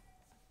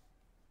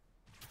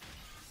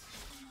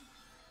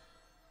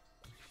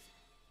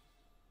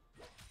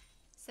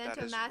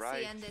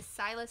 Santomasi and this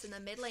Silas in the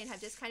mid lane have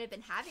just kind of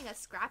been having a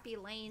scrappy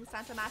lane.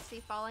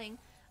 Santomasi falling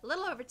a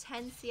little over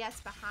 10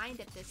 CS behind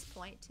at this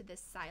point to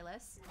this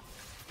Silas.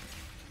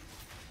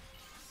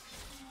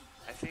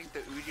 I think the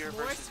Udyr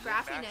more versus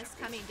scrappiness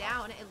coming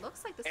down. It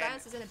looks like the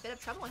Silas is in a bit of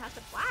trouble and has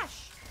to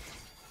flash.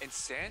 And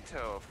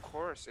Santo, of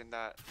course, in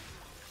that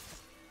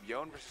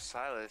Yon versus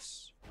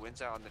Silas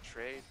wins out on the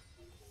trade.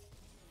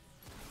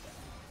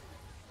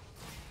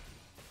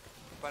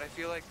 But I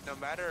feel like no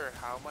matter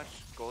how much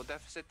gold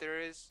deficit there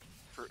is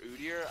for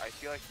Udyr, I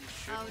feel like he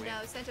should win. Oh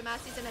no,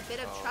 Santomasi's in a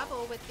bit of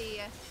trouble with the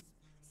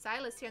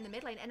Silas here in the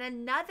mid lane. And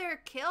another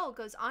kill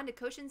goes on to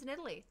Koshin's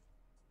Nidalee.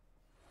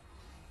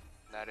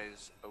 That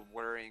is a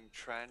worrying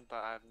trend,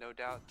 but I have no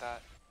doubt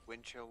that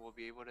Windchill will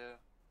be able to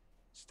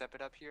step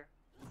it up here.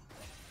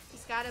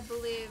 He's got to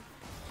believe.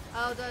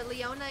 Oh, the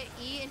Leona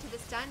E into the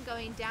stun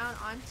going down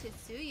onto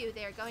Tsuyu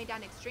there, going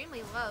down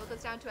extremely low.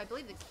 Goes down to, I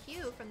believe, the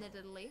Q from the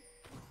Nidalee.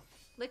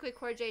 Liquid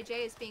Core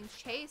JJ is being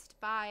chased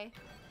by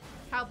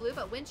Cal Blue,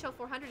 but Windchill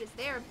 400 is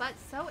there, but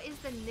so is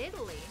the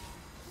Nidalee.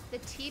 The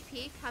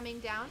TP coming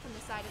down from the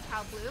side of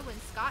Cal Blue when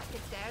Scott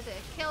gets there. The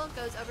kill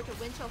goes over to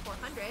Windchill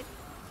 400.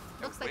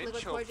 Looks like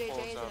Liquid Core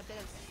JJ is in a bit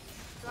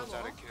of trouble.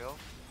 Out a kill.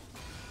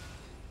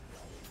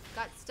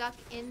 Got stuck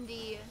in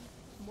the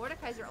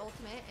Mordekaiser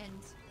ultimate, and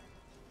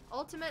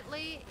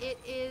ultimately it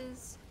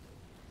is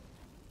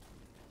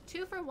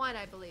 2 for 1,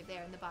 I believe,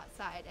 there in the bot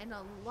side, and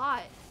a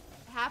lot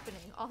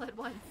happening all at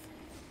once.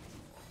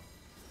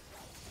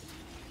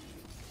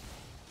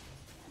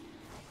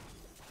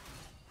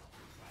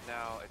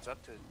 Now it's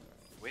up to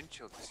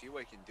Windchill to see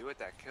what he can do with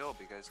that kill,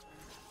 because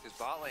his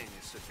bot lane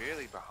is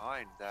severely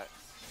behind. That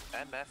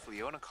MF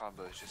Leona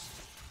combo is just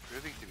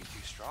proving to be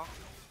too strong.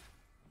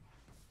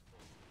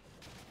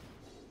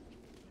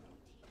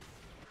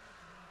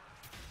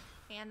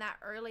 And that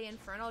early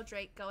Infernal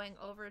Drake going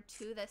over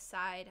to the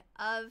side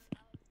of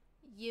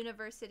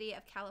University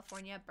of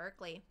California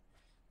Berkeley.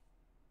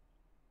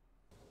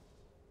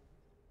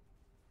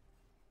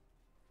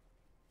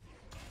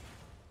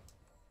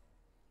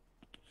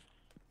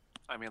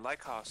 I mean, like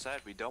Kyle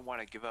said, we don't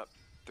want to give up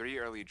 3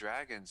 early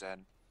dragons,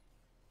 and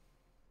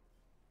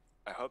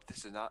I hope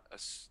this is not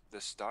the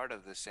start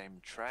of the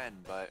same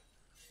trend, but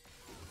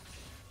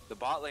the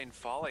bot lane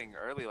falling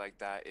early like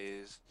that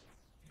is...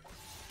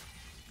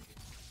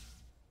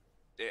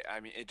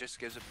 I mean, it just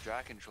gives up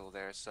drag control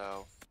there,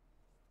 so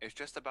it's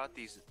just about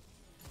these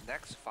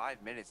next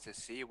 5 minutes to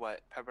see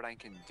what Pepperdine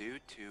can do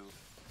to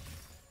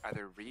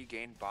either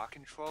regain bot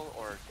control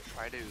or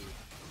try to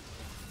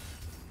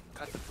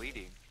cut the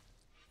bleeding.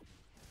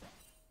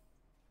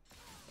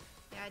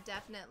 Yeah,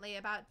 definitely.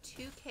 About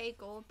 2k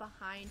gold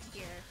behind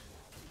here.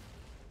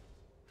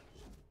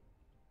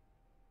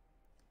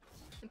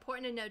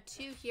 Important to note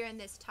too here in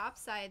this top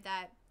side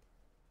that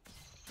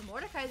the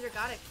Mordekaiser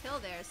got a kill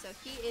there, so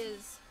he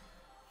is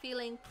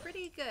feeling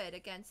pretty good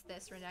against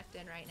this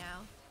Renekton right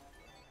now.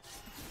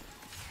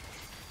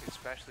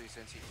 especially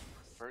since he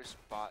first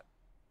bought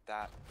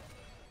that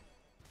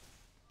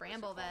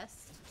Bramble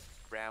Vest.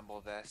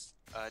 Bramble Vest.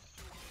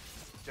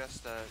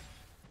 Just a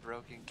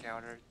broken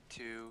counter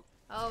to.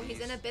 Oh, he's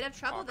in a bit of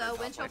trouble though.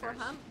 Wind chill for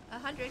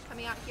 100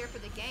 coming out here for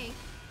the gank.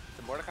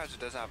 The Mordekaiser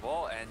does have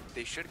ult, and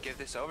they should give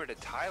this over to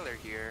Tyler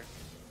here.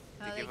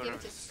 They give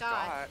it to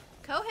Scott.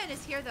 Cohen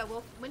is here though.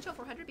 Will Wind chill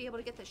 400 be able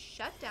to get the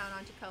shutdown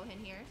onto Cohen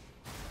here?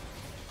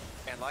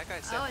 And like I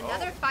said,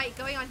 another fight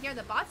going on here on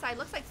the bot side.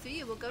 Looks like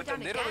Suyu will go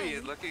down again. Nidalee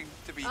is looking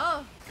to be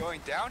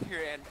going down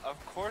here, and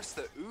of course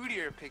the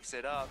Udyr picks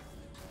it up.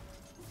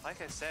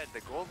 Like I said,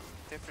 the gold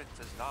difference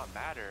does not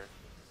matter.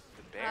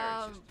 The bear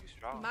is just too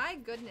strong. My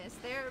goodness,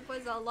 there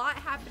was a lot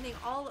happening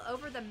all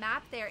over the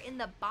map there in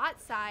the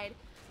bot side.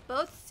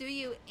 Both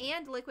Suyu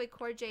and Liquid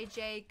Core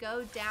JJ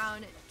go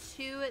down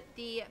to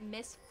the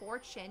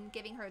Misfortune,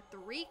 giving her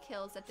 3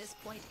 kills at this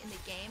point in the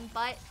game.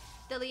 But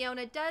the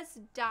Leona does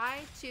die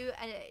to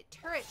a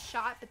turret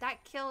shot, but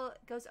that kill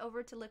goes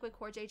over to Liquid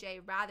Core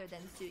JJ rather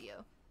than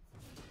Suyu.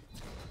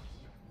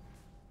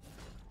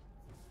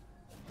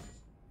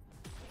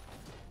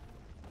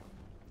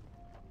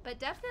 But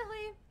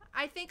definitely,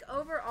 I think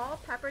overall,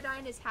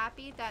 Pepperdine is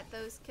happy that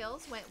those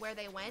kills went where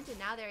they went, and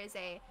now there is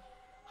a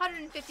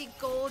 150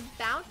 gold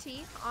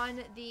bounty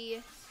on the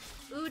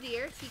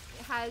Udyr. He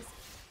has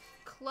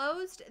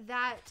closed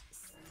that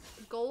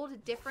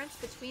gold difference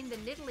between the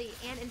Nidalee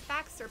and in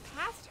fact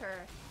surpassed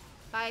her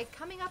by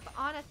coming up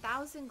on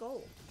 1,000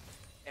 gold.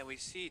 And we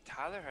see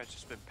Tyler has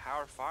just been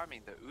power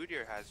farming. The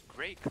Udyr has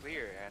great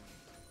clear, and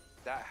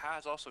that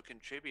has also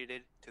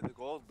contributed to the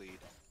gold lead.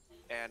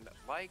 And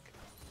like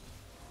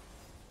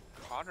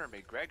Connor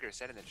McGregor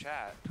said in the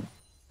chat,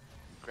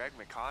 Greg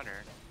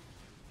McConnor,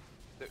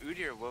 the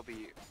Udyr will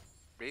be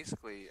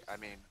basically, I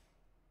mean,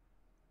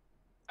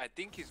 I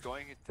think he's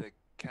going into the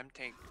chem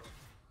tank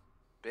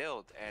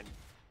build, and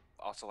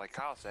also like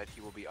Kyle said,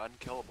 he will be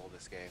unkillable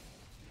this game.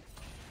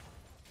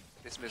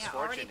 This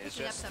Misfortune is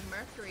just up some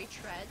Mercury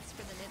treads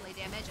for the Nidalee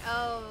damage.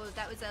 Oh,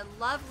 that was a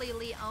lovely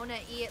Leona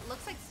E. It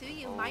looks like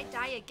Suyu might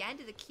die again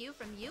to the Q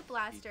from U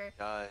Blaster.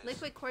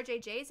 Liquid Core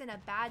JJ's in a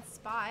bad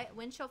spot.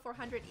 Wind chill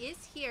 400 is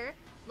here,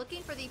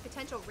 looking for the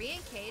potential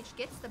re-engage.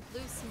 Gets the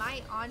blue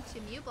smite onto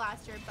Mew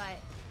Blaster, but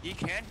he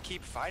can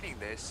keep fighting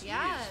this.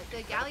 Yeah,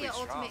 the Gallia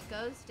ultimate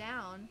goes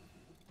down,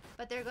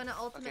 but they're gonna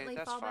ultimately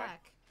fall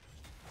back.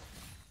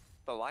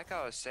 But like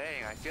I was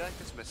saying, I feel like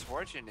this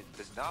Misfortune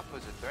does not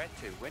pose a threat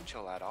to Wind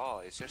chill at all.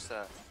 It's just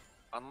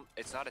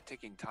it's not a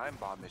ticking time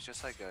bomb. It's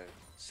just like a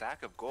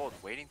sack of gold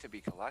waiting to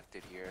be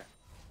collected here.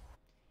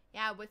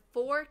 Yeah, with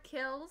 4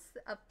 kills,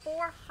 a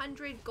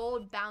 400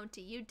 gold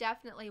bounty. You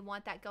definitely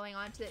want that going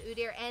on to the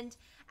Udyr. And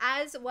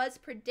as was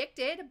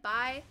predicted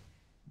by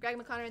Greg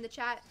McConnor in the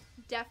chat,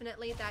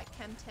 definitely that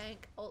chem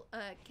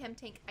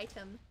tank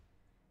item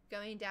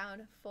going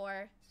down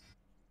for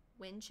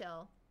Wind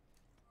chill.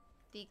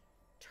 The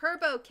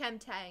Turbo Chem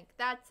Tank.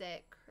 That's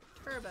it.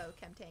 Turbo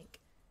Chem Tank.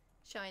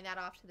 Showing that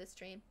off to the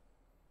stream.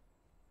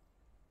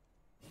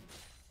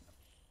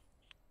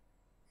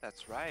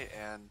 That's right,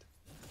 and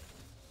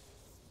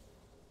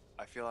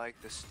I feel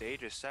like the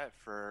stage is set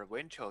for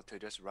Wind chill to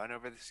just run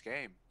over this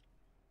game.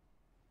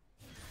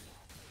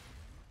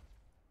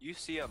 You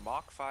see a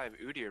Mach 5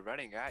 Udyr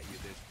running at you,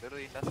 there's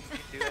literally nothing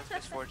you can do as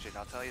Misfortune,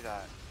 I'll tell you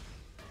that.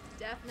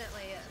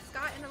 Definitely.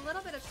 Scott in a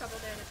little bit of trouble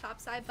there in the top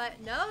side, but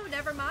no,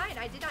 never mind.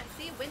 I did not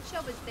see Wind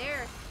chill was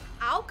there.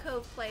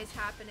 Alcove plays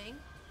happening.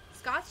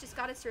 Scott's just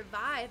got to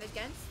survive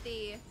against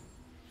the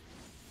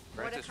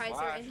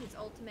Mordekaiser in his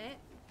ultimate.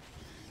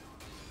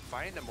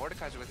 Finding the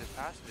Mordekaiser with his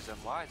passive is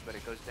unwise, but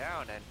it goes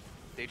down and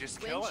they just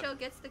kill him. Wind chill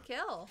gets the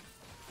kill.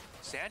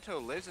 Santo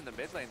lives in the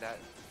mid lane. That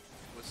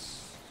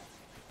was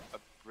a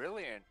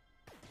brilliant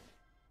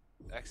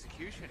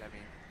execution. I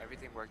mean,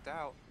 everything worked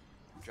out.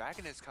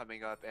 Dragon is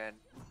coming up, and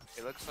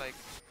it looks like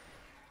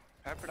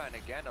Pepperdine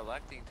again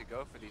electing to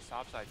go for these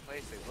topside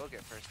plays. They will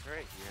get first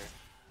turret here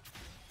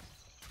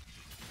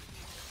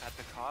at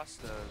the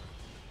cost of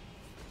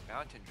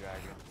Mountain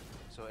Dragon.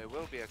 So it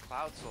will be a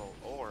Cloud Soul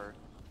or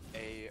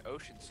a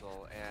Ocean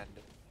Soul, and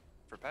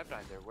for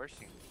Pepperdine,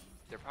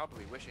 they're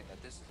probably wishing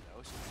that this is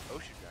an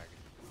Ocean Dragon.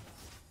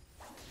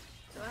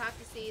 So we'll have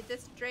to see.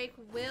 This Drake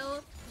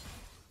will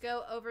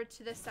go over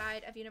to the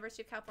side of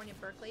University of California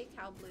Berkeley,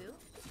 Cal Blue.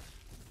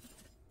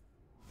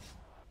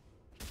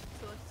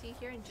 So we'll see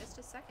here in just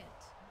a second.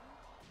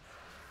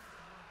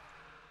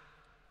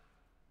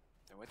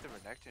 And with the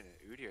Renekton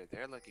and Udyr,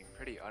 they're looking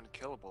pretty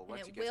unkillable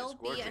once you get this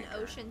It will be an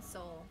Warbringer. Ocean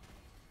Soul.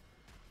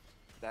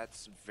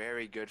 That's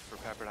very good for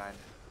Pepperdine.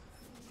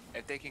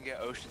 If they can get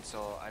Ocean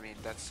Soul, I mean,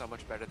 that's so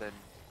much better than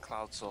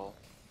Cloud Soul.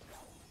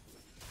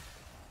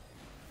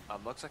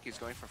 Looks like he's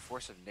going for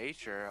Force of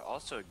Nature.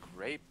 Also a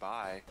great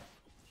buy.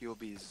 He will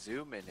be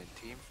zooming in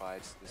team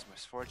fights, this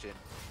Misfortune.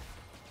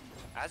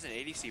 As an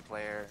ADC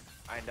player,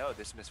 I know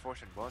this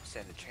Misfortune won't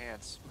stand a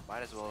chance.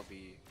 Might as well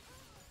be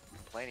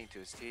complaining to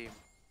his team.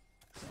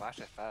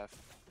 /FF.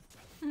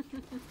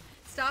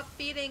 Stop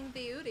feeding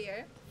the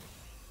Udyr.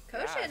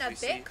 Koshin a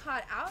bit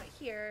caught out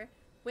here.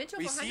 Wind chill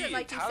 400,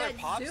 like you said, Tyler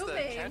pops zooming.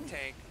 the chem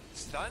tank,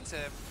 stuns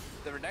him,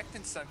 the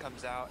Renekton stun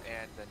comes out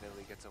and the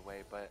Nilly gets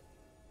away, but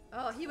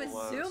oh, he was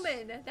close.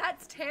 zooming.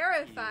 That's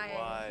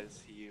terrifying.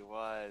 He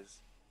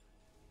was.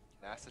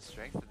 That's the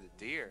strength of the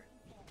deer.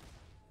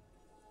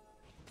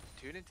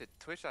 Tune into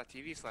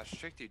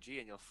twitch.tv/strict2g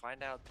and you'll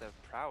find out the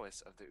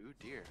prowess of the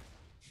deer.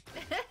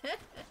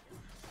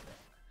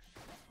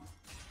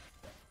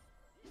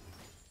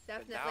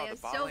 Definitely. I'm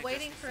still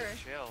waiting for.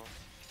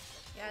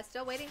 Yeah,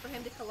 still waiting for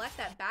him to collect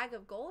that bag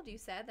of gold. You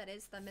said that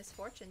is the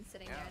misfortune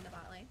sitting there in the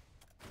bot lane.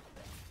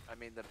 I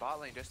mean, the bot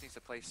lane just needs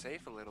to play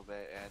safe a little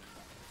bit, and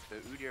the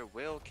Udyr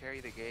will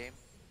carry the game.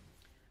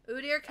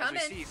 Udyr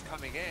coming. As we see, he's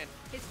coming in.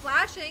 He's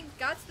flashing.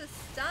 Got the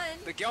stun.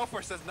 The Gale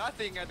Force does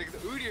nothing, and the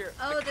Udyr.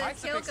 Oh, the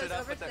Kai'Sa kill picks goes it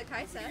up, over to the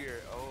Kai'Sa. Udyr,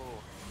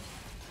 oh,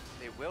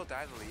 they will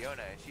die to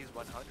Leona, and she's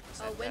 100%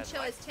 Oh, dead.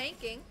 Windchill is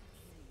tanking,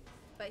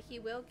 but he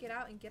will get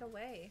out and get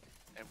away.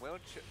 And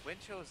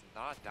Windchill is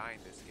not dying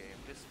this game.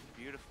 Just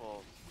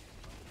beautiful.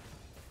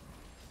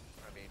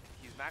 I mean,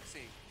 he's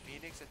maxing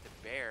Phoenix into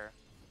Bear.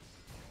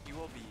 He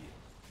will be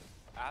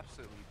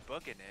absolutely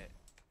booking it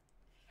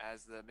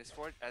as the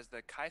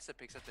Kai'Sa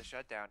picks up the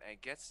shutdown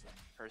and gets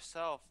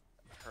herself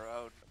her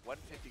own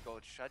 150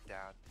 gold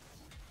shutdown.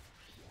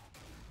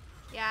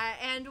 Yeah,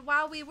 and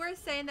while we were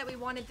saying that we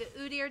wanted the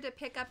Udyr to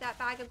pick up that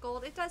bag of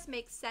gold, it does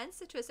make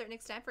sense to a certain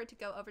extent for it to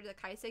go over to the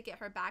Kai'Sa, get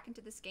her back into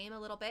this game a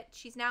little bit.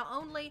 She's now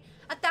only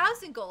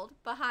 1,000 gold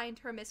behind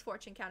her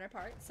misfortune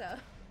counterpart, so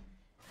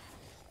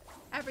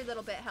every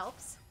little bit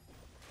helps.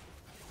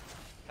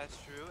 That's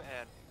true,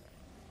 and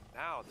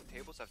now the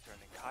tables have turned,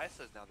 and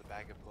Kai'Sa is now the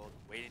bag of gold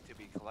waiting to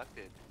be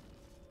collected.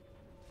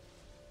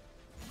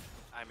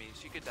 I mean,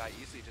 she could die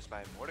easily just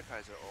by a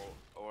Mordekaiser ult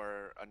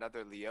or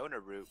another Leona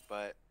route,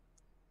 but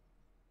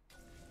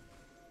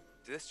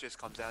this just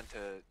comes down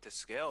to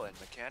skill and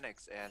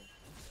mechanics, and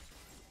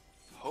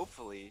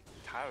hopefully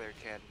Tyler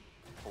can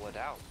pull it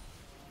out.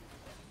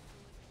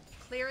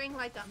 Clearing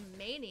like a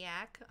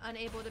maniac,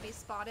 unable to be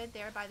spotted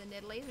there by the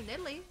Nidalee. The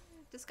Nidalee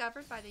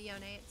discovered by the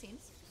Yone, it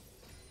seems.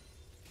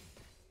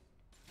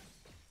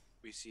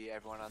 We see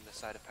everyone on the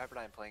side of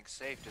Pepperdine playing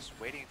safe, just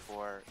waiting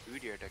for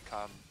Udyr to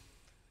come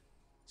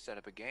set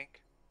up a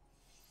gank.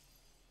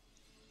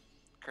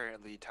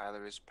 Currently,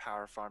 Tyler is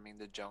power farming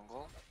the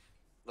jungle,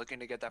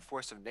 looking to get that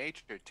force of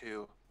nature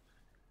to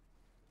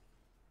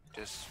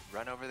just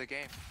run over the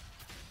game.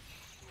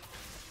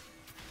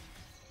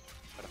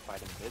 Gotta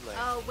fight in mid lane.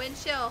 Oh,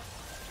 Windchill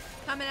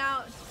coming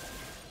out.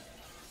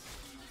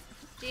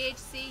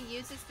 GHC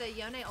uses the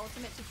Yone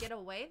ultimate to get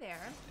away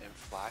there. And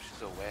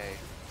flashes away.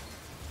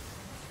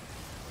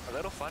 A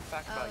little fun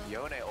fact about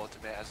Yone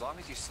ultimate, as long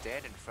as you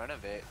stand in front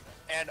of it,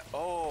 and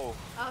oh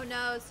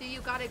no, so you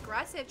got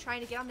aggressive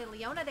trying to get on the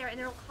Leona there, and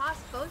it'll cost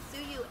both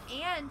Zuyu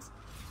and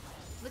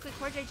Liquid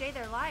Core JJ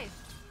their life.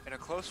 In a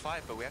close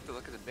fight, but we have to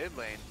look at the mid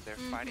lane. They're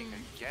fighting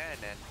again,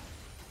 and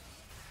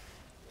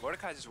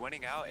Mordekaiser is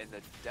winning out in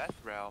the Death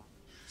Realm.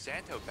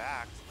 Santo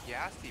backed, he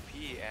has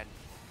TP, and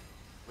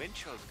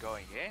Windchill is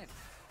going in.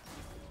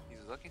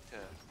 He's looking to...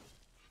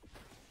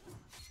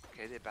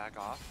 Okay, they back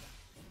off.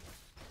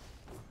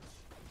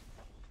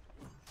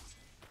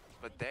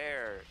 But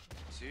there,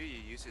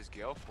 Zuyu uses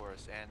Gale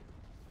Force, and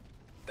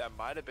that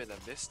might have been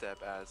a misstep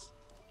as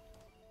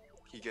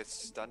he gets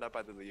stunned up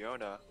by the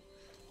Leona.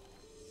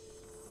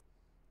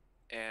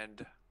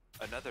 And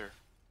another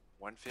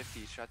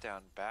 150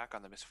 shutdown back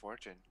on the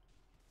Misfortune.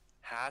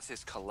 Has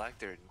his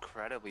collector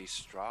incredibly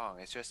strong.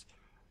 It's just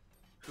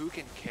who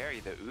can carry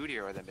the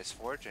Udyr or the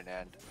Misfortune,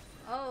 and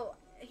oh,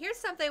 here's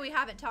something we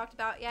haven't talked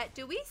about yet.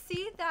 Do we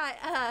see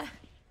that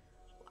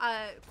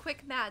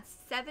quick math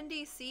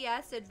 70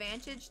 CS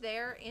advantage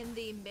there in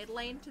the mid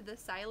lane to the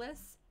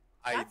Sylas?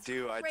 That's I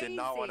do. crazy. I did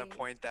not want to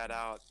point that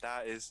out.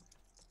 That is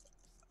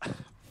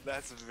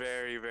that's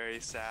very, very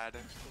sad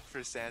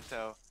for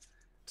Santo.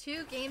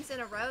 2 games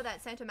in a row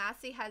that Santo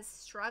Massey has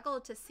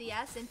struggled to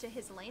CS into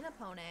his lane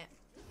opponent.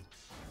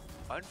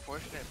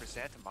 Unfortunate for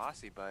Santo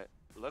Massey, but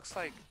looks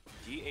like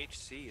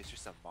DHC is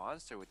just a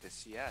monster with the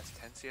CS,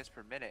 10 CS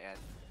per minute, and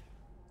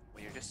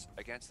when you're just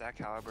against that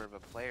caliber of a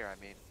player, I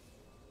mean,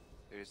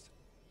 there's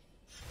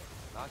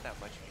not that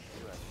much you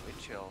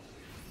can do. Windchill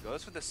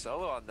goes for the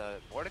solo on the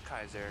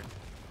Mordekaiser.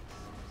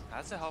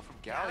 Has the help from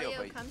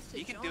Galio, but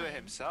he can do it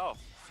himself.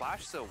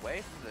 Flashes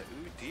away from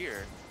the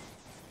Udyr.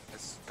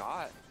 As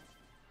Scott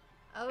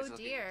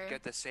dear.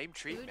 Get the same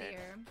treatment.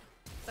 Udyr.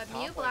 But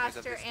Mew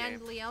Blaster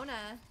and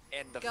Leona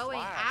going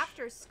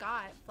after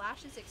Scott.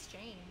 Flashes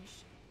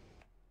exchange.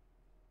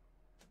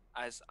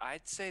 As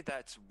I'd say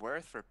that's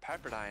worth for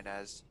Pepperdine,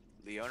 as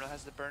Leona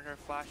has to burn her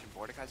flash and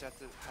Mordekaiser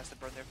has to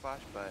burn their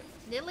flash, but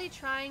Nidalee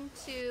trying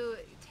to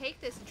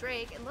take this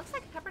Drake. It looks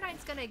like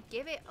Pepperdine's gonna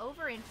give it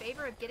over in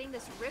favor of getting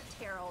this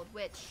Rift Herald,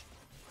 which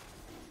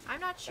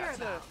I'm not sure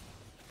about.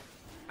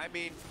 I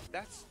mean,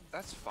 that's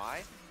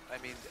fine. I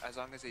mean, as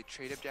long as they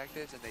trade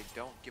objectives and they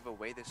don't give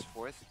away this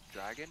 4th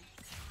dragon,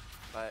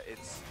 but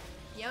it's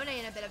Yone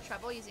in a bit of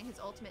trouble using his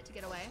ultimate to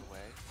get away.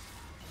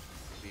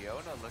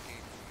 Leona looking.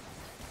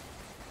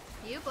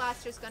 Mew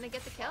Blaster's gonna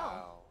get the kill.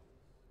 Wow.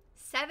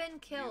 7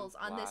 kills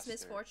on this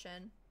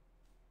Misfortune.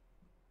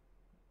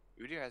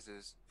 Udyr has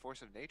his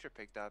Force of Nature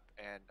picked up,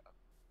 and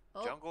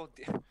Oh. jungle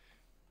it's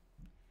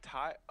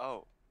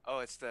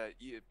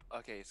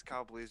it's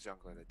Cal Blue's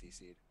jungler that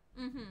DC'd.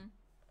 Mm-hmm.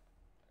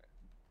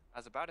 I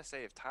was about to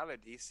say, if Tyler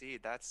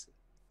DC'd,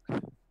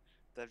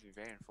 that'd be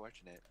very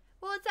unfortunate.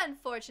 Well, it's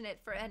unfortunate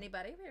for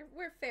anybody.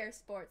 We're fair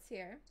sports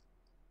here.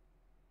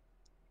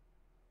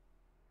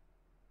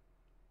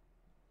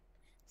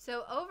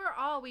 So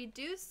overall, we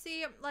do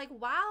see, like,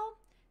 while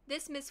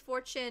this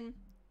misfortune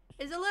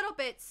is a little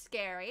bit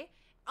scary,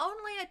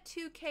 only a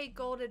 2K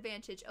gold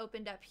advantage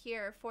opened up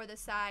here for the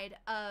side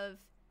of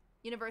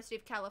University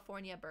of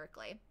California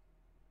Berkeley.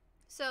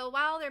 So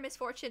while their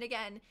misfortune,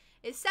 again,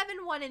 is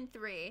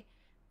 7-1-3,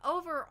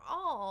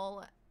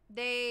 overall,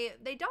 they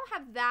don't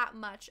have that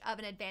much of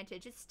an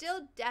advantage. It's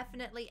still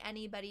definitely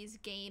anybody's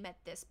game at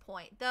this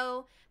point,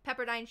 though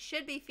Pepperdine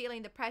should be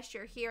feeling the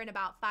pressure here in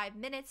about 5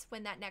 minutes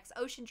when that next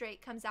Ocean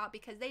Drake comes out,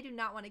 because they do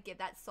not want to give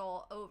that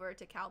soul over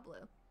to Cal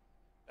Blue.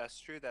 That's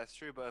true,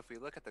 but if we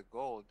look at the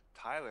gold,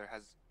 Tyler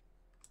has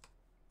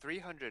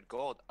 300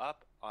 gold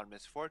up on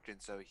Misfortune,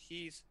 so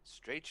he's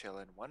straight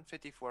chilling.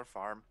 154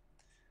 farm.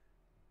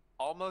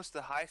 Almost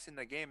the highest in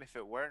the game if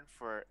it weren't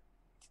for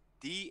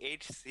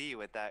DHC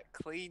with that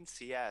clean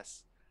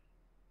CS.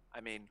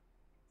 I mean,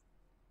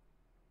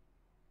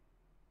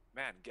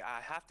 man,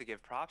 I have to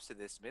give props to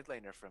this mid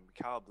laner from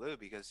Cal Blue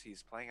because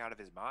he's playing out of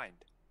his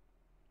mind.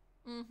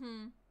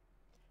 Mm-hmm.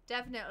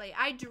 Definitely.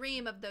 I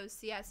dream of those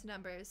CS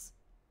numbers.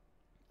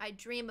 I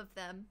dream of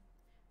them,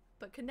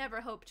 but could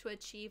never hope to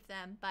achieve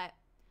them. But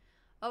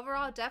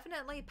overall,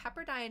 definitely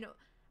Pepperdine,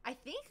 I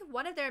think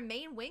one of their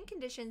main win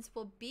conditions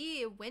will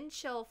be Wind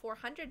Chill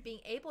 400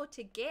 being able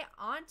to get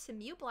onto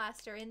Mute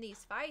Blaster in these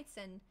fights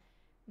and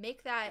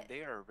make that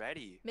they are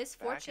ready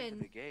misfortune back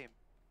into the game.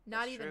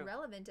 Not even true.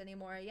 Relevant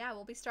anymore. Yeah,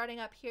 we'll be starting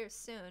up here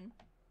soon.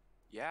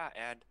 Yeah,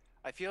 and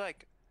I feel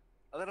like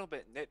a little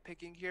bit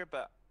nitpicking here,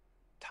 but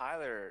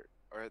Tyler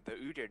or the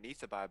Udyr needs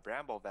to buy a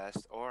Bramble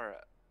Vest or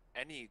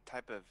any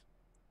type of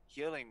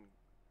healing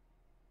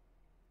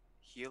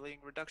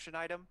reduction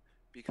item,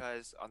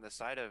 because on the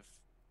side of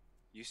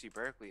UC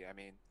Berkeley, I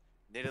mean,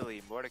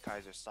 Nidalee,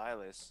 Mordekaiser,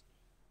 Silas,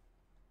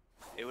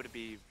 it would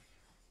be,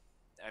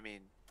 I mean,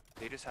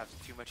 they just have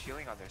too much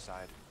healing on their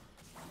side.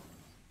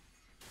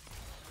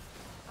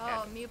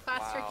 Oh, Mute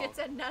Blaster gets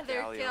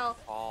another kill.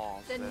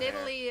 The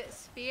Nidalee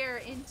spear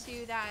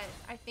into that,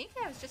 I think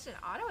that was just an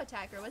auto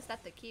attack, or was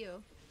that the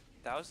Q?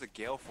 That was the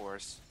Gale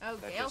Force that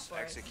Gale just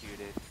Force.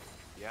 Executed.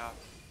 Yeah.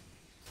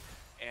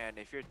 And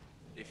if you're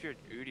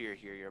Udyr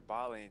here, your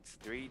bot lane's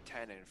 3,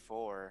 10, and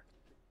 4.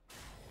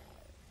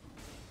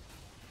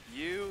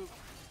 You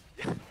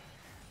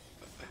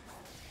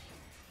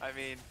I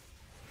mean,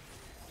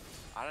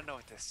 I don't know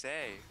what to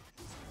say.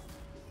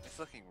 It's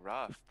looking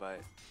rough,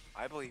 but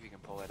I believe he can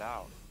pull it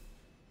out.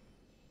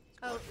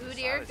 Oh,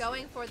 Udyr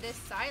going for this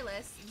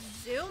Silas.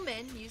 Zoom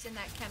in using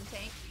that chem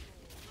tank.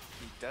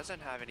 He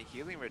doesn't have any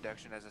healing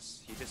reduction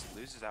he just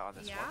loses out on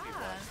this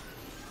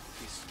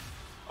 1v1.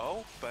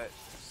 Oh, but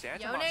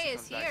Santa Yone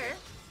is here.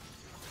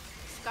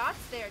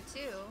 Scott's there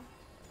too.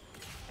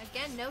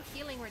 Again, no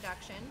healing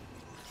reduction.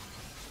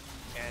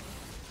 And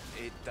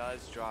it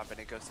does drop, and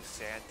it goes to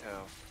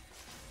Santo.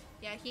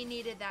 Yeah, he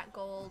needed that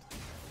gold.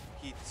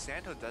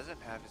 Santo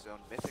doesn't have his own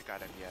mythic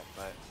item yet,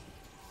 but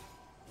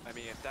I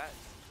mean, if that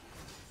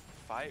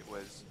fight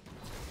was,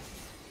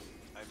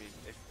 I mean,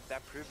 if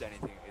that proved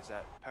anything, is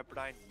that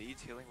Pepperdine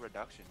needs healing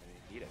reduction, and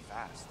they need it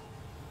fast.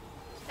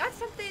 That's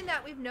something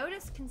that we've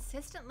noticed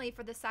consistently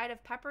for the side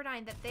of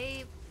Pepperdine, that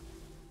they,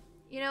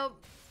 you know,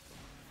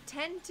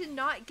 tend to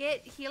not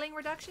get healing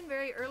reduction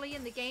very early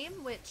in the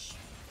game, which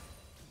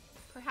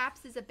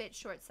perhaps is a bit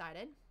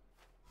short-sighted.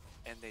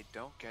 And they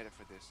don't get it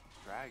for this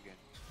dragon.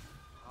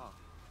 Huh.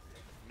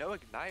 No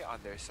ignite on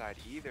their side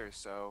either,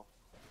 so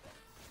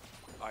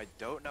I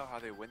don't know how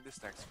they win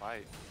this next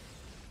fight.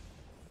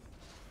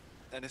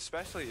 And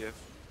especially if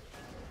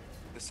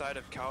the side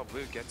of Cal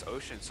Blue gets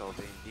Ocean Soul,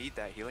 they need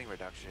that healing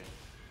reduction.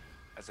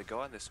 As they go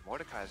on this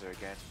Mordekaiser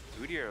again,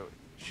 Udyr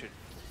should,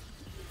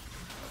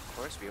 of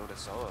course, be able to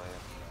solo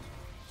him.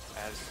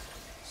 As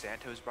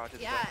Santo's brought to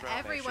the front row,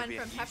 everyone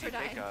from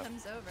Pepperdine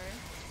comes over.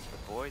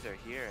 The boys are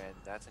here, and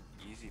that's an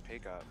easy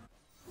pickup.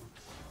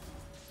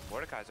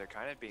 Mordekaiser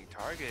kind of being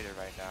targeted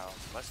right now.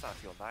 Must not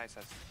feel nice.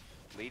 That's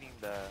leading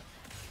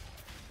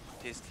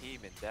his team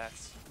in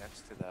deaths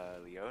next to the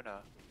Leona.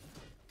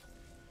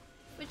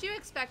 Would you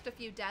expect a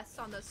few deaths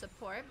on the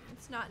support?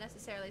 It's not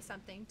necessarily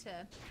something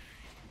to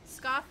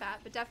scoff at,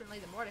 but definitely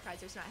the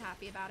Mordekaiser's not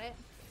happy about it.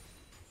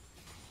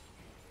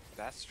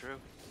 That's true.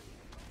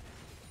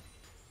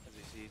 As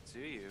you see,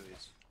 Tsuyu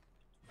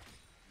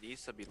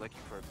needs to be looking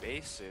for a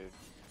base soon.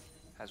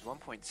 Has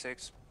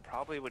 1.6,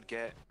 probably would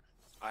get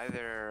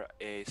either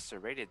a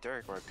serrated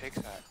dirk or a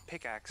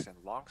pickaxe and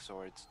long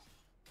swords.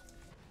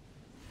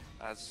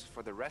 As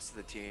for the rest of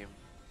the team,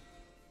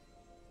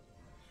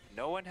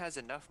 no one has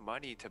enough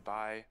money to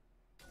buy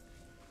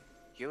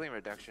healing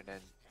reduction,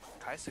 and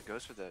Kaisa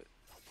goes for the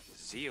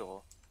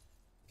Zeal.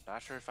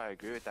 Not sure if I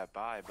agree with that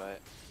buy, but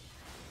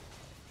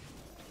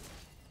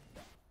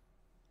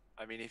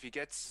I mean, if he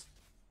gets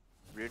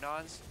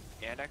Runons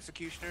and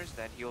Executioners,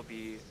 then he'll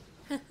be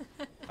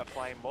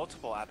applying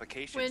multiple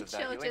applications when of that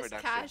Chill healing just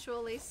reduction.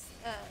 casually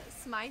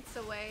smites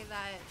away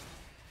that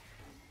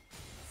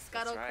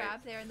Scuttle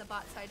Crab there in the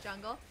bot side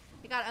jungle.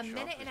 We got a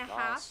minute and a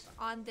half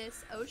on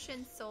this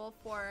Ocean Soul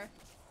for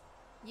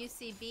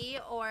UCB,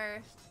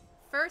 or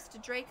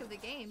first Drake of the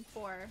game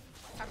for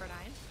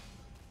Pepperdine.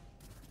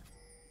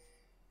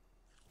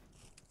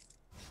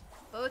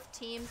 Both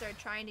teams are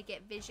trying to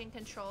get vision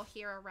control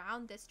here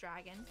around this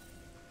dragon.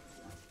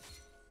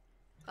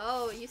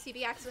 Oh,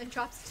 UCB accidentally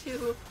drops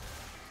 2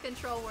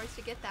 control wards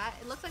to get that.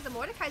 It looks like the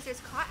Mordekaiser's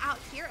caught out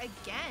here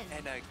again.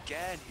 And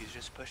again, he's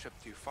just pushed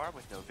up too far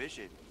with no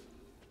vision.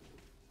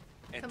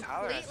 And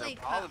Tyler has no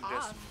problem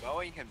just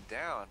mowing him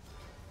down.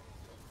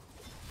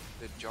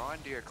 The John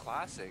Deere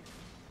Classic,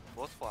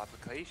 multiple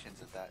applications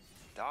of that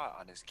dot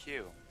on his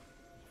Q.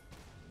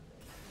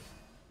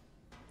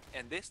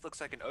 And this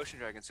looks like an Ocean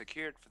Dragon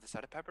secured for the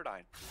side of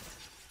Pepperdine.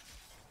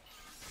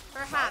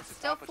 Perhaps.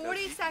 Still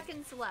 40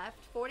 seconds left.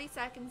 40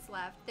 seconds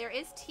left. There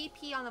is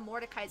TP on the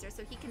Mordekaiser,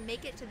 so he can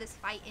make it to this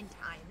fight in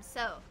time.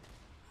 So,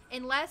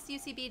 unless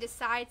UCB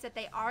decides that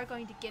they are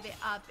going to give it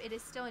up, it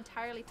is still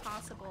entirely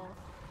possible.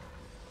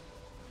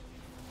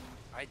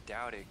 I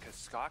doubt it, because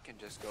Scott can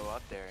just go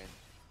up there and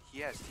he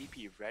has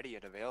TP ready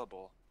and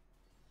available.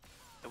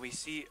 And we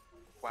see,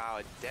 wow,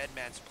 a dead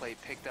man's play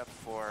picked up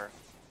for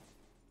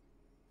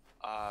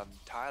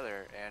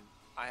Tyler, and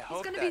I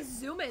hope he's gonna be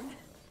zooming.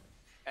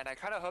 And I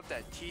kind of hope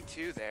that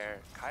T2 there,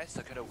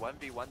 Kaisa could have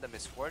 1v1 the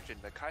Misfortune,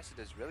 but Kaisa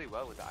does really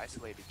well with the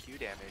isolated Q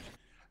damage,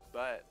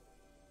 but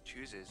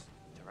chooses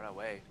to run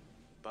away.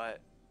 But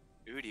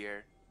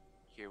Udyr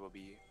here will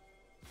be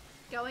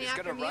going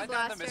after gonna run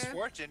Blaster. down the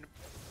Misfortune,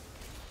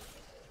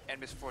 and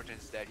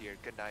Misfortune's dead here.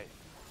 Good night.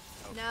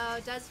 Oh. No,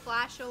 does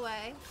flash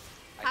away.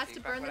 Has to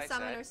burn the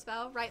summoner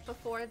spell right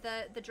before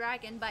the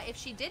dragon, but if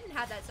she didn't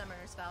have that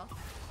summoner spell.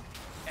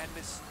 And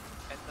the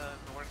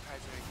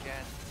Mordekaiser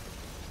again.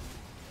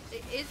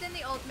 It is in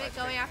the ultimate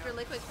going after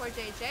Liquid Core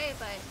JJ,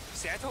 but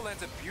Santo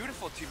lands a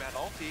beautiful 2-man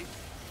ulti.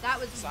 That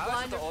was Silas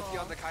wonderful. With the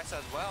ulti on the Kaisa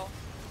as well,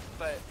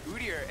 but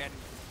Udyr and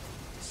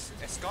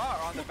Scott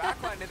are on the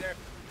backline and they're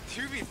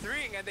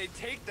 2v3ing and they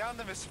take down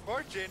the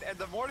Misfortune, and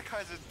the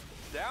Mordekaiser's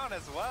down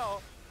as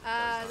well.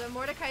 The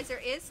Mordekaiser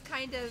is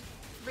kind of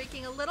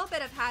wreaking a little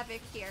bit of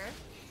havoc here.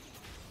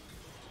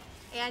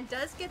 And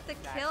does get the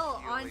kill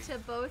onto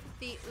both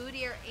the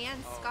Udyr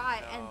and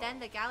Scott, and then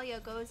the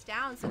Galio goes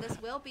down. So this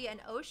will be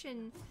an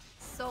Ocean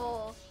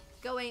Soul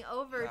going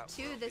over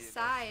to the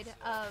side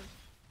of...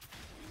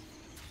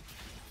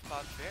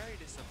 I'm very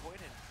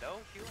disappointed. No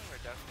healing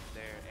reduction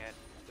there, and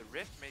the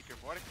Rift Maker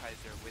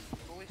Mordekaiser with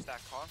fully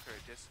stacked Conqueror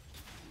just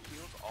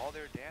heals all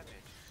their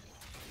damage.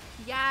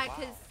 Yeah,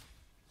 because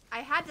I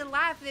had to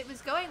laugh. It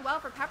was going well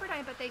for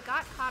Pepperdine, but they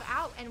got caught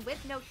out, and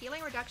with no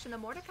healing reduction, the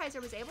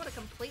Mordekaiser was able to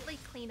completely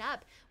clean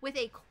up with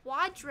a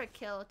quadra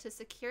kill to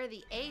secure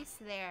the ace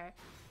there.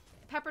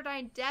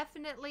 Pepperdine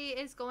definitely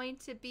is going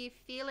to be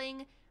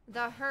feeling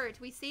the hurt.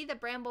 We see the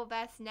Bramble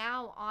Vest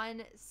now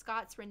on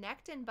Scott's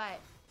Renekton, but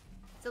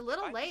it's a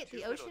little late.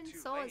 The Ocean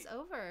Soul is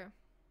over.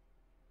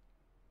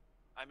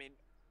 I mean,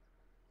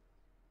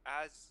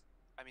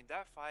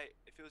 that fight,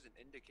 if it was an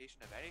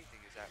indication of anything,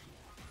 is that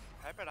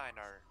Pepperdine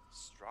are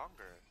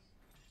stronger.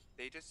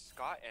 They just,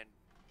 Scott and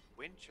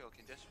Windchill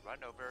can just run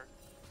over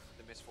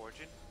the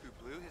Misfortune, who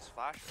blew his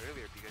flash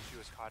earlier because she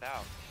was caught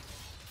out,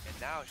 and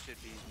now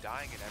should be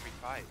dying in every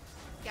fight.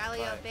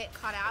 Galio a bit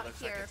caught out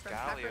here from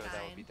Galio Pepperdine.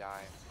 that will be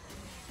dying.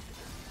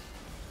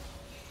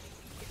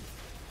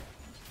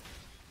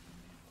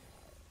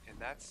 And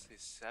that's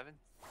his 7th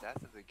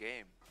death of the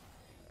game.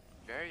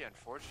 Very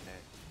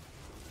unfortunate.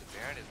 The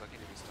Baron is looking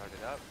to be started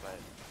up, but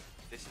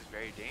this is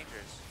very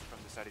dangerous from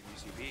the side of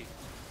UCB.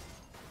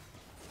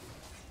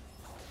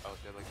 Oh,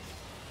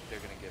 they're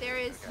gonna get There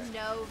is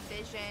no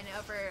vision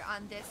over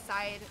on this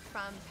side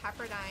from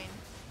Pepperdine.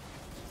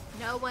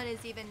 No one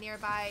is even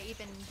nearby,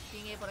 even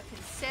being able to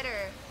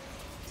consider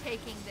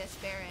taking this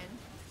Baron.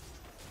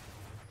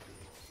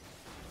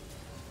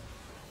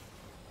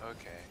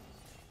 Okay.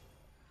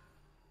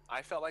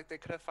 I felt like they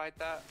could have fought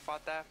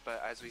that,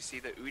 but as we see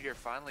that Udyr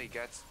finally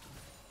gets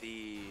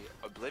the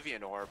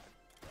Oblivion Orb,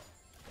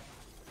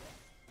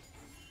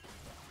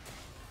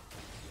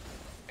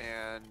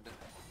 and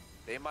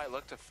they might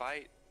look to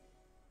fight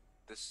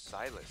the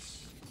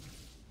Silas.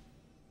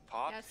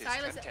 Pop his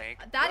tank.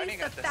 That is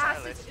the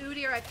fastest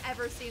Udyr I've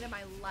ever seen in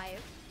my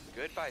life.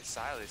 Goodbye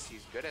Silas,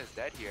 he's good as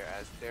dead here,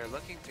 as they're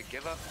looking to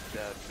give up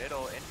the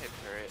middle inhib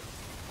turret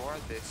for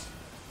this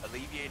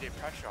alleviated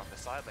pressure on the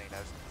side lane,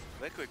 as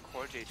Liquid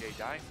Core JJ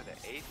dying for the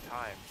 8th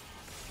time.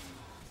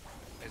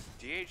 As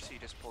DHC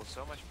just pulls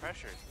so much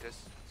pressure, just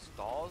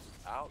stalls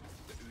out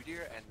the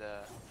Udyr and the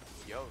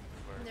Yoke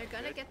for and they're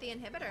gonna get the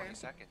inhibitor. 20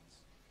 seconds.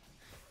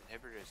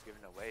 Inhibitor is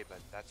given away, but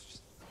that's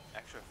just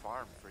extra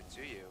farm for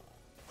Tsuyu,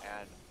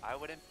 and I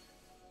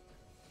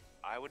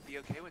would be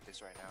okay with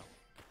this right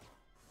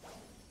now.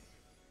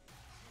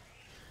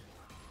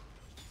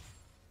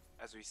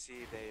 As as we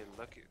see,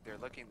 they're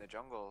looking in the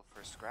jungle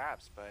for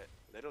scraps, but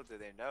little do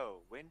they know,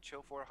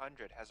 Windchill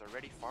 400 has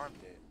already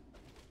farmed it.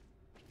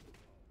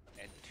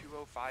 And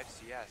 205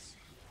 CS,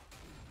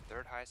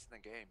 third highest in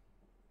the game.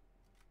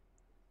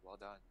 Well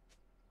done.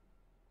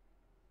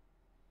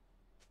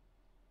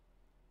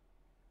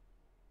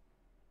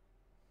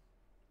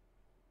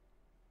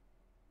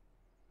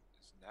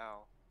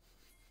 Now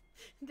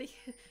the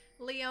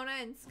Leona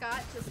and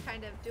Scott just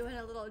kind of doing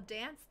a little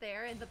dance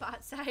there in the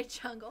bot side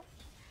jungle.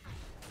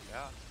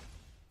 Yeah.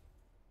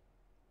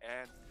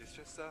 And it's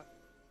just a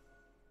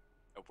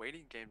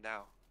waiting game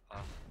now.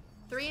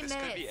 3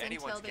 minutes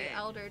until the game.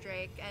 Elder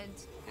Drake, and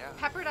yeah.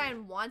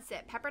 Pepperdine wants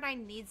it.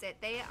 Pepperdine needs it.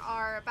 They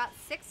are about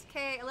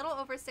 6K, a little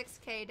over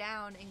 6K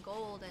down in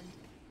gold, and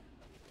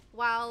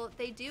while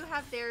they do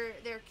have their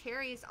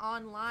carries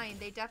online,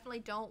 they definitely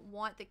don't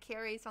want the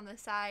carries on the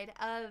side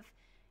of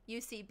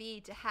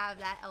UCB to have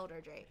that Elder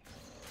Drake.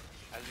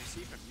 As we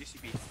see from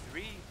UCB,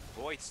 3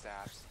 Void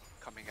Staffs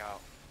coming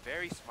out.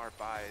 Very smart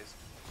buys.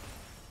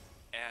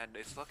 And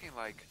it's looking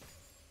like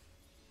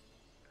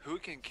who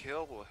can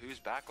kill whose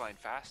backline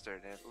faster,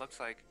 and it looks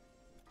like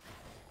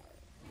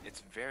it's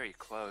very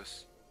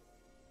close.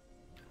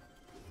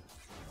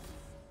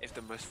 If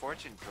the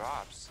Misfortune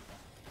drops,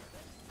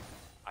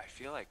 I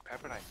feel like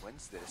Pepperdine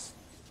wins this.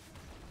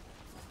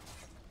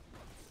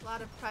 A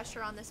lot of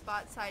pressure on the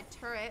spot side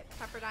turret.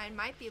 Pepperdine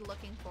might be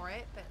looking for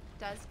it, but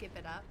does give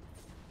it up.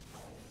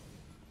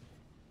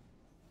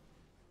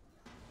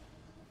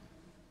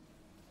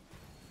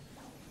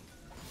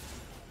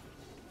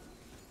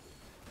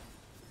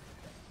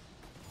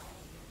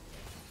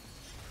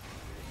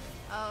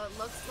 Oh, it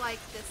looks like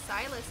the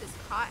Silas is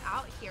caught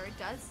out here.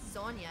 Does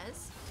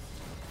Zonia's.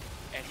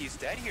 And he's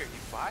dead here. He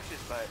flashes,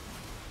 but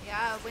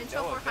yeah,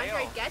 Windchill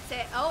 400 gets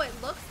it. Oh, it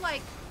looks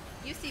like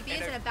UCB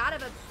is in a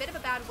bit of a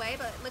bad way,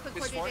 but Liquid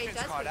Cordier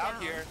does go down.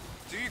 Out here.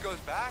 Zuyu goes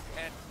back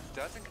and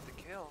doesn't get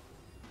the kill.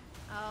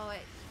 Oh,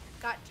 it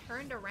got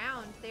turned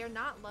around. They're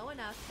not low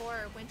enough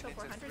for Windchill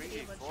 400 to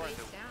be able to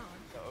chase down.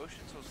 The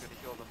Ocean Soul's going to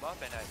heal them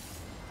up, and I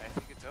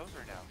think it's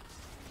over now.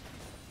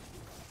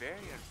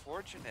 Very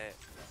unfortunate.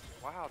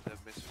 Wow, the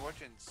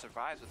Misfortune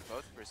survives with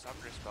both of her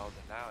summoner spells,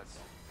 and now it's...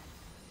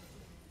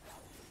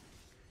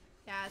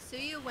 Yeah,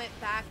 Suyu went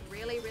back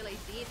really, really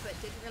deep, but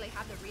didn't really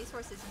have the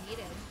resources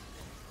needed.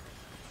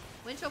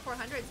 Windchill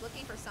 400 is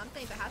looking for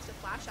something, but has to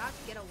flash out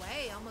to get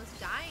away, almost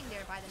dying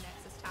there by the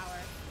Nexus Tower.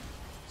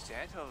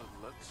 Santo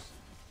looks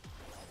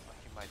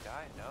like he might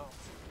die. No.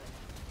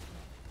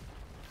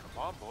 Come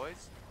on,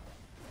 boys.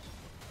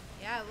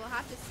 Yeah, we'll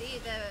have to see.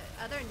 The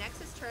other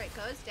Nexus turret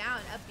goes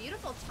down. A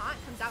beautiful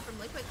taunt comes out from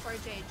Liquid for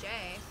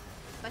JJ,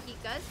 but he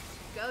does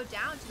go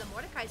down to the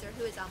Mordekaiser,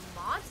 who is a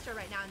monster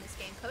right now in this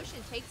game. Koshin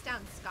takes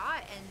down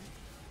Scott, and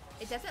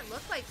it doesn't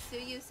look like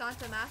Suyu,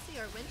 Santomasi,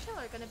 or Windchill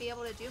are going to be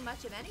able to do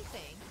much of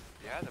anything.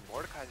 Yeah, the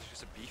Mordekaiser is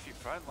just a beefy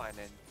frontline,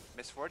 and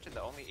Misfortune,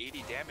 the only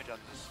 80 damage on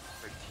this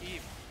her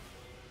team,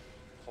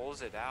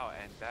 pulls it out,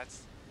 and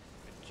that's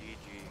a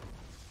GG.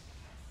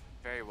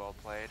 Very well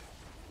played.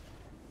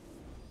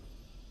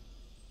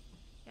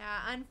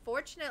 Yeah,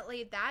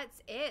 unfortunately,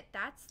 that's it.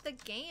 That's the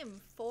game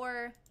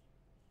for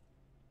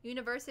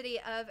University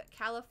of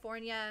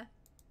California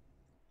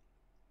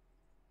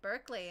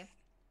Berkeley.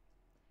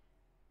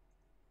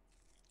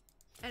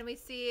 And we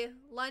see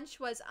Lunch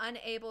was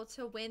unable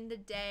to win the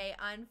day,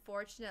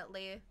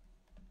 unfortunately.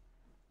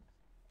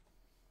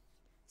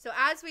 So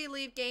as we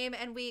leave game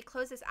and we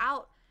close this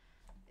out,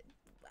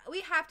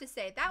 we have to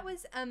say that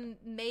was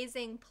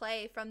amazing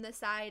play from the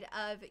side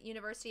of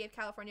University of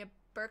California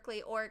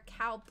Berkeley, or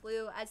Cal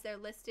Blue as they're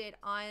listed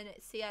on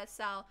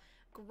CSL.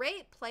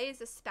 Great plays,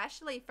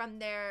 especially from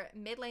their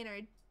mid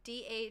laner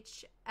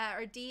DHC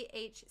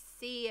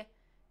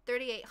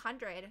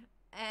 3800,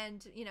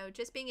 and you know,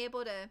 just being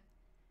able to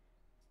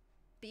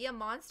be a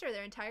monster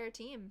their entire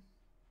team.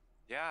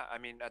 Yeah, I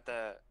mean, at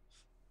the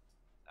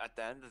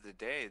end of the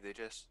day, they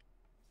just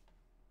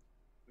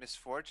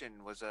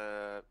Misfortune was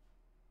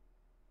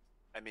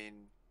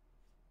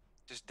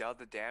just dealt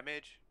the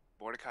damage.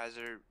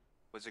 Mordekaiser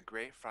was a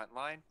great front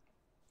line,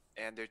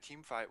 and their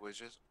team fight was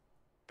just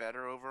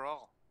better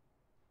overall.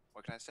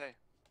 What can I say?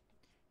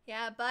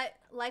 Yeah, but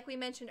like we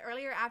mentioned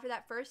earlier, after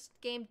that first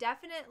game,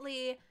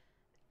 definitely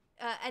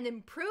an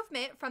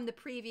improvement from the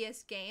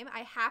previous game. I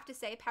have to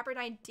say,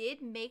 Pepperdine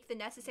did make the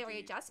necessary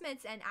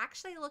adjustments and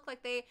actually looked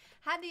like they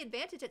had the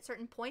advantage at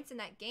certain points in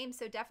that game.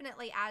 So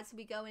definitely as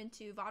we go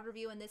into VOD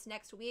review in this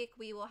next week,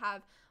 we will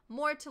have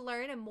more to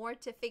learn and more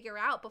to figure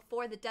out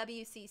before the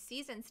WC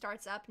season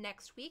starts up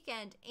next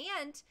weekend.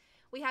 And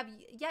we have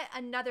yet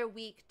another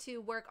week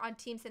to work on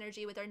team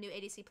synergy with our new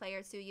ADC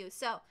player, Suyu.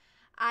 So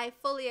I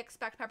fully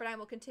expect Pepperdine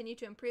will continue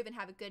to improve and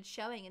have a good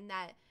showing in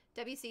that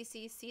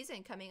WCC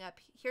season coming up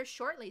here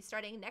shortly,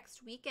 starting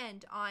next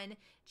weekend on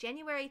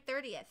January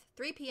 30th,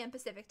 3 p.m.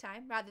 Pacific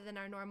time, rather than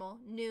our normal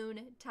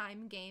noon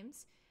time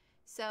games.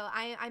 So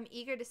I'm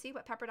eager to see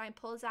what Pepperdine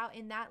pulls out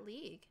in that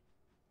league.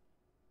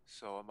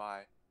 So am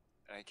I,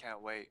 and I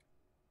can't wait.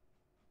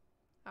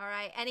 All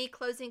right, any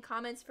closing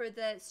comments for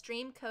the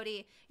stream,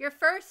 Cody? Your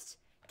first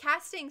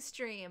casting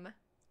stream.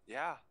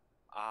 Yeah.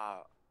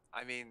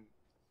 I mean,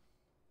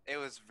 it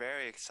was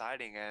very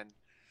exciting and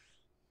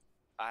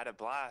I had a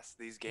blast.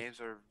 These games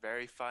were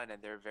very fun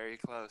and they're very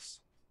close.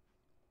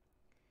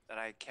 And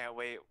I can't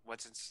wait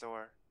what's in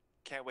store.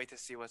 Can't wait to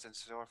see what's in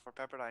store for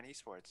Pepperdine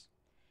Esports.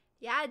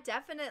 Yeah,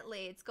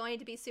 definitely. It's going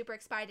to be super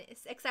exciting,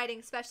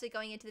 especially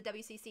going into the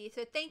WCC.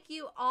 So thank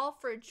you all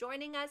for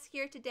joining us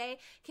here today.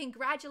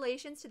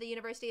 Congratulations to the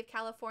University of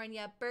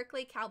California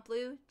Berkeley, Cal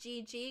Blue,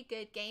 GG,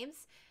 good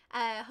games.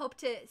 Hope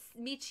to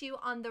meet you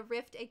on the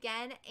Rift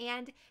again.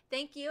 And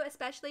thank you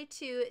especially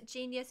to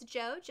Genius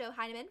Joe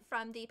Heineman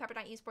from the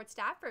Pepperdine Esports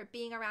staff for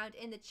being around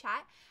in the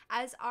chat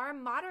as our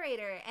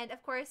moderator. And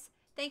of course,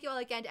 thank you all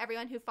again to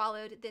everyone who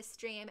followed this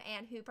stream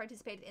and who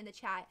participated in the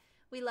chat.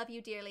 We love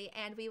you dearly,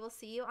 and we will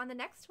see you on the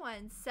next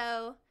one.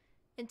 So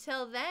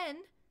until then,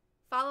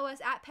 follow us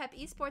at Pep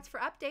Esports for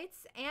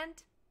updates,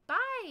 and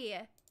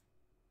bye!